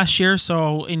rookie last year, I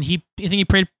think he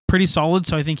played pretty solid,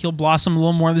 so I think he'll blossom a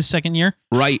little more this second year.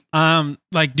 Right.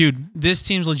 Dude, this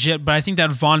team's legit, but I think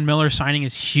that Von Miller signing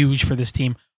is huge for this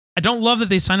team. I don't love that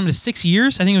they signed him to 6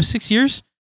 years. I think it was 6 years.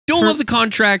 Don't love the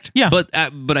contract, yeah, but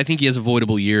I think he has a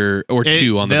voidable year or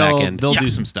two on the back end. They'll do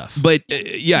some stuff, but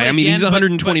I mean, he's a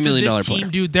 $120 million player. Team,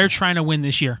 dude, they're trying to win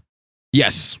this year.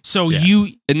 Yes. So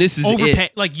and this is overpay.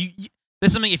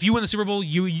 That's something. If you win the Super Bowl,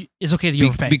 it's okay that you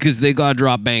overpay because they got to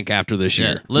drop bank after this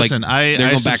year. Yeah. Listen,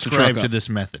 I subscribe to to this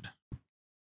method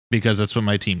because that's what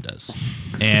my team does,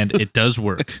 and it does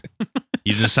work.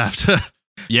 You just have to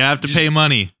pay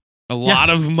money, a lot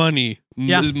of money,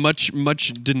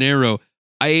 much dinero.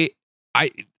 I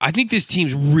think this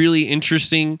team's really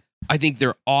interesting. I think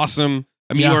they're awesome.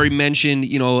 I mean, you already mentioned,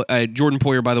 Jordan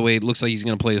Poyer, by the way, it looks like he's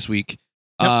going to play this week.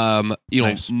 Yep.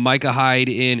 Nice. Micah Hyde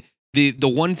in the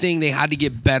one thing they had to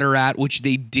get better at, which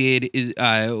they did,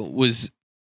 was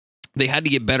they had to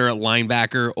get better at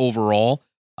linebacker overall.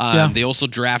 They also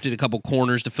drafted a couple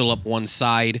corners to fill up one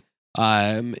side.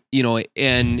 And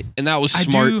that was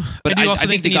smart. I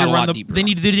think they got a lot deeper. They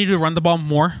need to run the ball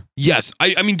more. Yes,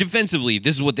 I mean defensively,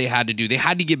 this is what they had to do. They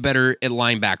had to get better at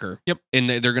linebacker. Yep, and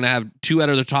they're going to have 2 out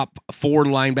of the top 4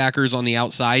 linebackers on the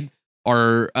outside.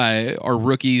 are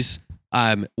rookies.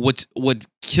 What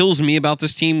kills me about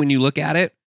this team when you look at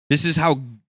it, this is how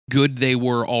good they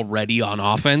were already on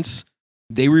offense.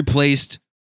 They replaced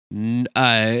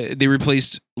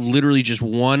literally just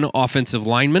one offensive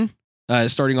lineman,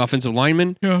 starting offensive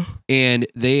lineman, and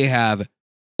they have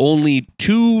only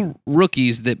 2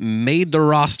 rookies that made the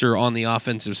roster on the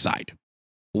offensive side.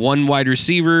 One wide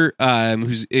receiver,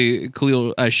 who's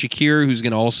Khalil Shakir, who's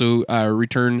going to also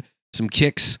return some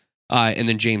kicks, and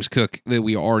then James Cook that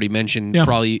we already mentioned. Yeah.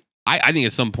 Probably, I think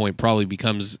at some point probably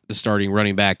becomes the starting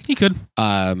running back. He could.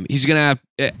 He's going to have.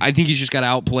 I think he's just got to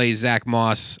outplay Zach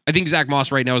Moss. I think Zach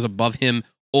Moss right now is above him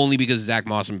only because Zach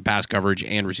Moss in pass coverage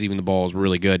and receiving the ball is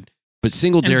really good. But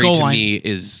Singletary to me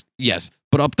is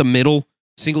but up the middle,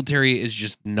 Singletary is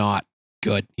just not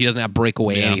good. He doesn't have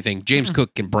breakaway anything. James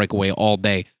Cook can break away all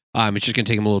day. It's just going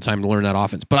to take him a little time to learn that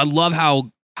offense. But I love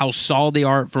how solid they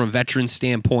are from a veteran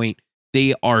standpoint.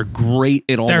 They are great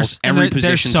at almost every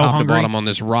position, so top hungry. to bottom on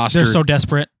this roster. They're so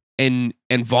desperate. And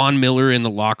Von Miller in the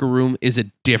locker room is a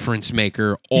difference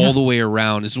maker all the way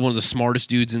around. This is one of the smartest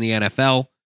dudes in the NFL.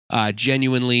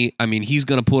 Genuinely, I mean, he's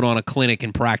going to put on a clinic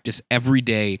and practice every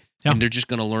day, and they're just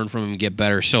going to learn from him and get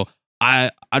better. So,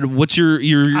 what's your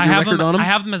record on them? I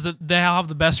have them as they have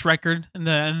the best record in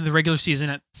the regular season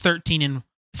at 13-4.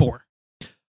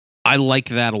 I like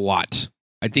that a lot.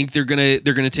 I think they're gonna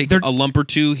take a lump or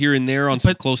two here and there on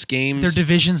some close games. Their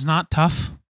division's not tough.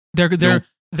 They're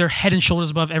head and shoulders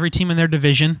above every team in their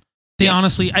division. They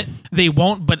honestly, they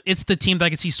won't. But it's the team that I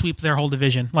could see sweep their whole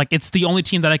division. Like it's the only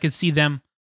team that I could see them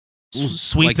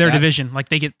sweep like their division. Like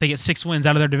they get 6 wins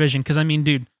out of their division. Because I mean,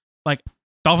 dude, like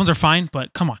Dolphins are fine,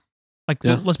 but come on, like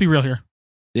let's be real here.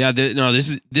 Yeah,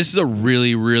 this is a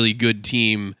really, really good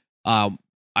team.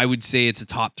 I would say it's a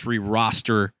top 3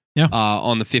 roster.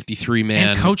 On the 53-man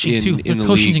and coaching too. In the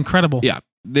coaching's league. Incredible. Yeah,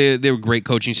 they were great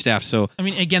coaching staff. So I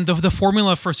mean, again, the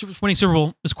formula for winning Super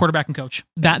Bowl is quarterback and coach.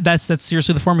 That's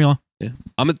seriously the formula. Yeah,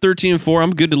 I'm at 13-4.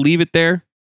 I'm good to leave it there.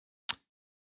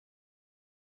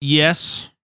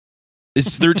 Yes.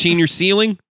 Is 13 your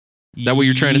ceiling? Is that what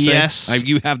you're trying to say? Yes.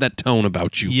 You have that tone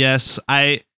about you. Yes.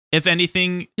 If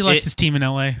anything, he likes his team in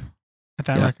LA at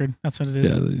that record. That's what it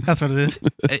is. Yeah. That's what it is.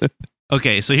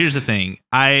 Okay, so here's the thing.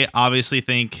 I obviously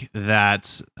think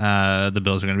that the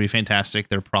Bills are going to be fantastic.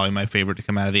 They're probably my favorite to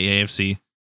come out of the AFC.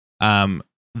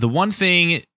 The one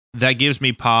thing that gives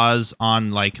me pause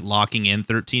on like locking in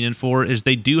 13-4 is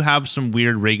they do have some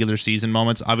weird regular season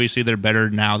moments. Obviously, they're better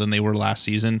now than they were last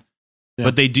season,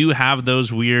 but they do have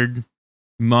those weird,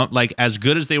 like as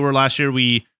good as they were last year.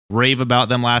 We rave about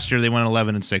them last year. They went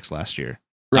 11-6 last year.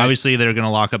 Right. Obviously, they're going to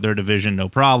lock up their division, no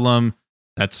problem.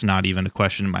 That's not even a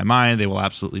question in my mind. They will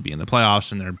absolutely be in the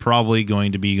playoffs, and they're probably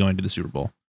going to be going to the Super Bowl.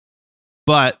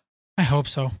 But I hope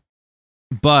so.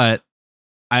 But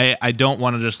I don't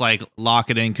want to just like lock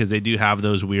it in because they do have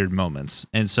those weird moments.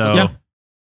 And so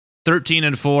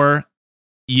 13-4,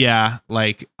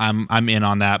 like I'm in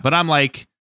on that. But I'm like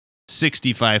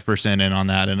 65% in on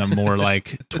that, and I'm more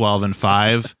like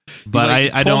 12-5. But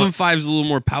like I don't. 12-5 is a little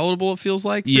more palatable. It feels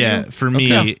like. For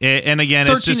me. Okay. And again,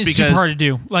 13 it's just because super hard to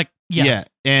do. Like. Yeah.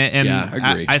 And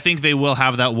agree. I think they will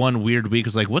have that one weird week.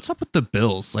 It's like, what's up with the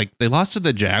Bills? Like, they lost to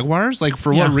the Jaguars? Like,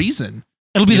 for what reason?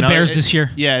 It'll be the Bears this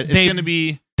year. Yeah, it's going to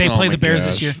be... They play the Bears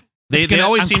this year. They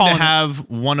always seem to have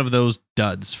one of those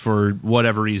duds for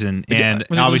whatever reason. And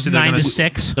obviously, they're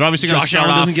 9-6. They're obviously going to Josh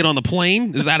Allen doesn't get on the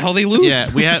plane? Is that how they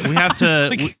lose? Yeah, we have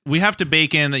to we have to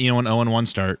bake in, an 0-1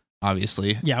 start.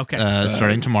 Obviously. Yeah, okay.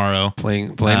 Starting tomorrow.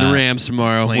 Playing the Rams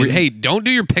tomorrow. Hey, don't do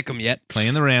your pick'em yet.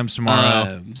 Playing the Rams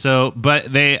tomorrow.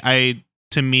 But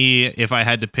to me, if I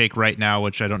had to pick right now,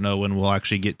 which I don't know when we'll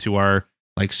actually get to our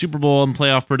like Super Bowl and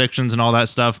playoff predictions and all that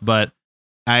stuff, but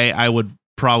I would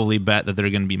probably bet that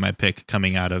they're going to be my pick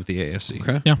coming out of the AFC.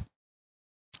 Okay. Yeah.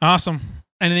 Awesome.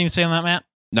 Anything to say on that, Matt?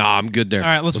 No, I'm good there. All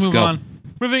right, let's move on.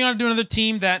 Moving on to another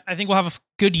team that I think will have a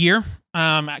good year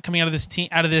coming out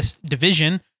of this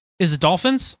division. Is the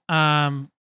Dolphins.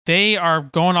 They are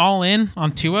going all in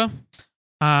on Tua.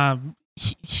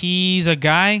 He's a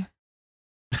guy.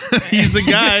 He's a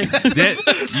guy.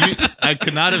 I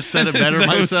could not have said it better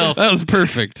myself. That was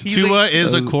perfect. Tua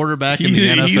is a quarterback in the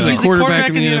NFL. He's a quarterback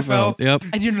in the NFL. Yep.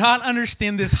 I do not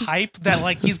understand this hype that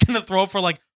like he's going to throw for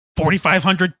like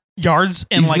 4,500 yards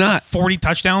and 40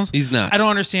 touchdowns. He's not. I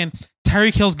don't understand.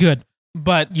 Tyreek Hill's good,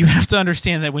 but you have to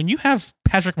understand that when you have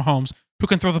Patrick Mahomes who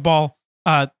can throw the ball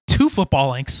 2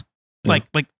 football lengths, like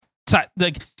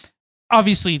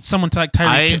obviously someone like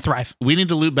Tyreek can thrive. We need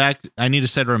to loop back. I need to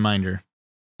set a reminder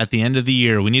at the end of the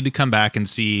year. We need to come back and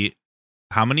see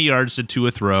how many yards did Tua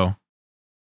throw,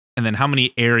 And then how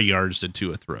many air yards did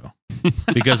Tua throw?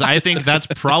 Because I think that's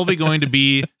probably going to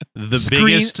be the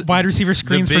biggest wide receiver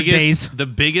screens for days. The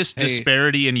biggest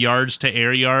disparity in yards to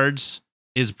air yards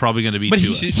is probably going to be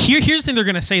Tua. Here's the thing they're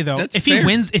going to say though. That's if fair.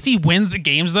 he wins the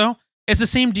games though, it's the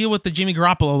same deal with the Jimmy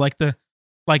Garoppolo.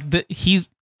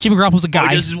 Jimmy Garoppolo's a guy.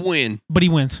 He doesn't win, but he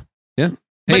wins. Yeah.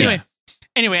 But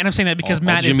anyway, and I'm saying that because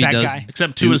Matt is that guy.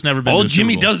 Except Tua's never been. All to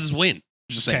Jimmy does is win.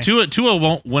 Just saying. Tua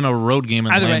won't win a road game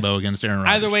in Lambeau against Aaron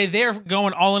Rodgers. Either way, they're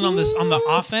going all in on the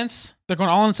offense. They're going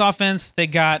all in this offense. They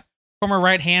got former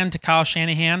right hand to Kyle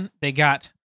Shanahan. They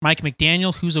got Mike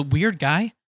McDaniel, who's a weird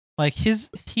guy. Like he's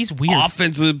weird.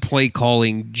 Offensive play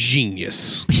calling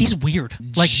genius. He's weird.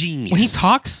 Like genius. When he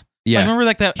talks. Yeah. Like, remember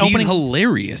that he's opening?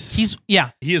 Hilarious.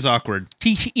 He is awkward.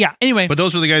 Anyway. But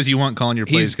those are the guys you want calling your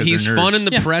plays because he's they're nerds. fun in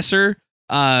the presser.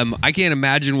 I can't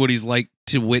imagine what he's like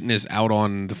to witness out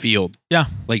on the field. Yeah.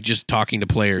 Like just talking to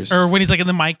players. Or when he's like in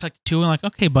the mic, like to and like,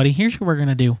 okay, buddy, here's what we're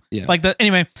gonna do. Yeah. Like that.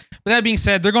 Anyway, with that being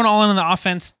said, they're going all in on the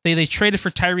offense. They traded for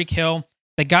Tyreek Hill.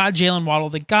 They got Jalen Waddle.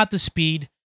 They got the speed.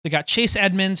 They got Chase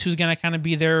Edmonds, who's gonna kind of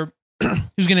be their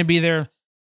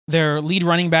lead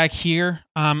running back here.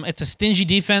 It's a stingy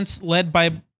defense led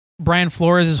by Brian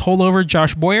Flores' holdover,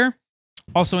 Josh Boyer,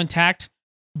 also intact.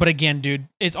 But again, dude,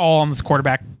 it's all on this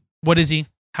quarterback. What is he?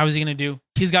 How is he going to do?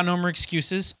 He's got no more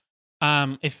excuses.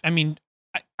 I don't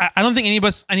think any of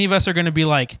us are going to be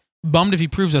like bummed if he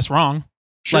proves us wrong.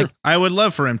 Sure. Like, I would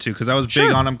love for him to because I was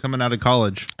big on him coming out of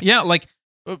college. Yeah,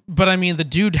 but I mean, the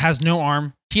dude has no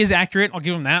arm. He is accurate. I'll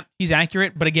give him that. He's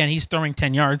accurate, but again, he's throwing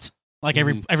 10 yards like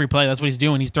every play. That's what he's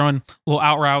doing. He's throwing little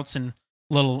out routes and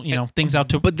little things out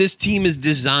to. But this team is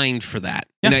designed for that.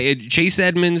 Yeah. Chase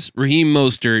Edmonds, Raheem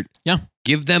Mostert. Yeah.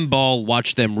 Give them ball,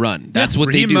 watch them run. That's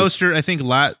what they do. Raheem Mostert, I think,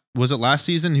 was it last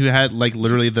season who had like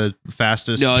literally the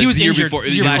fastest? No, he was the year injured. before.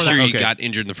 Last year he got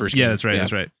injured in the first game. Yeah, that's right.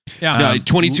 That's right. Yeah, no,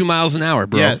 22 miles an hour,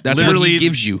 bro. Yeah, that's what he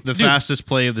gives you. The fastest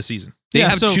play of the season. They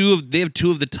have two of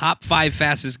the top 5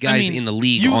 fastest guys in the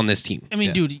league on this team. I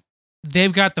mean, dude,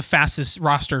 they've got the fastest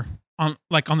roster on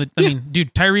the. I mean,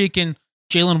 dude, Tyreek and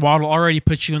Jalen Waddle already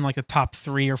put you in like the top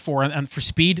 3 or 4 and for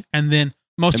speed, and then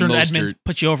Mostert and Edmonds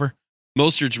put you over.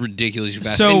 Mostert's ridiculously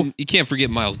fast. So, and you can't forget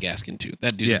Myles Gaskin too.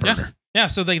 That dude's a burner. Yeah.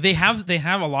 So they have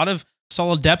a lot of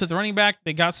solid depth at the running back.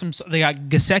 They got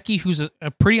Gesicki, who's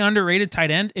a pretty underrated tight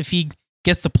end. If he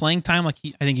gets the playing time, I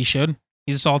think he should.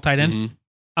 He's a solid tight end.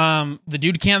 Mm-hmm. The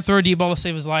dude can't throw a deep ball to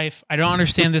save his life. I don't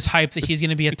understand this hype that he's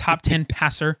going to be a top 10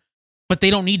 passer, but they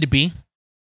don't need to be.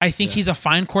 I think he's a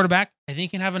fine quarterback. I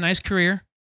think he can have a nice career.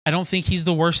 I don't think he's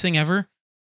the worst thing ever,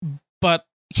 but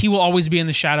he will always be in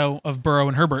the shadow of Burrow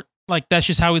and Herbert. Like that's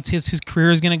just how his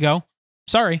career is going to go.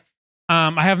 Sorry.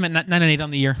 I have him at 9-8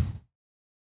 on the year.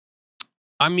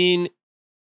 I mean,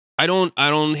 I don't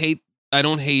hate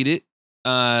it.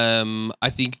 I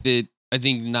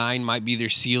think 9 might be their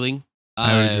ceiling.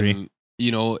 I would agree.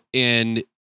 And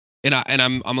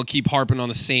I'm gonna keep harping on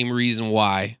the same reason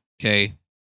why. Okay,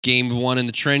 game 1 in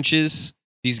the trenches.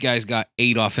 These guys got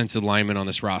 8 offensive linemen on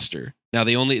this roster. Now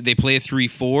they play a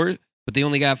 3-4, but they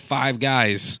only got 5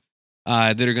 guys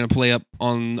that are gonna play up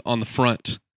on the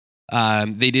front.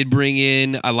 They did bring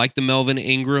in, I like the Melvin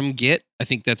Ingram get. I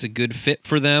think that's a good fit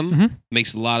for them. Mm-hmm.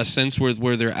 Makes a lot of sense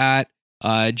where they're at.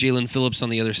 Jalen Phillips on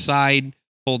the other side,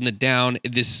 holding it down.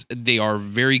 They are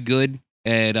very good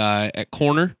at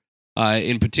corner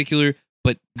in particular.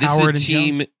 But this Howard is a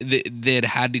team that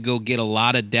had to go get a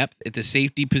lot of depth at the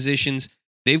safety positions.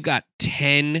 They've got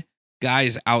 10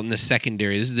 guys out in the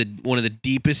secondary. This is one of the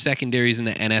deepest secondaries in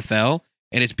the NFL.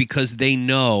 And it's because they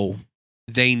know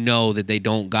that they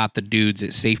don't got the dudes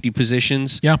at safety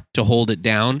positions to hold it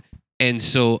down. And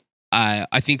so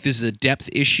I think this is a depth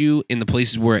issue in the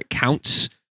places where it counts.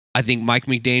 I think Mike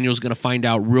McDaniel is going to find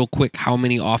out real quick how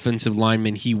many offensive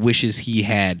linemen he wishes he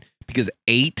had, because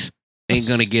 8 ain't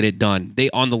going to get it done. They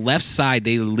on the left side,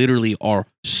 they literally are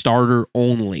starter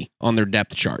only on their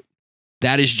depth chart.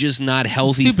 That is just not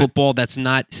healthy football. That's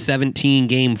not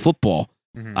 17-game football.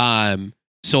 Mm-hmm.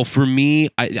 So for me,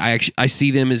 I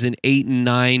see them as an 8 and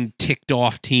 9 ticked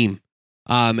off team.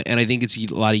 And I think it's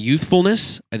a lot of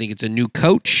youthfulness. I think it's a new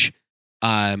coach.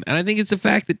 And I think it's the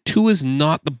fact that Tua is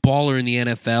not the baller in the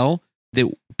NFL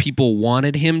that people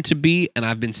wanted him to be. And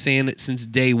I've been saying it since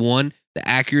day one. The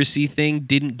accuracy thing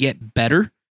didn't get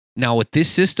better. Now with this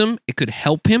system, it could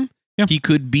help him. Yeah. He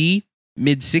could be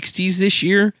mid-60s this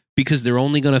year because they're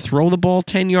only going to throw the ball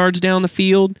 10 yards down the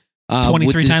field.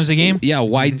 23 times a game? Yeah,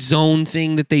 wide zone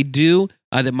thing that they do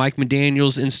that Mike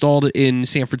McDaniel's installed in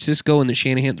San Francisco and that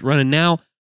Shanahan's running now.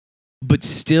 But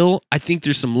still, I think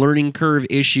there's some learning curve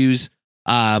issues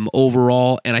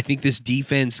overall, and I think this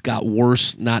defense got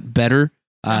worse, not better.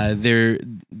 Flores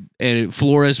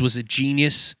was a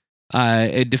genius.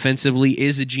 Defensively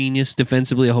is a genius.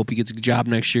 Defensively, I hope he gets a job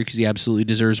next year because he absolutely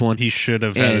deserves one. He should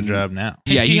have had a job now.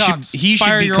 Yeah, he should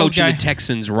be coaching the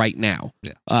Texans right now.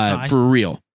 Yeah. For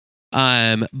real.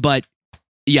 But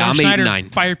yeah, I'm Schneider,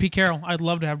 8-9. Fire Pete Carroll. I'd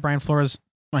love to have Brian Flores,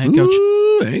 my head coach.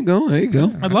 There you go.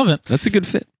 I'd love it. That's a good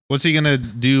fit. What's he gonna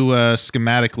do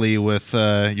schematically with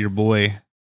your boy,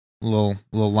 little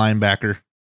linebacker?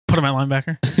 Put him at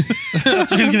linebacker.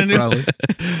 That's what he's gonna do. Probably.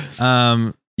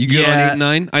 You good on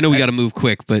 8-9? I know we got to move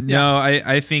quick, but no,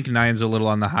 I think 9's a little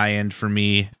on the high end for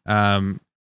me.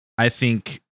 I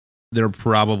think they're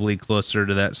probably closer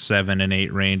to that 7 and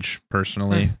 8 range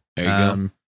personally. There you go.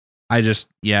 I just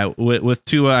with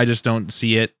Tua, I just don't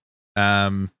see it.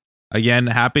 Again,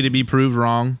 happy to be proved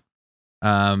wrong,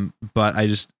 but I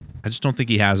just don't think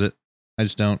he has it. I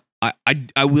just don't.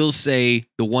 I will say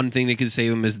the one thing that could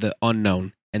save him is the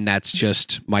unknown, and that's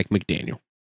just Mike McDaniel.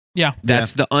 Yeah.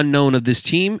 That's the unknown of this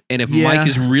team. And if Mike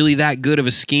is really that good of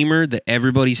a schemer that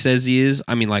everybody says he is,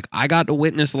 I mean, like, I got to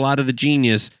witness a lot of the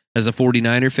genius as a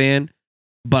 49er fan,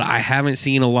 but I haven't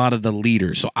seen a lot of the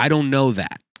leaders. So I don't know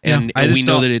that. And we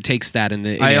know that it takes that in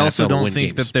the I NFL also don't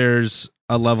think games. that there's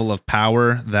a level of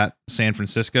power that San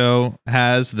Francisco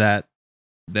has that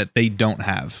they don't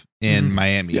have in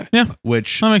Miami. Yeah.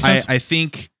 Which that makes sense. I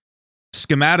think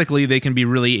schematically they can be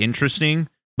really interesting,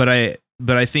 but I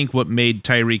think what made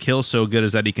Tyreek Hill so good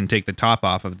is that he can take the top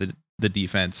off of the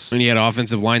defense. And he had an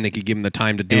offensive line that could give him the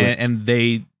time to do it. And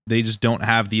they just don't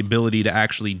have the ability to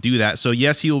actually do that. So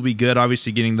yes, he will be good,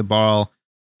 obviously getting the ball,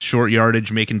 short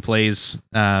yardage, making plays,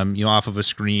 off of a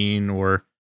screen or,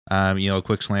 a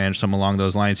quick slant, something along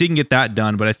those lines. He can get that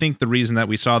done. But I think the reason that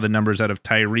we saw the numbers out of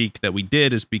Tyreek that we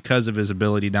did is because of his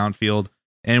ability downfield.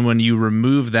 And when you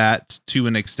remove that to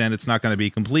an extent, it's not going to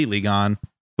be completely gone.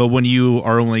 But when you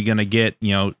are only going to get,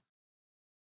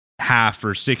 half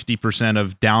or 60%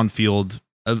 of downfield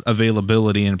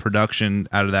availability and production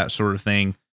out of that sort of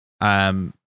thing,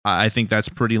 I think that's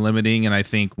pretty limiting. And I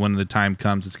think when the time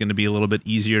comes, it's going to be a little bit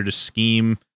easier to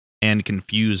scheme and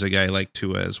confuse a guy like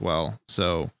Tua as well.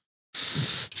 So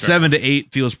 7 to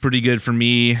 8 feels pretty good for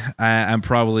me.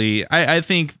 I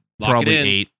think probably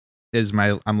 8 is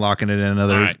I'm locking it in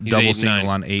another double single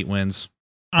on 8 wins.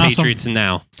 Awesome. Patriots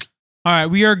now. All right,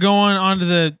 we are going on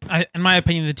to in my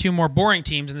opinion, the two more boring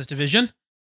teams in this division.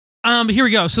 But here we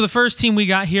go. So the first team we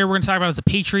got here, we're going to talk about is the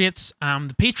Patriots.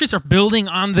 The Patriots are building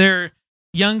on their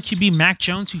young QB Mac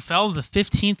Jones, who fell the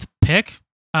 15th pick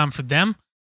for them.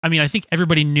 I mean, I think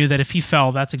everybody knew that if he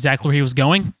fell, that's exactly where he was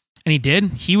going, and he did.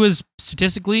 He was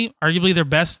statistically, arguably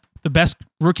the best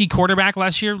rookie quarterback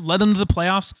last year. Led them to the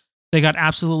playoffs. They got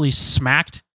absolutely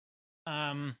smacked.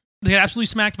 They got absolutely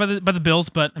smacked by the Bills,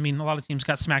 but I mean, a lot of teams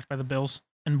got smacked by the Bills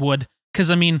and would. Because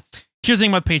I mean, here's the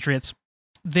thing about the Patriots: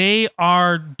 they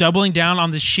are doubling down on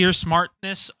the sheer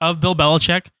smartness of Bill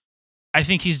Belichick. I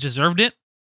think he's deserved it.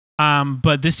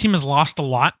 But this team has lost a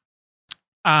lot.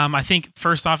 I think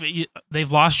first off,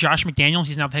 they've lost Josh McDaniel.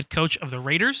 He's now the head coach of the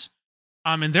Raiders.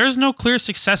 And there's no clear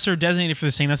successor designated for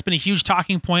this thing. That's been a huge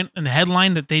talking point and a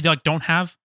headline that they don't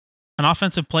have an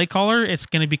offensive play caller. It's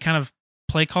going to be kind of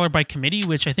play caller by committee,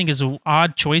 which I think is an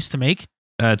odd choice to make.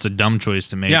 It's a dumb choice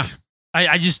to make. Yeah,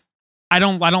 I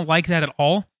don't like that at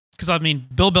all. Because I mean,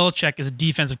 Bill Belichick is a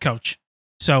defensive coach,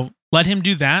 so let him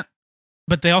do that.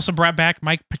 But they also brought back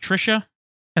Mike Patricia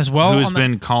as well, who's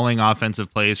been calling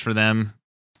offensive plays for them.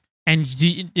 And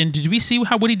did we see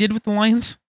what he did with the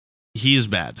Lions? He's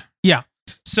bad. Yeah.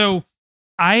 So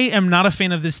I am not a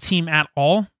fan of this team at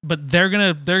all. But they're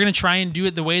gonna try and do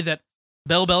it the way that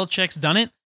Bill Belichick's done it.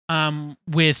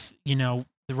 With the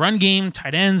run game,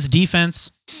 tight ends,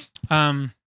 defense.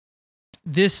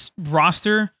 This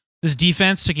roster, this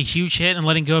defense took a huge hit in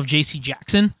letting go of J.C.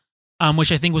 Jackson,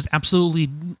 which I think was absolutely,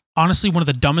 honestly, one of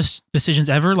the dumbest decisions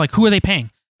ever. Like, who are they paying?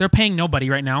 They're paying nobody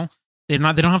right now. They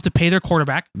don't have to pay their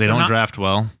quarterback. They don't draft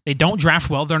well. They don't draft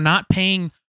well. They're not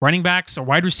paying running backs or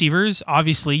wide receivers.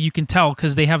 Obviously, you can tell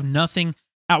because they have nothing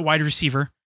at wide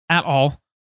receiver at all.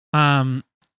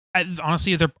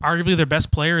 Honestly, arguably their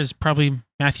best player is probably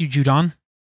Matthew Judon.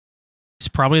 He's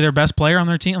probably their best player on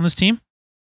this team.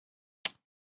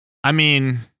 I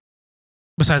mean,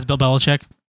 besides Bill Belichick.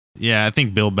 Yeah, I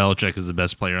think Bill Belichick is the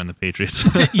best player on the Patriots.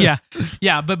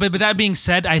 yeah. But that being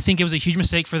said, I think it was a huge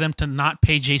mistake for them to not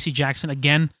pay J.C. Jackson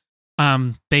again.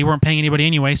 They weren't paying anybody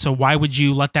anyway, so why would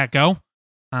you let that go?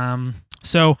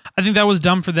 So I think that was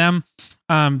dumb for them.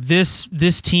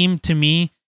 This team to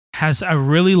me has a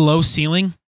really low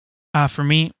ceiling for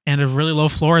me and a really low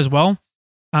floor as well.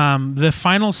 The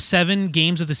final 7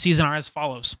 games of the season are as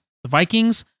follows: the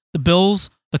Vikings, the Bills,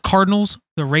 the Cardinals,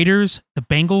 the Raiders, the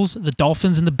Bengals, the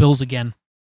Dolphins, and the Bills again.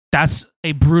 That's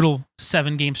a brutal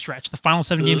 7-game stretch. The final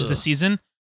 7 games of the season.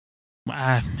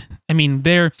 I mean,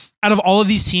 they're out of all of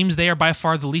these teams, they are by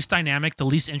far the least dynamic, the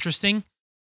least interesting,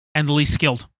 and the least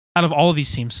skilled out of all of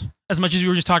these teams. As much as we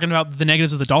were just talking about the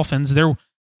negatives of the Dolphins,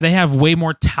 they have way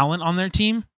more talent on their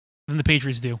team than the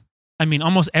Patriots do. I mean,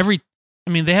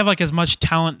 they have like as much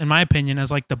talent, in my opinion,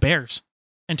 as like the Bears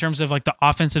in terms of like the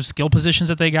offensive skill positions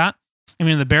that they got. I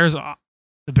mean, the Bears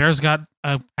got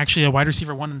actually a wide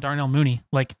receiver one in Darnell Mooney.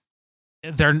 Like,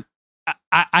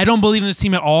 I don't believe in this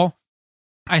team at all.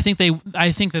 I think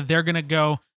that they're gonna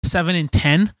go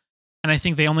 7-10, and I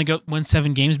think they only win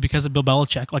 7 games because of Bill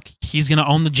Belichick. Like, he's gonna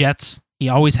own the Jets. He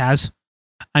always has.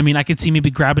 I mean, I could see maybe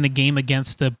grabbing a game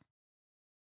against the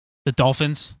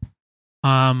Dolphins.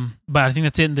 But I think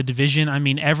that's it in the division. I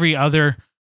mean,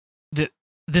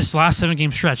 this last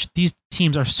 7-game stretch, these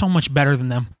teams are so much better than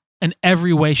them in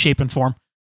every way, shape, and form.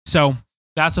 So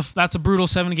that's a brutal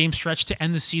 7-game stretch to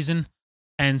end the season.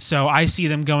 And so I see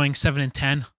them going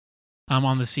 7-10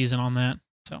 on the season on that.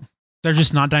 So they're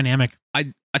just not dynamic.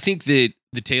 I think that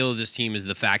the tale of this team is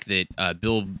the fact that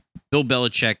Bill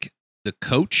Belichick, the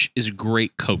coach, is a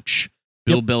great coach.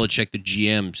 Bill Belichick, the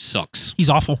GM, sucks. He's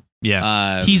awful.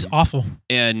 Yeah. He's awful.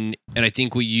 And I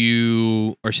think what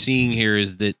you are seeing here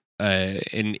is that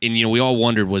and you know, we all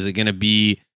wondered, was it going to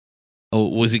be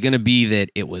that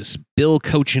it was Bill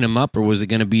coaching him up, or was it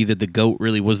going to be that the GOAT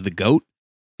really was the GOAT?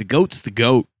 The GOAT's the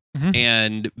GOAT. Mm-hmm.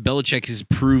 And Belichick has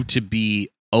proved to be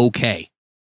okay,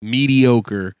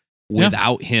 mediocre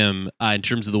without him in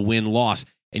terms of the win-loss.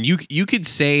 And you could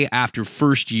say after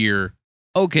first year,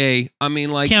 okay, I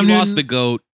mean, like, you lost the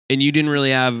GOAT, and you didn't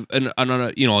really have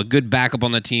a good backup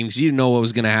on the team because you didn't know what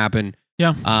was going to happen.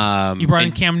 Yeah. You brought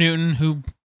in Cam Newton, who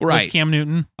was Cam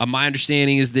Newton. My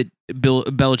understanding is that Bill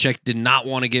Belichick did not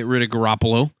want to get rid of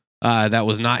Garoppolo. That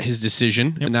was not his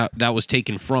decision, and that was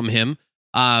taken from him.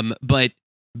 But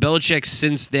Belichick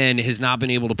since then has not been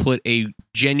able to put a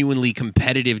genuinely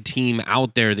competitive team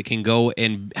out there that can go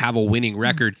and have a winning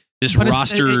record. This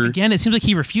roster again, it seems like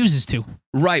he refuses to.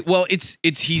 Right. Well, it's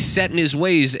he's set in his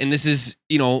ways, and this is,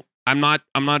 you know, I'm not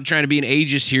trying to be an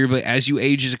ageist here, but as you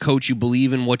age as a coach, you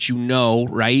believe in what you know,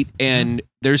 right? And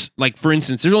there's, like, for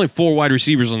instance, there's only 4 wide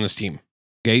receivers on this team.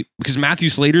 Okay, because Matthew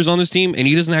Slater's on this team, and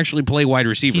he doesn't actually play wide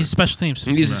receiver. He's special teams.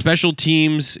 He's a special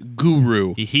teams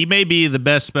guru. He may be the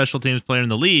best special teams player in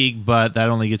the league, but that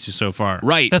only gets you so far.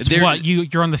 Right. That's what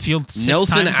you're on the field 6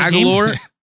 Nelson times Aguilar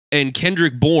and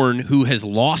Kendrick Bourne, who has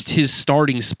lost his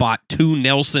starting spot to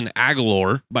Nelson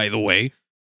Aguilar, by the way.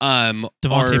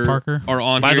 Devontae Parker are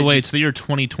on. By the way, it's the year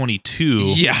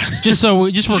 2022. Yeah. just so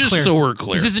we're clear. So we're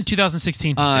clear. This isn't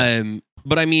 2016.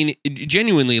 But I mean,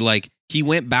 genuinely, like, he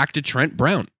went back to Trent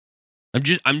Brown.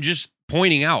 I'm just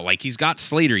pointing out, like, he's got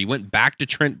Slater. He went back to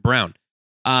Trent Brown.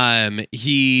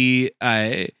 He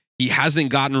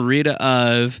hasn't gotten rid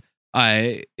of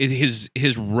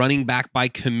his running back by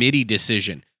committee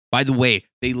decision. By the way,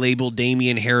 they labeled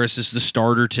Damian Harris as the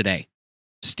starter today.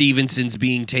 Stevenson's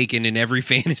being taken in every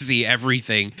fantasy,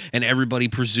 everything, and everybody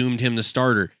presumed him the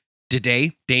starter.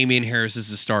 Today, Damian Harris is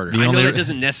the starter. I know that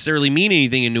doesn't necessarily mean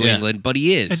anything in New England, but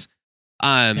he is.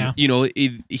 You know,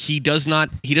 he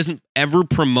doesn't ever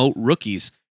promote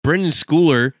rookies. Brendan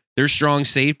Schooler, their strong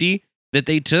safety that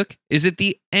they took, is at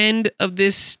the end of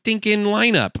this stinking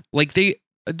lineup. Like,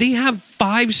 they have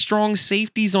 5 strong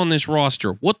safeties on this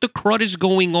roster. What the crud is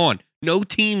going on? No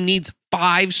team needs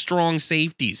 5 strong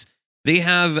safeties. They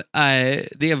have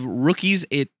rookies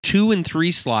at 2 and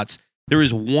 3 slots. There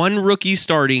is 1 rookie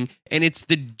starting, and it's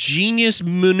the genius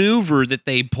maneuver that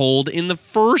they pulled in the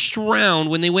first round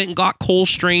when they went and got Cole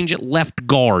Strange at left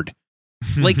guard.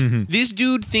 Like, this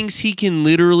dude thinks he can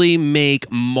literally make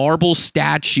marble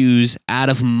statues out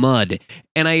of mud.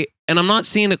 And I'm not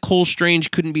saying that Cole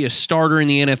Strange couldn't be a starter in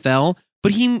the NFL,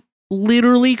 but he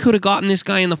literally could have gotten this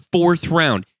guy in the 4th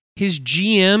round. His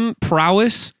GM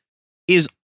prowess is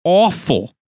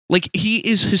awful. Like, he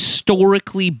is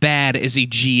historically bad as a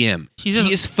GM. He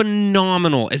is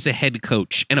phenomenal as a head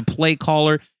coach and a play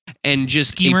caller and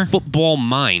just a football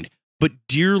mind. But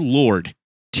dear Lord,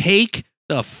 take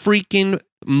the freaking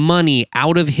money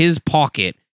out of his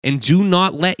pocket and do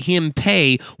not let him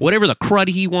pay whatever the crud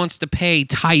he wants to pay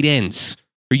tight ends.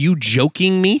 Are you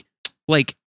joking me?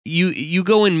 Like, you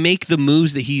go and make the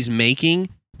moves that he's making,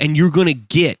 and you're going to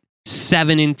get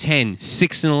 7-10,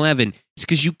 6-11. It's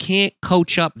because you can't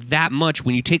coach up that much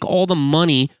when you take all the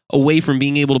money away from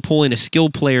being able to pull in a skill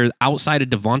player outside of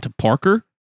Devonta Parker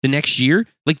the next year.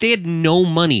 Like, they had no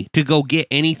money to go get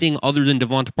anything other than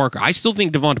Devonta Parker. I still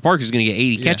think Devonta Parker is going to get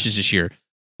 80 catches this year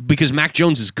because Mac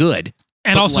Jones is good.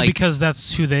 And also because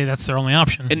that's their only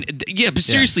option. And but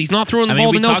seriously, he's not throwing the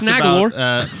ball to Nelson Aguilar.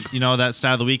 That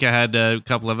stat of the week I had a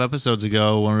couple of episodes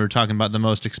ago when we were talking about the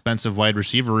most expensive wide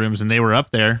receiver rooms, and they were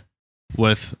up there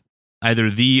with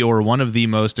either the or one of the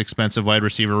most expensive wide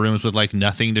receiver rooms with like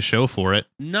nothing to show for it.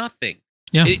 Nothing.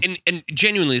 Yeah. And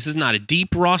genuinely, this is not a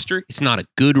deep roster. It's not a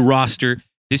good roster.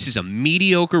 This is a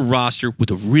mediocre roster with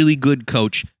a really good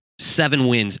coach. 7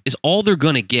 wins is all they're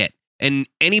going to get. And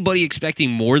anybody expecting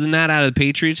more than that out of the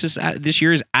Patriots this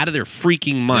year is out of their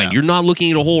freaking mind. Yeah. You're not looking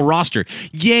at a whole roster.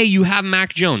 Yeah, you have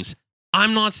Mac Jones.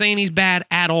 I'm not saying he's bad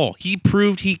at all. He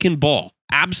proved he can ball.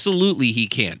 Absolutely he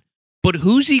can. But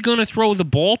who's he going to throw the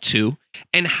ball to?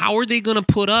 And how are they going to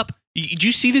put up? Do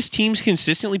you see this team's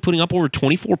consistently putting up over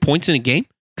 24 points in a game?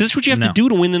 Because that's what you have to do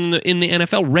to win in the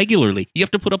NFL regularly. You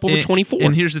have to put up over 24.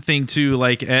 And here's the thing, too.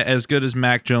 Like, as good as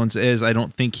Mac Jones is, I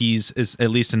don't think he's, at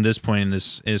least in this point in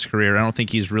his career, I don't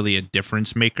think he's really a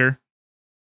difference maker.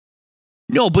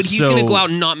 No, but he's going to go out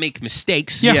and not make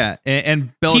mistakes. Yeah,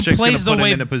 and Belichick's going to put him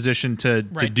in a position to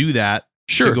do that.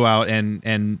 Sure. To go out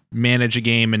and manage a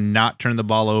game and not turn the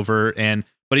ball over.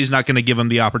 But he's not going to give him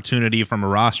the opportunity from a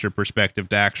roster perspective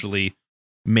to actually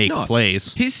make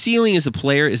plays. His ceiling as a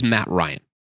player is Matt Ryan.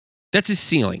 That's his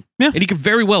ceiling. Yeah. And he could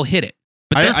very well hit it.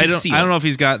 But I don't know if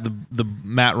he's got the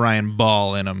Matt Ryan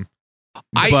ball in him.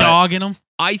 Dog in him?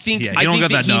 I think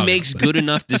that he makes good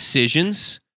enough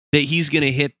decisions that he's going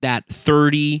to hit that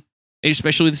 30,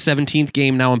 especially the 17th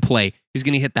game now in play. He's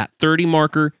going to hit that 30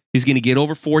 marker. He's going to get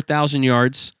over 4,000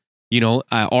 yards.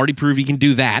 Already proved he can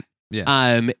do that.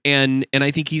 Yeah. And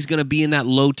I think he's going to be in that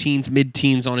low teens, mid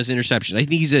teens on his interceptions. I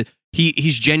think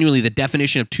he's genuinely the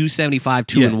definition of 275,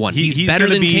 2-1. He's better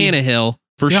than Tannehill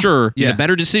for sure. He's a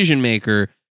better decision maker.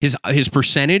 His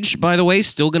percentage, by the way,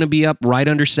 still going to be up right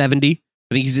under 70.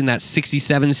 I think he's in that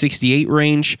 67, 68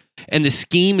 range. And the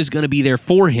scheme is going to be there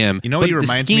for him. You know what he reminds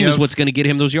me of? The scheme is what's going to get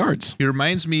him those yards. He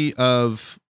reminds me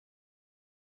of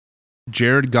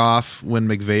Jared Goff when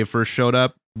McVay first showed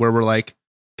up, where we're like,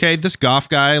 okay, this Goff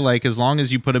guy, like, as long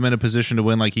as you put him in a position to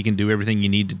win, like, he can do everything you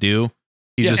need to do.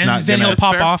 He's just not. And then he'll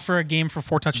pop off for a game for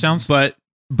 4 touchdowns. But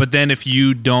then if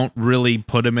you don't really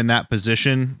put him in that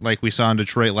position, like we saw in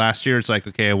Detroit last year, it's like,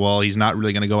 okay, well, he's not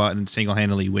really going to go out and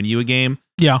single-handedly win you a game.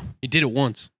 Yeah, he did it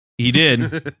once. He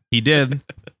did. He did.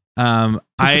 I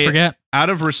forget. Out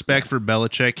of respect for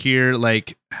Belichick here,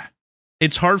 like,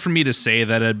 it's hard for me to say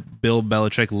that a Bill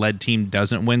Belichick-led team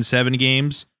doesn't win 7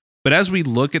 games. But as we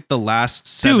look at the last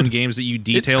 7 games that you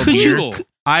detailed here,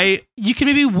 you can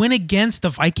maybe win against the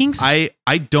Vikings. I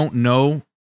don't know.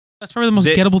 That's probably the most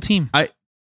gettable team.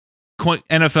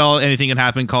 NFL, anything can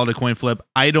happen. Call it a coin flip.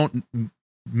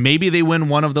 Maybe they win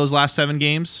one of those last 7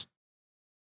 games.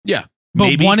 Yeah, but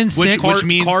maybe, 1 and 6, which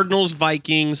means Cardinals,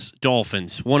 Vikings,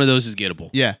 Dolphins. One of those is gettable.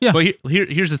 Yeah. But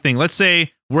here's the thing. Let's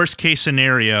say worst case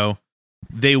scenario,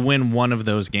 they win one of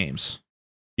those games.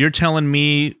 You're telling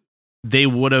me they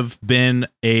would have been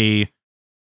a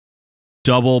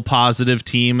double positive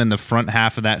team in the front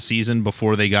half of that season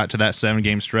before they got to that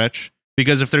 7-game stretch?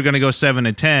 Because if they're going to go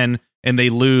 7-10 and they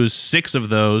lose 6 of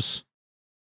those,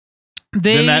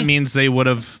 then that means they would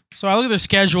have. So I look at their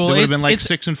schedule. They would have been like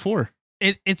 6-4.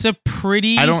 It's a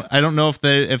pretty. I don't know if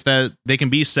they can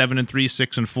be 7-3,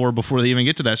 6-4 before they even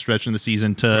get to that stretch in the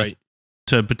season to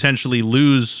potentially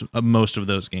lose most of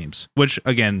those games. Which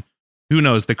again, who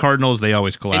knows? The Cardinals, they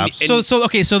always collapse.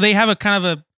 So they have a kind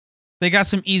of they got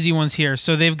some easy ones here.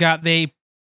 So they play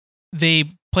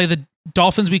the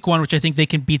Dolphins week 1, which I think they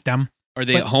can beat them. Are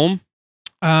they at home?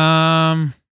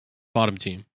 Bottom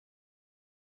team.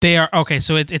 They are okay.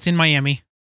 So it's in Miami.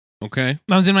 Okay,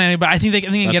 it's in Miami, but I think they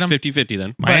can get them 50-50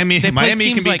 then. Miami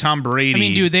can beat Tom Brady. I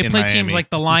mean, dude, they play teams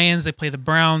like the Lions, they play the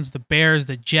Browns, the Bears,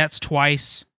 the Jets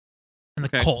twice, and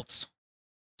the Colts.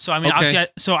 So I mean,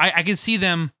 obviously, I can see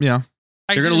them. Yeah.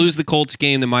 They're going to lose the Colts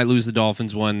game. They might lose the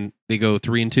Dolphins one. They go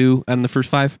 3-2 out of the first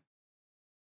 5.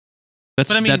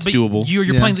 That's doable.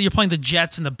 You're playing the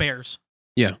Jets and the Bears.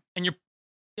 Yeah. And you're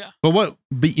But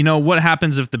what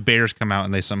happens if the Bears come out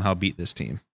and they somehow beat this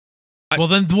team? Well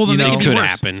then they can be worse.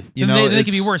 Happen. They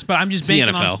can be worse. But I'm just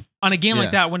banking on a game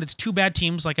like that when it's 2 bad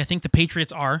teams, like I think the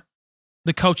Patriots are.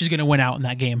 The coach is going to win out in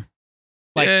that game.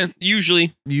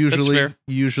 Usually. That's fair.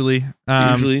 Usually.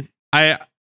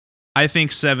 I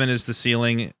think 7 is the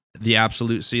ceiling, the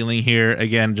absolute ceiling here.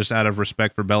 Again, just out of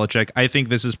respect for Belichick. I think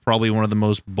this is probably one of the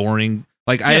most boring.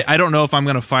 I don't know if I'm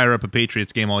going to fire up a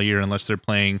Patriots game all year unless they're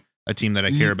playing a team that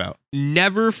I care about.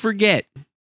 Never forget,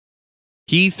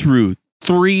 he threw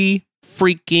 3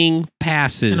 freaking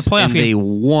passes and they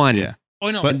won. Yeah. Oh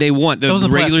no, but they won the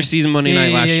regular season Monday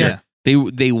night last year.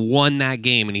 They won that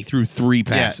game and he threw 3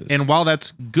 passes. Yeah. And while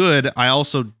that's good, I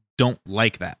also don't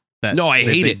like that. No, I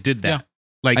hate they it. Did that. Yeah.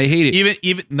 Like I hate it.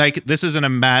 Even like this isn't a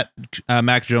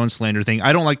Mac Jones slander thing.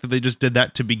 I don't like that they just did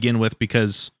that to begin with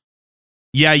because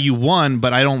yeah, you won,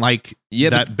 but I don't like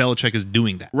that Belichick is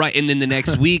doing that. Right, and then the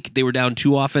next week they were down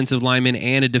 2 offensive linemen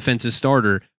and a defensive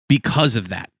starter because of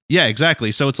that. Yeah,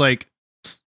 exactly. So it's like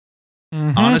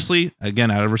honestly,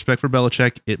 again, out of respect for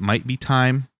Belichick, it might be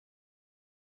time.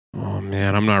 Oh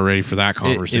man, I'm not ready for that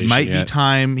conversation. It might be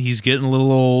time. He's getting a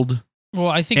little old. Well,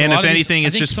 I think, and if anything,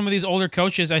 it's just some of these older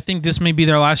coaches. I think this may be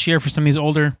their last year for some of these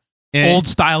old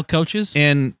style coaches.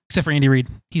 And except for Andy Reid,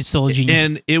 he's still a genius.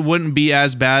 And it wouldn't be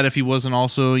as bad if he wasn't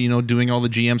also, doing all the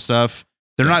GM stuff.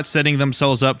 They're not setting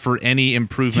themselves up for any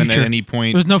improvement at any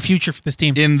point. There's no future for this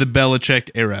team in the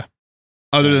Belichick era,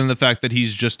 other than the fact that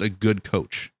he's just a good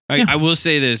coach. I will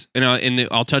say this, and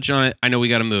I'll touch on it. I know we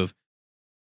got to move.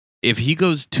 If he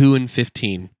goes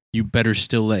 2-15, you better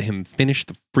still let him finish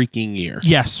the freaking year.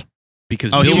 Yes.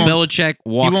 Because Bill Belichick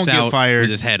walks out fired.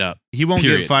 with his head up. He won't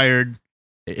get fired,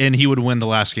 and he would win the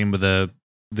last game of the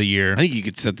year. I think you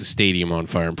could set the stadium on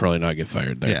fire and probably not get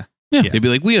fired there. Yeah. They'd be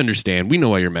like, we understand. We know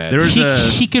why you're mad.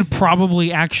 He could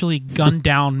probably actually gun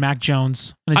down Mac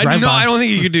Jones in a drive-by. I don't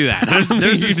think you could do that.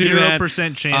 There's a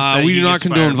 0% chance that we do not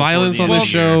condone violence on this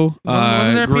show.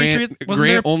 Wasn't there a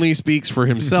Grant only speaks for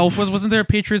himself. Wasn't there a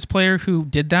Patriots player who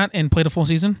did that and played a full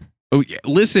season? Oh, yeah.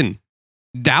 Listen,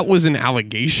 that was an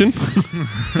allegation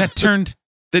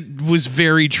that was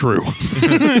very true.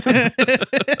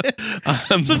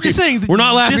 So I'm just saying, we're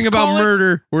not laughing about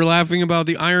murder. We're laughing about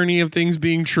the irony of things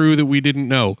being true that we didn't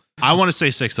know. I want to say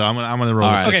 6 though. I'm gonna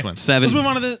roll with 6 wins. 7. Let's move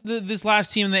on to this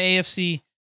last team in the AFC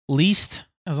least,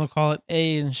 as I'll call it.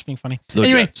 Just being funny.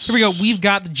 Anyway, here we go. We've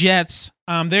got the Jets.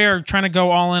 They're trying to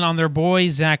go all in on their boy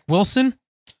Zach Wilson.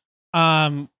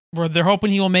 Where they're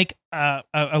hoping he will make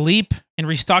a leap in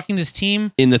restocking this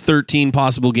team in the 13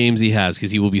 possible games he has,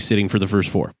 because he will be sitting for the first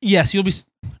 4. Yes, he'll be.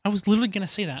 I was literally going to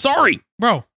say that. Sorry,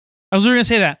 bro. I was literally going to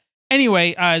say that.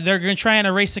 Anyway, they're going to try and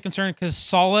erase the concern because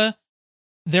Saleh.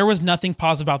 There was nothing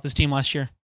positive about this team last year.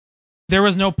 There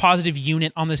was no positive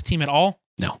unit on this team at all.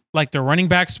 No, like their running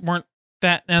backs weren't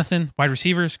that nothing. Wide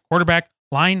receivers, quarterback,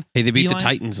 line. Hey, they beat D-line. the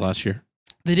Titans last year.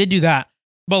 They did do that,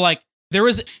 but like there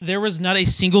was not a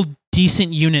single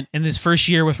decent unit in this first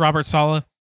year with Robert Saleh.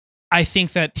 I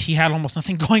think that he had almost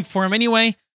nothing going for him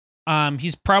anyway.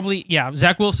 He's probably,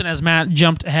 Zach Wilson, as Matt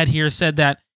jumped ahead here, said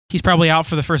that he's probably out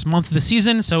for the first month of the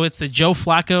season. So it's the Joe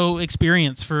Flacco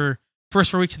experience for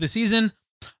first 4 weeks of the season.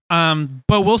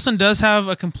 But Wilson does have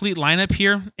a complete lineup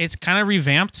here. It's kind of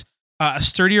revamped, a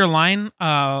sturdier line,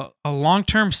 a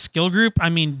long-term skill group. I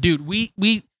mean, dude, we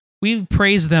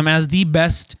praised them as the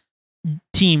best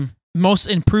team, most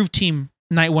improved team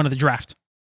night 1 of the draft.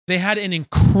 They had an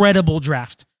incredible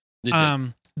draft.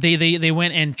 They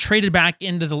went and traded back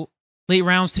into the late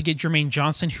rounds to get Jermaine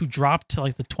Johnson, who dropped to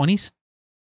like the 20s.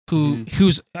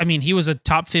 He was a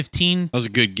top 15. That was a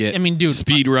good get. I mean, dude,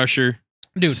 speed rusher,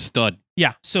 dude, stud.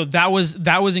 Yeah, so that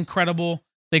was incredible.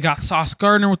 They got Sauce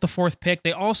Gardner with the 4th pick.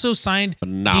 They also signed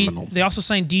phenomenal. They also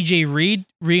signed DJ Reed,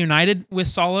 reunited with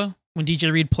Saleh when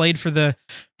DJ Reed played for the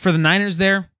Niners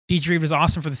there. DJ Reed was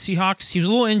awesome for the Seahawks. He was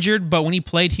a little injured, but when he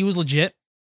played, he was legit.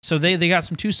 So they got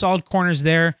some 2 solid corners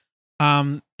there.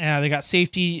 They got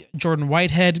safety Jordan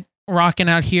Whitehead rocking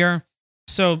out here.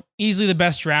 So easily the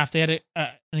best draft. They had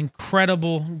an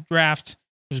incredible draft.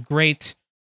 It was great.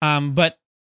 But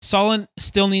Saleh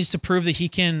still needs to prove that he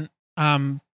can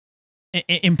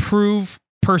improve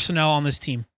personnel on this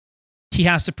team. He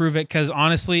has to prove it because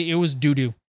honestly, it was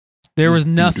doo-doo. There was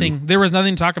nothing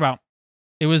to talk about.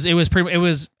 It was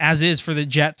as is for the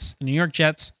Jets, the New York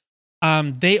Jets.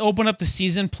 They open up the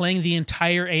season playing the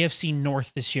entire AFC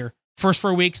North this year. First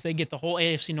 4 weeks, they get the whole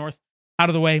AFC North out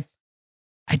of the way.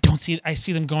 I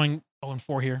see them going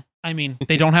 0-4 here. I mean,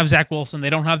 they don't have Zach Wilson. They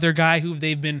don't have their guy who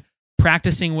they've been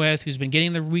practicing with, who's been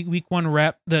getting the week 1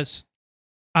 rep. The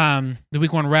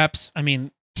week 1 reps. I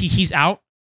mean, he's out.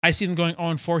 I see them going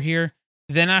 0-4 here.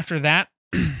 Then after that,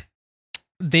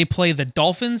 they play the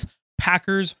Dolphins,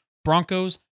 Packers,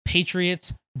 Broncos,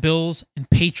 Patriots, Bills, and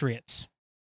Patriots.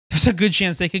 There's a good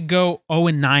chance they could go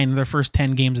 0-9 in their first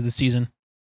 10 games of the season.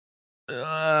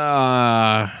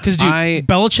 Because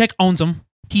Belichick owns them.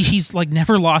 He's like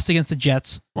never lost against the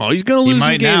Jets. Well, he's gonna lose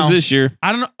some games this year.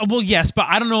 I don't know. Well, yes, but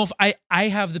I don't know if I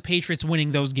have the Patriots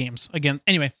winning those games again.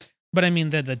 Anyway, but I mean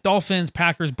the Dolphins,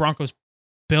 Packers, Broncos,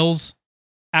 Bills.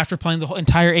 After playing the whole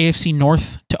entire AFC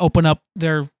North to open up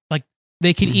their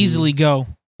they could easily go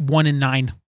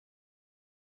 1-9.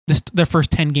 Their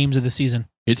first 10 games of the season.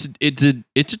 It's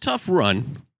a tough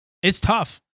run. It's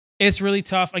tough. It's really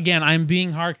tough. Again, I'm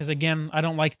being hard because again, I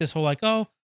don't like this whole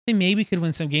they maybe could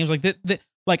win some games like that.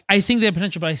 like I think they have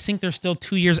potential, but I think they're still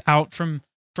 2 years out from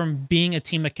being a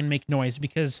team that can make noise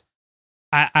because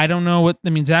I don't know what I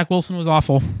mean. Zach Wilson was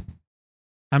awful.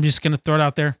 I'm just gonna throw it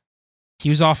out there. He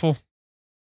was awful.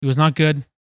 He was not good.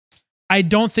 I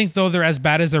don't think though they're as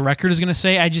bad as their record is gonna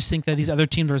say. I just think that these other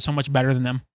teams are so much better than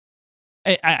them.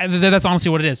 That's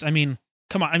honestly what it is. I mean,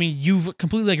 come on. I mean, you've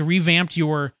completely like revamped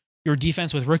your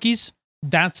defense with rookies.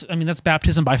 That's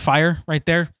baptism by fire right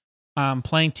there.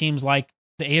 Playing teams like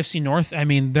the AFC North. I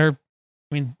mean,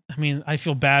 I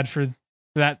feel bad for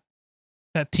that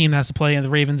team that has to play the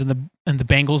Ravens and the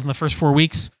Bengals in the first 4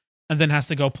 weeks, and then has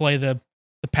to go play the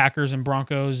Packers and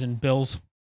Broncos and Bills.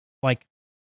 Like,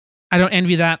 I don't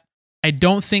envy that. I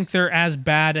don't think they're as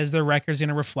bad as their record is going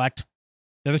to reflect.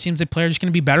 The other teams they play are just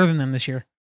going to be better than them this year.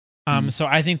 So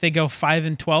I think they go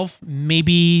 5-12,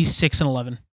 maybe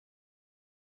 6-11.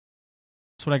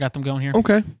 That's what I got them going here.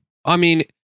 Okay. I mean,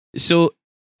 so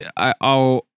I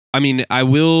will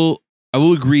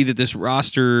agree that this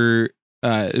roster's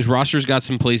got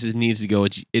some places it needs to go.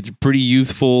 It's pretty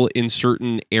youthful in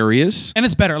certain areas, and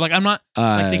it's better. Like I'm not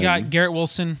like they got Garrett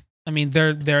Wilson. I mean,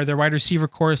 their wide receiver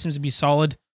core seems to be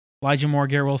solid. Elijah Moore,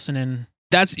 Garrett Wilson, and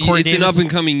it's an up and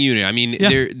coming unit. I mean,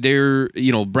 they're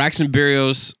Braxton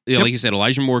Berrios, like you said,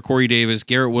 Elijah Moore, Corey Davis,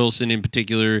 Garrett Wilson in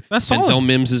particular. That's solid. Denzel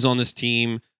Mims is on this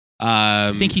team.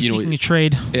 I think he's seeking a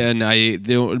trade, and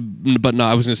but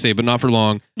not for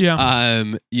long. Yeah.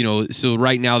 So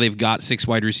right now they've got 6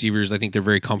 wide receivers. I think they're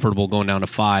very comfortable going down to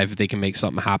 5. They can make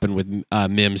something happen with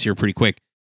Mims here pretty quick.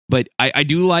 But I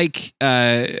do like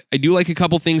a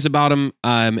couple things about him.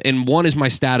 And one is my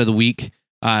stat of the week.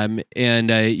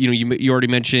 You already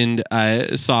mentioned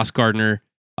Sauce Gardner,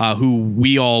 who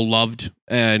we all loved,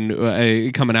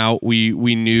 and coming out,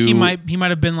 we knew he might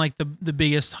have been like the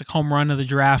biggest home run of the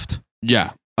draft.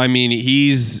 Yeah, I mean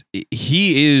he is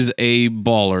a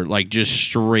baller, like just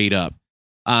straight up.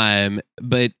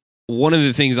 But one of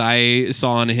the things I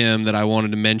saw in him that I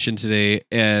wanted to mention today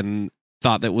and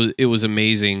thought that it was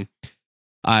amazing.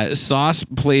 Sauce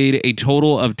played a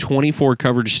total of 24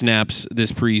 coverage snaps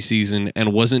this preseason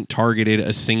and wasn't targeted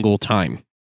a single time.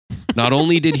 Not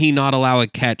only did he not allow a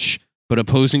catch, but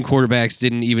opposing quarterbacks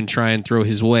didn't even try and throw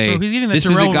his way. This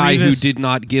is a guy who did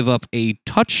not give up a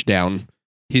touchdown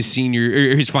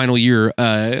his final year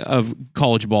of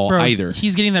college ball either.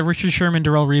 He's getting that Richard Sherman,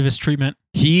 Darrelle Revis treatment.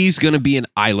 He's going to be an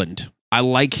island. I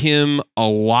like him a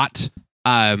lot.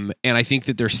 And I think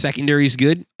that their secondary is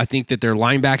good. I think that their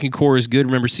linebacking core is good.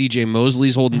 Remember, CJ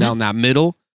Mosley's holding down that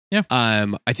middle. Yeah.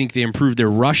 I think they improved their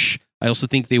rush. I also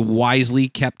think they wisely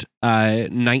kept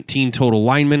 19 total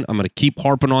linemen. I'm going to keep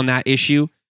harping on that issue.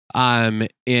 But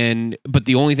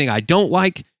the only thing I don't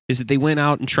like is that they went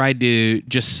out and tried to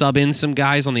just sub in some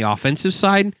guys on the offensive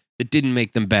side that didn't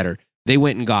make them better. They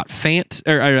went and got Fant,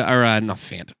 or not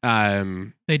Fant.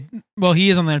 He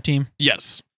is on their team.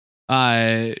 Yes.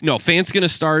 No, Fant's going to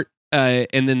start,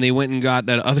 and then they went and got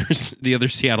the other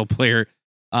Seattle player.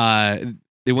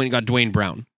 They went and got Dwayne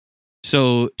Brown.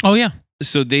 So,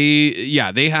 so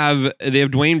they have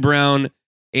Dwayne Brown,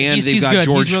 and they've got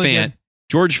George Fant. Good.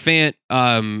 George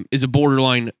Fant is a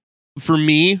borderline for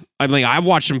me. I mean, I've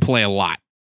watched him play a lot,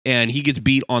 and he gets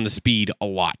beat on the speed a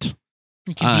lot.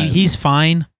 He's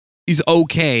fine. He's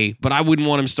okay, but I wouldn't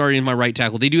want him starting in my right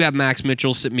tackle. They do have Max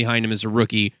Mitchell sitting behind him as a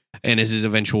rookie and as his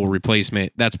eventual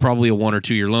replacement. That's probably a 1 or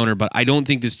 2 year loaner, but I don't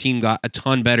think this team got a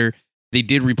ton better. They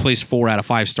did replace 4 out of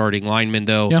 5 starting linemen,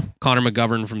 though. Yeah. Connor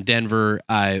McGovern from Denver.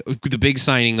 The big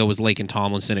signing, though, was Laken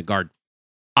Tomlinson at guard.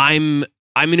 I'm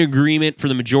in agreement for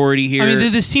the majority here. I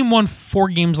mean, this team won 4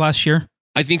 games last year.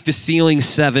 I think the ceiling's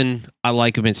 7. I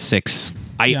like them at 6.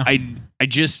 I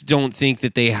just don't think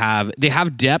that they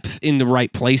have depth in the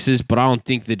right places, but I don't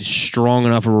think that it's strong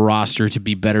enough of a roster to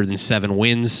be better than 7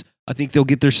 wins. I think they'll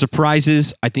get their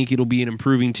surprises. I think it'll be an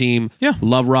improving team. Yeah.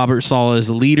 Love Robert Saleh as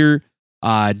a leader.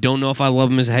 Don't know if I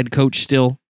love him as a head coach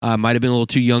still. Might have been a little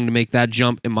too young to make that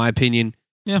jump, in my opinion.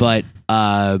 Yeah. But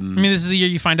I mean, this is the year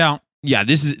you find out. Yeah,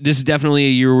 this is definitely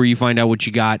a year where you find out what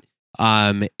you got.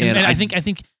 And I think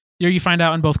the year you find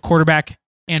out in both quarterback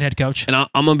and head coach. And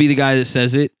I'm going to be the guy that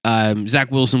says it.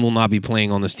 Zach Wilson will not be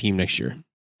playing on this team next year.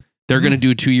 They're going to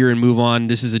do a 2-year and move on.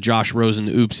 This is a Josh Rosen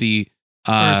oopsie.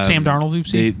 Or Sam Darnold's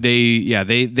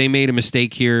oopsie. They made a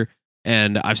mistake here,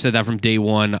 and I've said that from day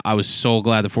one. I was so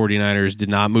glad the 49ers did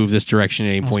not move this direction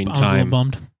at any point in time. I was a little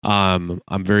bummed.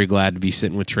 I'm very glad to be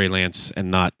sitting with Trey Lance and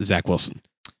not Zach Wilson.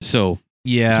 So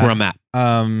that's where I'm at.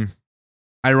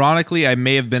 Ironically, I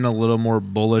may have been a little more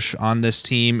bullish on this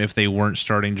team if they weren't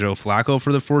starting Joe Flacco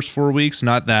for the first 4 weeks.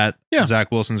 Not that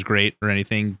Zach Wilson's great or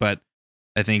anything, but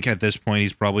I think at this point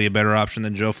he's probably a better option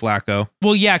than Joe Flacco.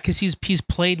 Well, yeah, because he's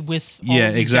played with all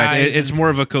these exactly. guys It's more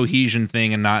of a cohesion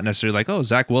thing and not necessarily like, oh,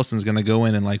 Zach Wilson's going to go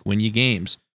in and like win you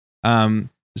games.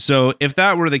 So if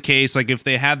that were the case, like if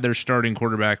they had their starting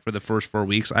quarterback for the first 4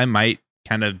 weeks, I might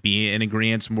kind of be in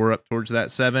agreement more up towards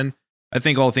that 7. I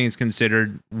think all things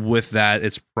considered with that,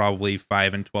 it's probably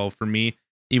 5 and 12 for me,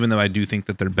 even though I do think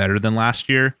that they're better than last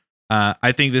year.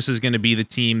 I think this is going to be the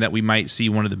team that we might see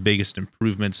one of the biggest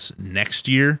improvements next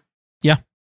year. Yeah.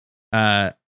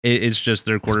 It's just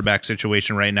their quarterback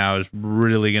situation right now is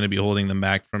really going to be holding them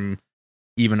back from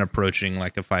even approaching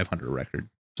like a 500 record.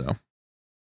 So.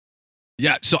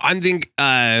 Yeah, so I think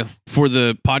for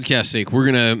the podcast sake, we're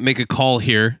gonna make a call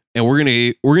here, and we're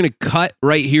gonna cut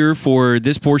right here for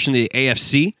this portion of the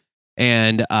AFC,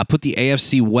 and put the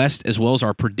AFC West as well as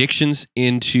our predictions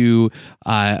into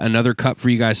another cut for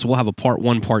you guys. So we'll have a part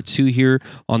 1, part 2 here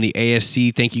on the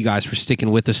AFC. Thank you guys for sticking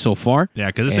with us so far. Yeah,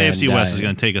 because this AFC West is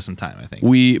going to take us some time, I think.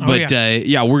 We're going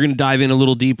to dive in a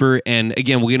little deeper, and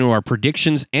again, we'll get into our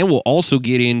predictions, and we'll also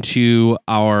get into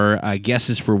our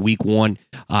guesses for Week 1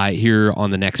 here on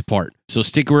the next part. So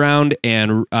stick around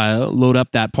and load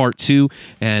up that part 2,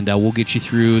 and we'll get you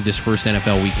through this first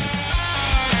NFL weekend.